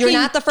 They're you're fucking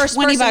not the first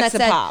 20 person that bucks a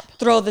said, pop.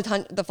 throw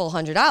the full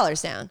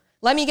 $100 down.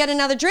 Let me get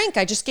another drink.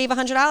 I just gave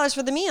 $100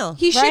 for the meal.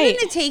 He shouldn't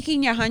Right. have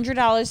taken your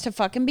 $100 to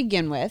fucking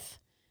begin with.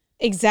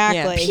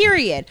 Exactly.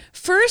 Period.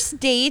 First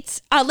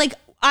dates, like,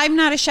 I'm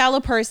not a shallow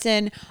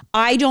person.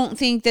 I don't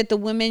think that the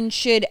women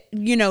should,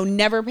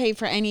 never pay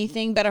for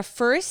anything. But a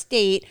first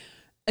date,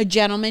 a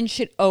gentleman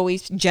should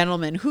always,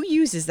 who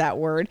uses that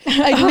word? A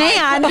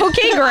man.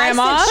 Okay,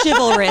 Grandma. I said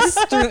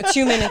chivalrous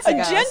 2 minutes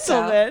ago.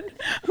 Gentleman.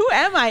 Who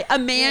am I? A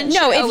man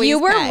should No, if always you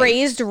were pay.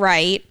 raised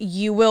right,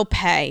 you will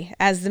pay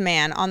as the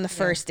man on the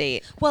first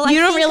date. Well, You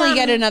I don't think, really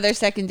get another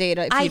second date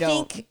if I you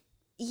don't. think,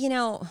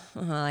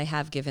 I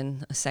have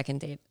given a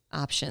second date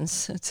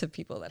options to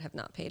people that have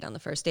not paid on the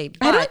first date.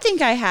 I don't but-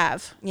 think I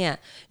have. Yeah.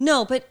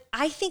 No, but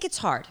I think it's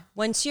hard.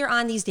 Once you're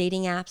on these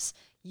dating apps,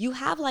 you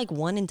have like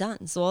one and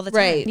dones all the time.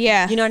 Right.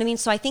 Yeah. You know what I mean?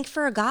 So I think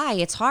for a guy,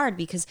 it's hard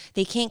because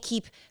they can't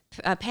keep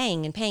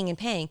paying and paying and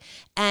paying.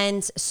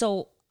 And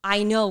so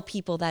I know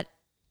people that,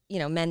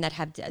 men that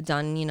have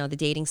done, the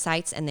dating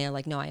sites and they're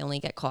like, no, I only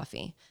get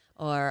coffee.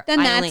 Or Then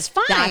I that's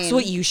fine. That's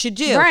what you should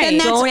do. Right. Then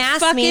that's Don't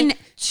ask me fucking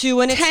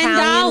to an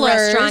Italian $10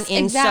 restaurant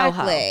in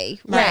exactly.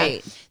 Soho.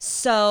 Right. Yeah.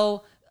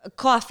 So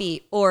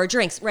coffee or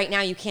drinks. Right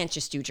now, you can't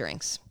just do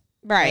drinks.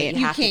 Right. You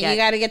have to can't. get You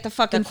got to get the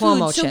fucking the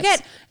Cuomo food. So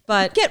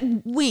chips. get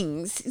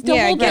wings. The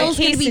Yeah, whole get a bill's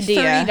going to be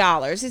quesadilla.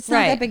 $30. It's not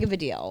Right. that big of a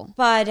deal.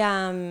 But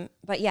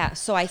yeah,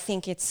 so I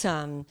think it's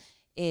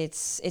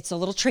a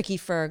little tricky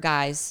for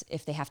guys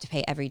if they have to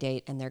pay every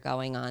date and they're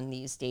going on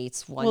these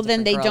dates. Well,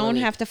 then they don't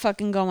have to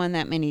fucking go on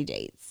that many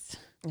dates.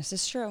 This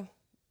is true.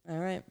 All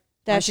right.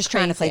 I was That's just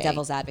trying to play crazy.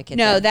 devil's advocate.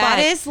 No, there, that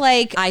but is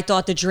like I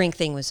thought the drink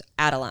thing was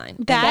out of line.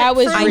 That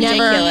was for me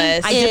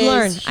ridiculous. I did is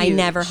learn. I huge.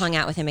 never hung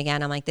out with him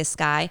again. I'm like, this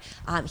guy.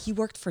 He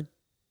worked for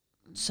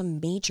some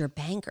major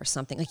bank or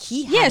something. Like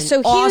he had so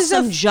an he was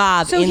awesome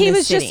job. So in he the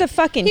was just city. a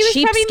fucking He was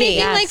cheapskate. probably making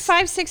Yes.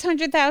 like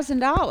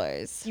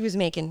 $500,000-$600,000. He was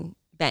making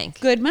bank.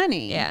 Good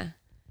money. Yeah.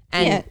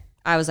 And Yeah.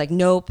 I was like,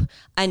 nope.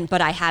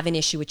 But I have an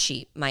issue with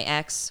cheap. My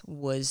ex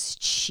was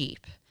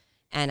cheap.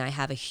 And I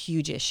have a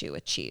huge issue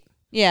with cheap.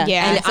 Yeah. Yeah.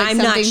 And And it's like I'm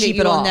not something that cheap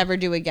you at will all. never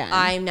do again.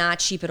 I'm not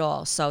cheap at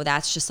all. So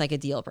that's just like a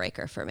deal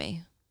breaker for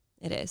me.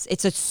 It is.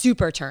 It's a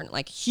super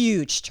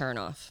huge turn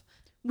off.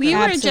 We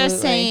were Absolutely.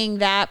 just saying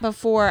that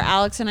before.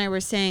 Alex and I were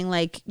saying,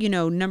 like,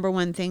 number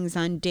one things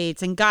on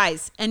dates. And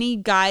guys, any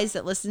guys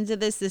that listen to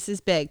this is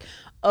big.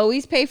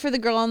 Always pay for the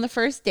girl on the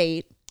first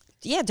date.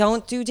 Yeah,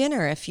 don't do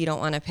dinner if you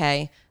don't want to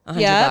pay $100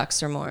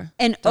 Yep. or more.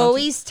 And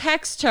always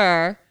text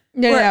her.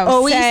 No, or no, no.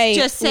 always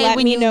just say let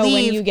when me you know leave,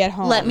 when you get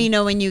home. Let me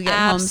know when you get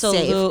home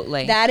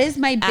Absolutely. safe. That is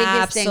my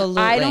biggest thing. I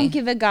Absolutely. don't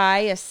give a guy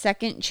a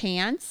second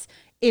chance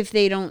if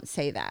they don't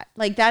say that.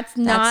 Like that's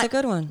not a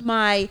good one.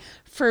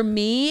 For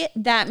me,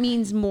 that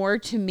means more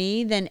to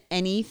me than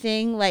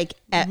anything like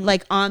Mm-hmm.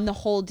 like on the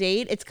whole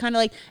date. It's kind of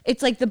like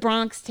it's like the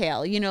Bronx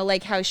Tale,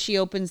 like how she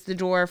opens the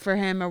door for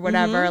him or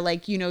whatever, Mm-hmm.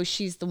 like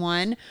she's the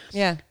one.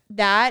 Yeah.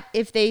 That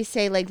if they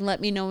say like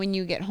let me know when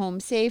you get home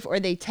safe, or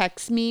they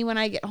text me when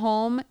I get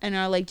home and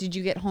are like, did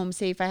you get home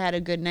safe? I had a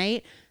good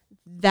night.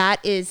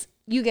 That is,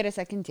 you get a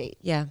second date.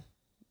 Yeah.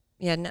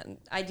 Yeah, no,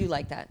 I do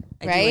like that.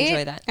 I Right? do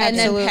enjoy that. And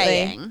then Absolutely.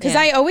 paying. Because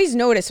Yeah. I always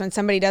notice when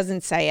somebody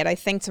doesn't say it, I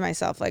think to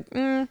myself, like,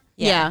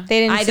 Yeah.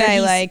 they didn't say,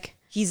 he's- like,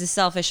 he's a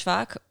selfish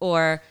fuck,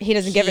 or he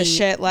doesn't give a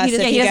shit less he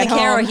doesn't, if he you doesn't get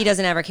care, or home. he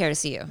doesn't ever care to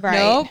see you. Right.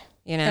 Nope.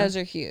 You know? Those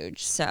are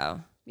huge.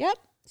 So Yep.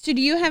 So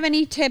do you have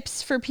any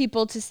tips for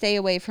people to stay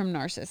away from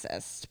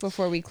narcissists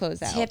before we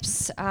close out?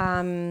 tips.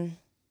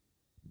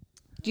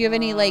 Do you have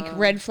any like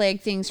red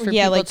flag things for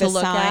Yeah, people like to the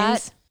look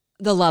signs. at?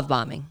 The love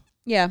bombing,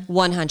 Yeah.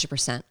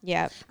 100%.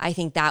 Yeah. I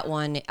think that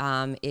one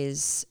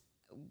is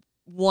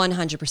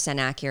 100%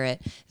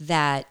 accurate.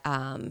 That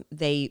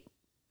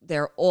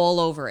they're all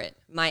over it.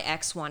 My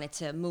ex wanted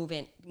to move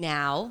in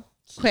now.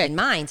 Keep Quick. in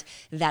mind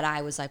that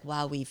I was like,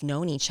 wow, we've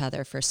known each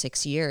other for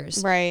 6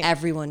 years. Right.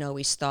 Everyone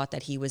always thought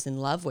that he was in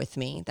love with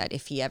me, that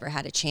if he ever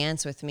had a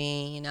chance with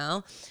me,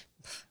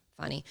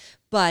 funny.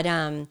 But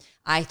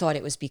I thought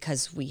it was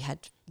because we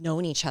had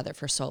known each other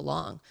for so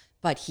long.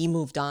 But he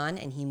moved on,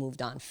 and he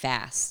moved on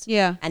fast.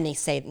 Yeah. And they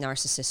say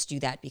narcissists do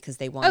that because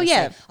they want Oh, to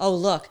yeah. say, oh,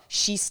 look,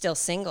 she's still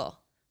single.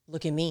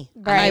 Look at me.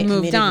 Right. I'm in a Moved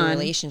committed on.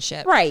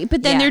 relationship. Right,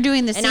 but then they're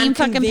doing the And same I'm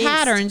fucking convinced-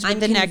 patterns with I'm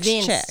the next chick.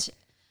 convinced,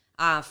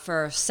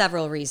 for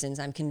several reasons,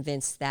 I'm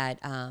convinced that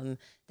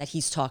that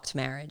he's talked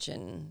marriage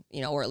and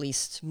or at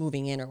least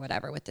moving in or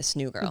whatever with this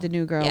new girl. With the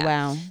new girl, Yeah.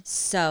 wow.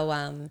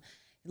 So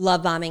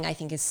Love bombing, I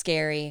think, is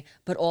scary,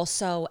 but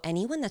also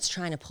anyone that's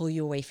trying to pull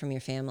you away from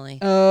your family.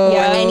 Oh, Or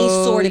any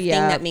sort of yeah.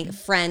 thing that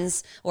makes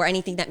friends or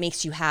anything that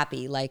makes you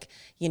happy. Like,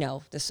 you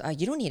know, this,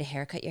 you don't need a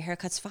haircut. Your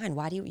haircut's fine.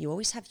 Why do you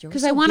always have, you're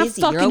Because so I want a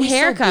busy. You're fucking always so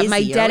haircut. My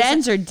busy. You're dead always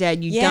ends are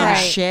dead, you Yeah. dumb Right.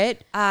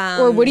 shit.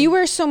 Or what do you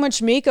wear so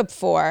much makeup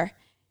for?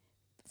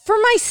 For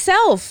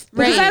myself,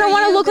 because Right. I don't For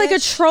want to you, look like a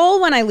bitch.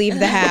 troll when I leave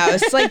the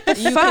house. Like the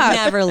You fuck. could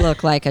never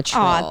look like a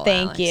troll. Aw,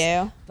 thank Alex.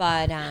 you.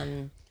 But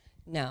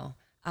no,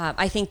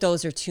 I think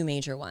those are two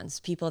major ones.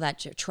 People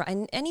that try,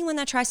 and anyone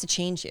that tries to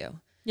change you.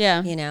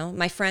 Yeah. You know,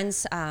 my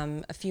friends,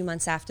 a few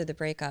months after the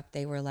breakup,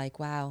 they were like,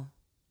 "Wow,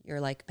 you're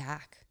like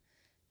back.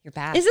 You're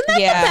back." Isn't that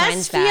Yeah. the Friends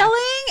best back.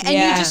 feeling? And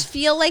Yeah. you just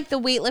feel like the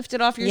weight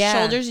lifted off your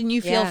shoulders and you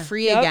feel Yeah.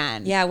 free Yep.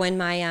 again. Yeah, when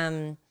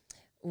my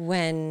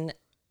when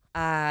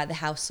the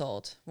house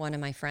sold, one of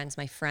my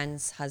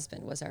friend's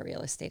husband was our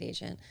real estate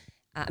agent.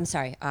 I'm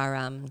sorry,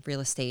 our real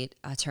estate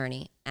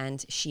attorney,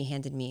 and she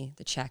handed me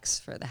the checks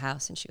for the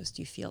house, and she goes,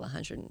 "Do you feel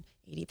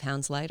 180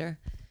 pounds lighter?"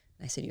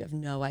 And I said, "You have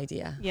no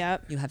idea.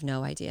 Yep. You have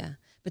no idea."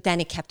 But then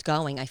it kept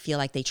going. I feel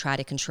like they try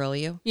to control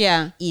you,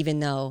 Yeah. even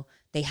though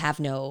they have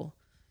no,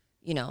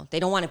 you know, they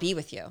don't want to be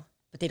with you,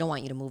 but they don't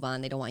want you to move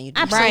on. They don't want you to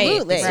be Absolutely.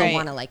 safe. They still Right.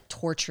 want to like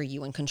torture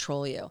you and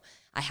control you.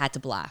 I had to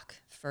block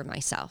for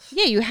myself.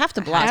 Yeah, you have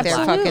to block their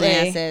Absolutely.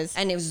 fucking asses.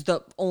 And it was the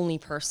only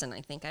person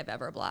I think I've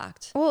ever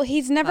blocked. Well,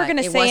 he's never But going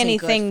to it say wasn't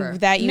good anything for-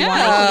 that you No.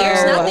 want to There's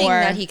hear. nothing or-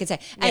 that he could say.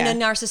 And Yeah. a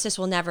narcissist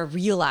will never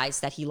realize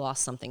that he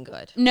lost something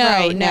good. No,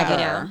 right, never.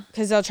 never.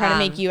 Because they'll try to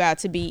make you out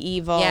to be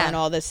evil yeah. and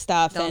all this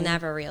stuff. They'll and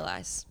never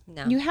realize.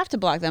 No. You have to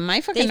block them.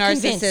 My fucking They've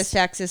narcissist convinced.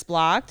 ex is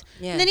blocked.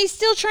 Yeah. And then he's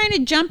still trying to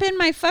jump in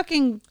my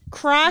fucking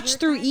crotch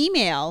through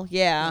email.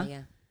 Yeah.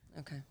 yeah.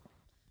 Okay.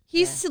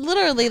 He's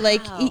literally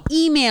like Wow.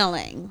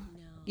 emailing.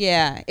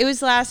 Yeah. It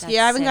was last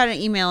year. I haven't sick. got an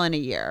email in a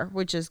year,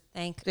 which is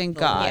Thank thank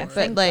the God. Lord. But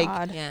Thank like,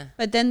 God. Yeah.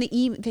 but then the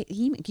email,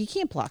 you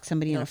can't block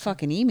somebody in a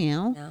fucking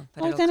email. No, but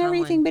Block it'll on come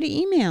everything but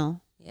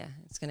email. Yeah.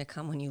 It's going to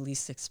come when you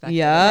least expect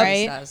Yup.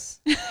 it. Right.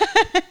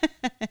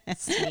 Right.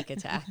 Sneak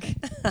attack.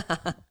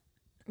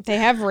 They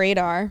have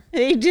radar.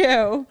 They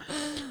do.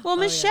 Well,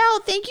 Michelle,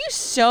 thank you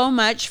so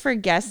much for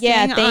guesting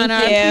Yeah, thank on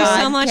our you. Thank podcast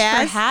you so much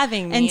for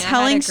having me. and I had a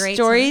telling great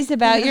stories time.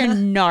 about your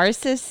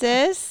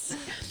narcissists.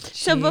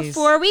 So Jeez.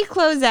 before we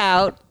close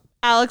out,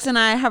 Alex and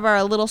I have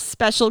our little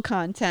special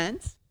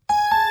content.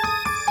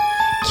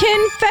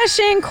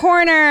 Confession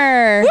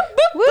corner.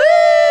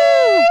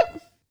 Woo!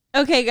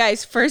 Okay,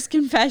 guys, first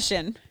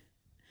confession.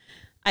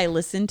 I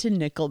listen to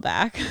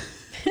Nickelback.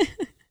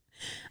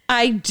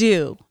 I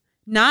do.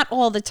 Not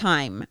all the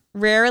time.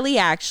 Rarely,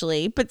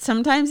 actually. But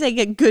sometimes I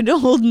get good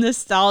old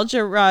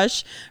nostalgia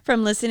rush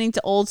from listening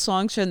to old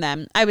songs from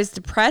them. I was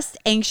depressed,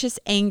 anxious,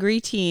 angry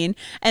teen,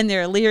 and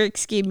their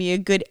lyrics gave me a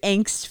good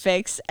angst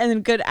fix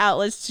and good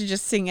outlets to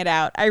just sing it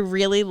out. I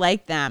really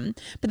like them.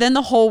 But then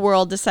the whole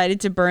world decided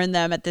to burn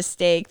them at the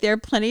stake. There are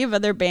plenty of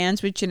other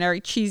bands with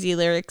generic cheesy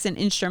lyrics and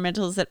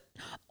instrumentals that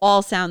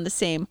all sound the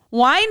same.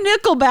 Why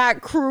Nickelback,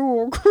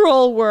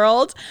 cruel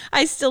world?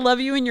 I still love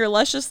you in your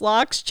luscious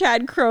locks,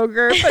 Chad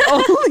Kroger, but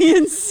only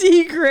in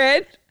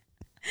secret.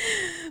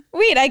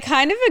 Wait, I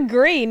kind of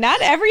agree.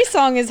 Not every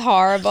song is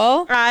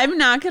horrible. I'm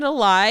not going to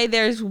lie.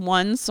 There's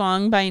one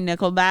song by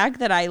Nickelback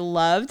that I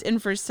loved.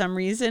 And for some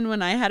reason,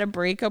 when I had a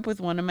breakup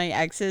with one of my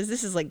exes,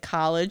 this is like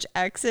college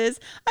exes,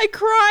 I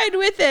cried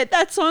with it.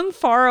 That song,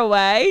 Far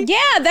Away.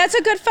 Yeah, that's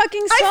a good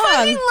fucking song. I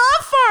fucking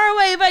love Far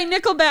Away by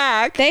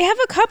Nickelback. They have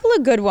a couple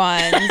of good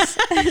ones.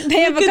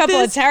 They have a Look at couple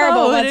of this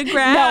terrible ones.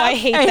 photograph. No, I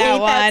hate I that hate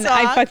that one.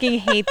 I song. fucking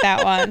hate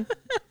that one.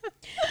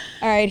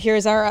 All right,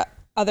 here's our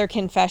other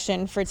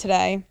confession for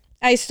today.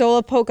 I stole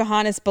a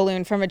Pocahontas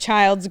balloon from a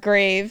child's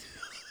grave.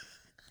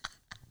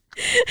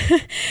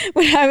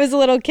 When I was a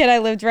little kid, I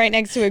lived right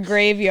next to a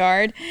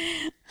graveyard.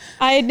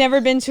 I had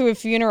never been to a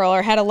funeral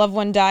or had a loved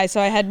one die,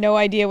 so I had no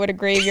idea what a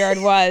graveyard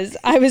was.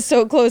 I was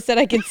so close that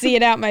I could see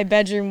it out my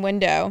bedroom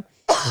window.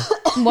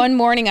 One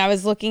morning, I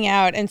was looking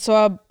out and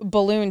saw a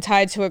balloon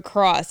tied to a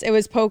cross. It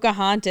was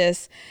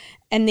Pocahontas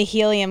and the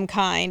helium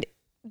kind.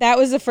 That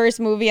was the first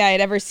movie I had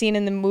ever seen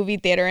in the movie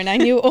theater, and I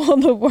knew all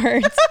the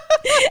words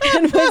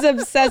and was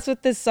obsessed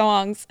with the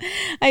songs.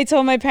 I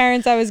told my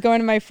parents I was going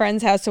to my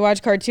friend's house to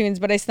watch cartoons,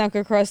 but I snuck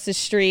across the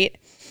street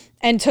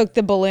and took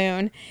the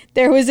balloon.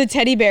 There was a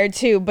teddy bear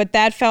too, but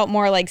that felt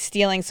more like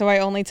stealing, so I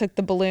only took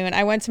the balloon.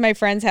 I went to my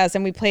friend's house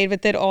and we played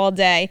with it all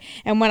day.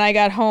 And when I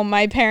got home,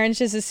 my parents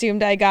just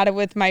assumed I got it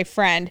with my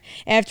friend.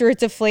 After it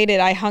deflated,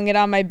 I hung it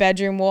on my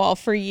bedroom wall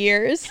for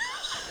years.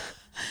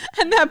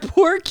 And that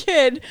poor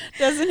kid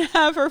doesn't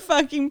have her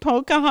fucking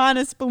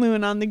Pocahontas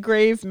balloon on the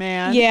grave,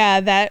 man. Yeah,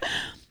 that.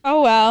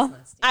 Oh well,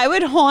 I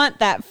would haunt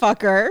that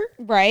fucker.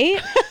 right?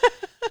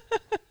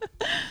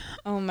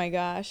 Oh my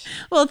gosh.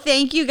 Well,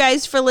 thank you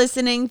guys for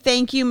listening.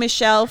 Thank you,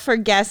 Michelle, for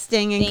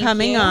guesting and Thank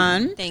coming you.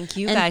 on. Thank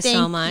you And guys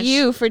so much. Thank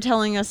you for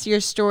telling us your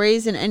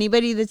stories. And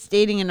anybody that's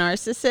dating a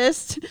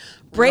narcissist,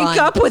 break Run.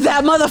 up with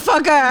that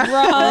motherfucker.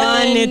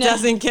 Run, it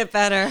doesn't get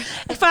better.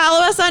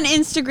 Follow us on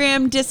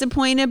Instagram,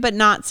 Disappointed But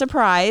Not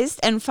Surprised.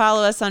 And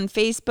follow us on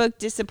Facebook,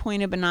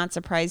 Disappointed But Not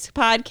Surprised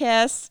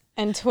Podcast.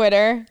 And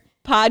Twitter,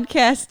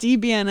 Podcast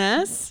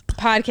DBNS.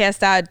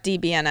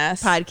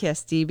 podcast.dbns.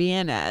 Podcast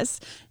DBNS.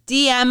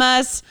 DM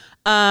us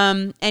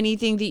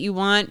anything that you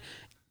want.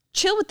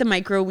 Chill with the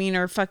micro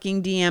wiener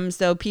fucking DMs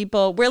though,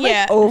 people. We're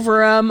like over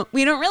them.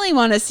 We don't really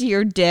want to see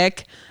your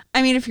dick.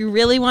 I mean, if you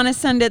really want to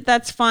send it,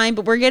 that's fine.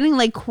 But we're getting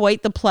like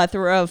quite the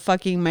plethora of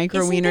fucking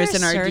micro wieners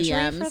in our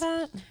DMs. For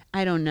that?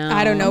 I don't know.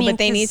 I don't know, I mean, but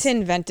they need 'cause- to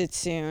invent it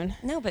soon.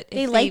 No, but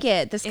They like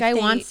it. This guy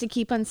wants to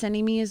keep on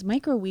sending me his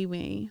micro wee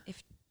wee.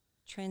 If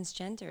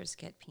transgenders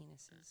get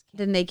penises,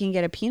 Then they can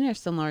get a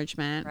penis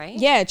enlargement. right?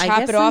 Yeah, I chop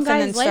guess it some off and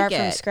guys then start like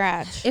from it.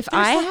 scratch. If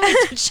I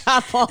had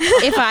chop off.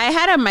 if I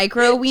had a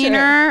micro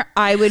wiener,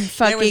 I would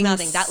fucking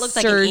nothing. That looked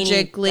like an eeny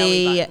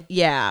surgically. belly button.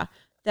 Yeah,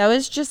 that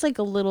was just like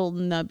a little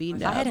nubby.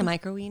 If I had a nub.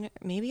 micro wiener,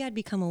 maybe I'd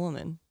become a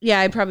woman.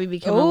 Yeah, I'd probably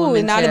become a Oh,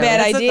 woman. not a too. bad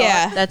That's a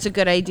idea. That's a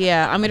good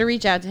idea. I'm gonna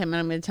reach out to him and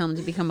I'm gonna tell him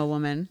to become a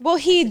woman. Well,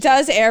 he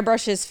does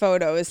airbrush his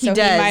photos, so he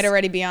does. might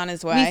already be on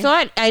his way. We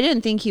thought I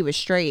didn't think he was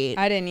straight.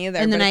 I didn't either.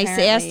 and then but I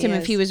apparently asked him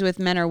if is. he was with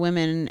men or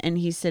women, and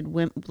he said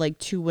like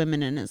 2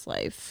 women in his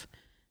life,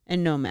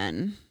 and no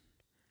men.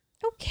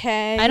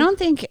 Okay. I don't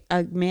think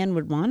a man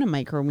would want a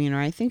micro wiener.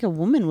 I think a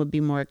woman would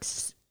be more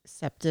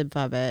acceptive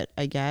of it.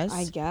 I guess.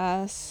 I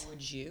guess.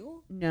 Would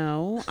you?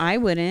 No, I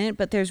wouldn't.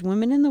 But there's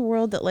women in the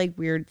world that like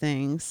weird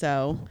things.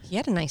 So He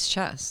had a nice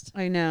chest.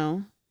 I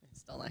know.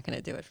 Still not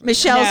gonna do it for me.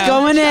 Michelle's No.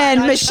 going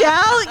in.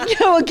 Michelle, you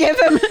will give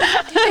him.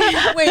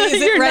 Wait,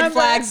 is your it red number.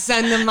 flags?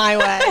 Send them my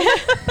way.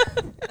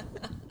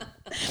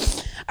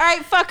 All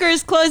right,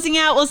 fuckers, closing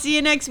out. We'll see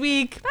you next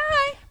week.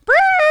 Bye. Brr.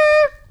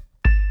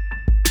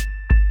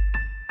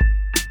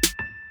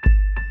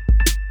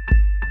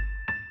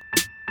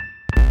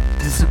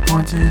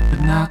 Disappointed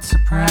but not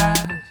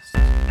surprised.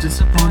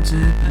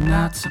 Disappointed but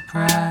not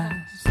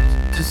surprised.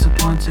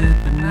 Disappointed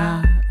but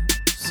not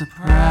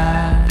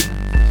surprised.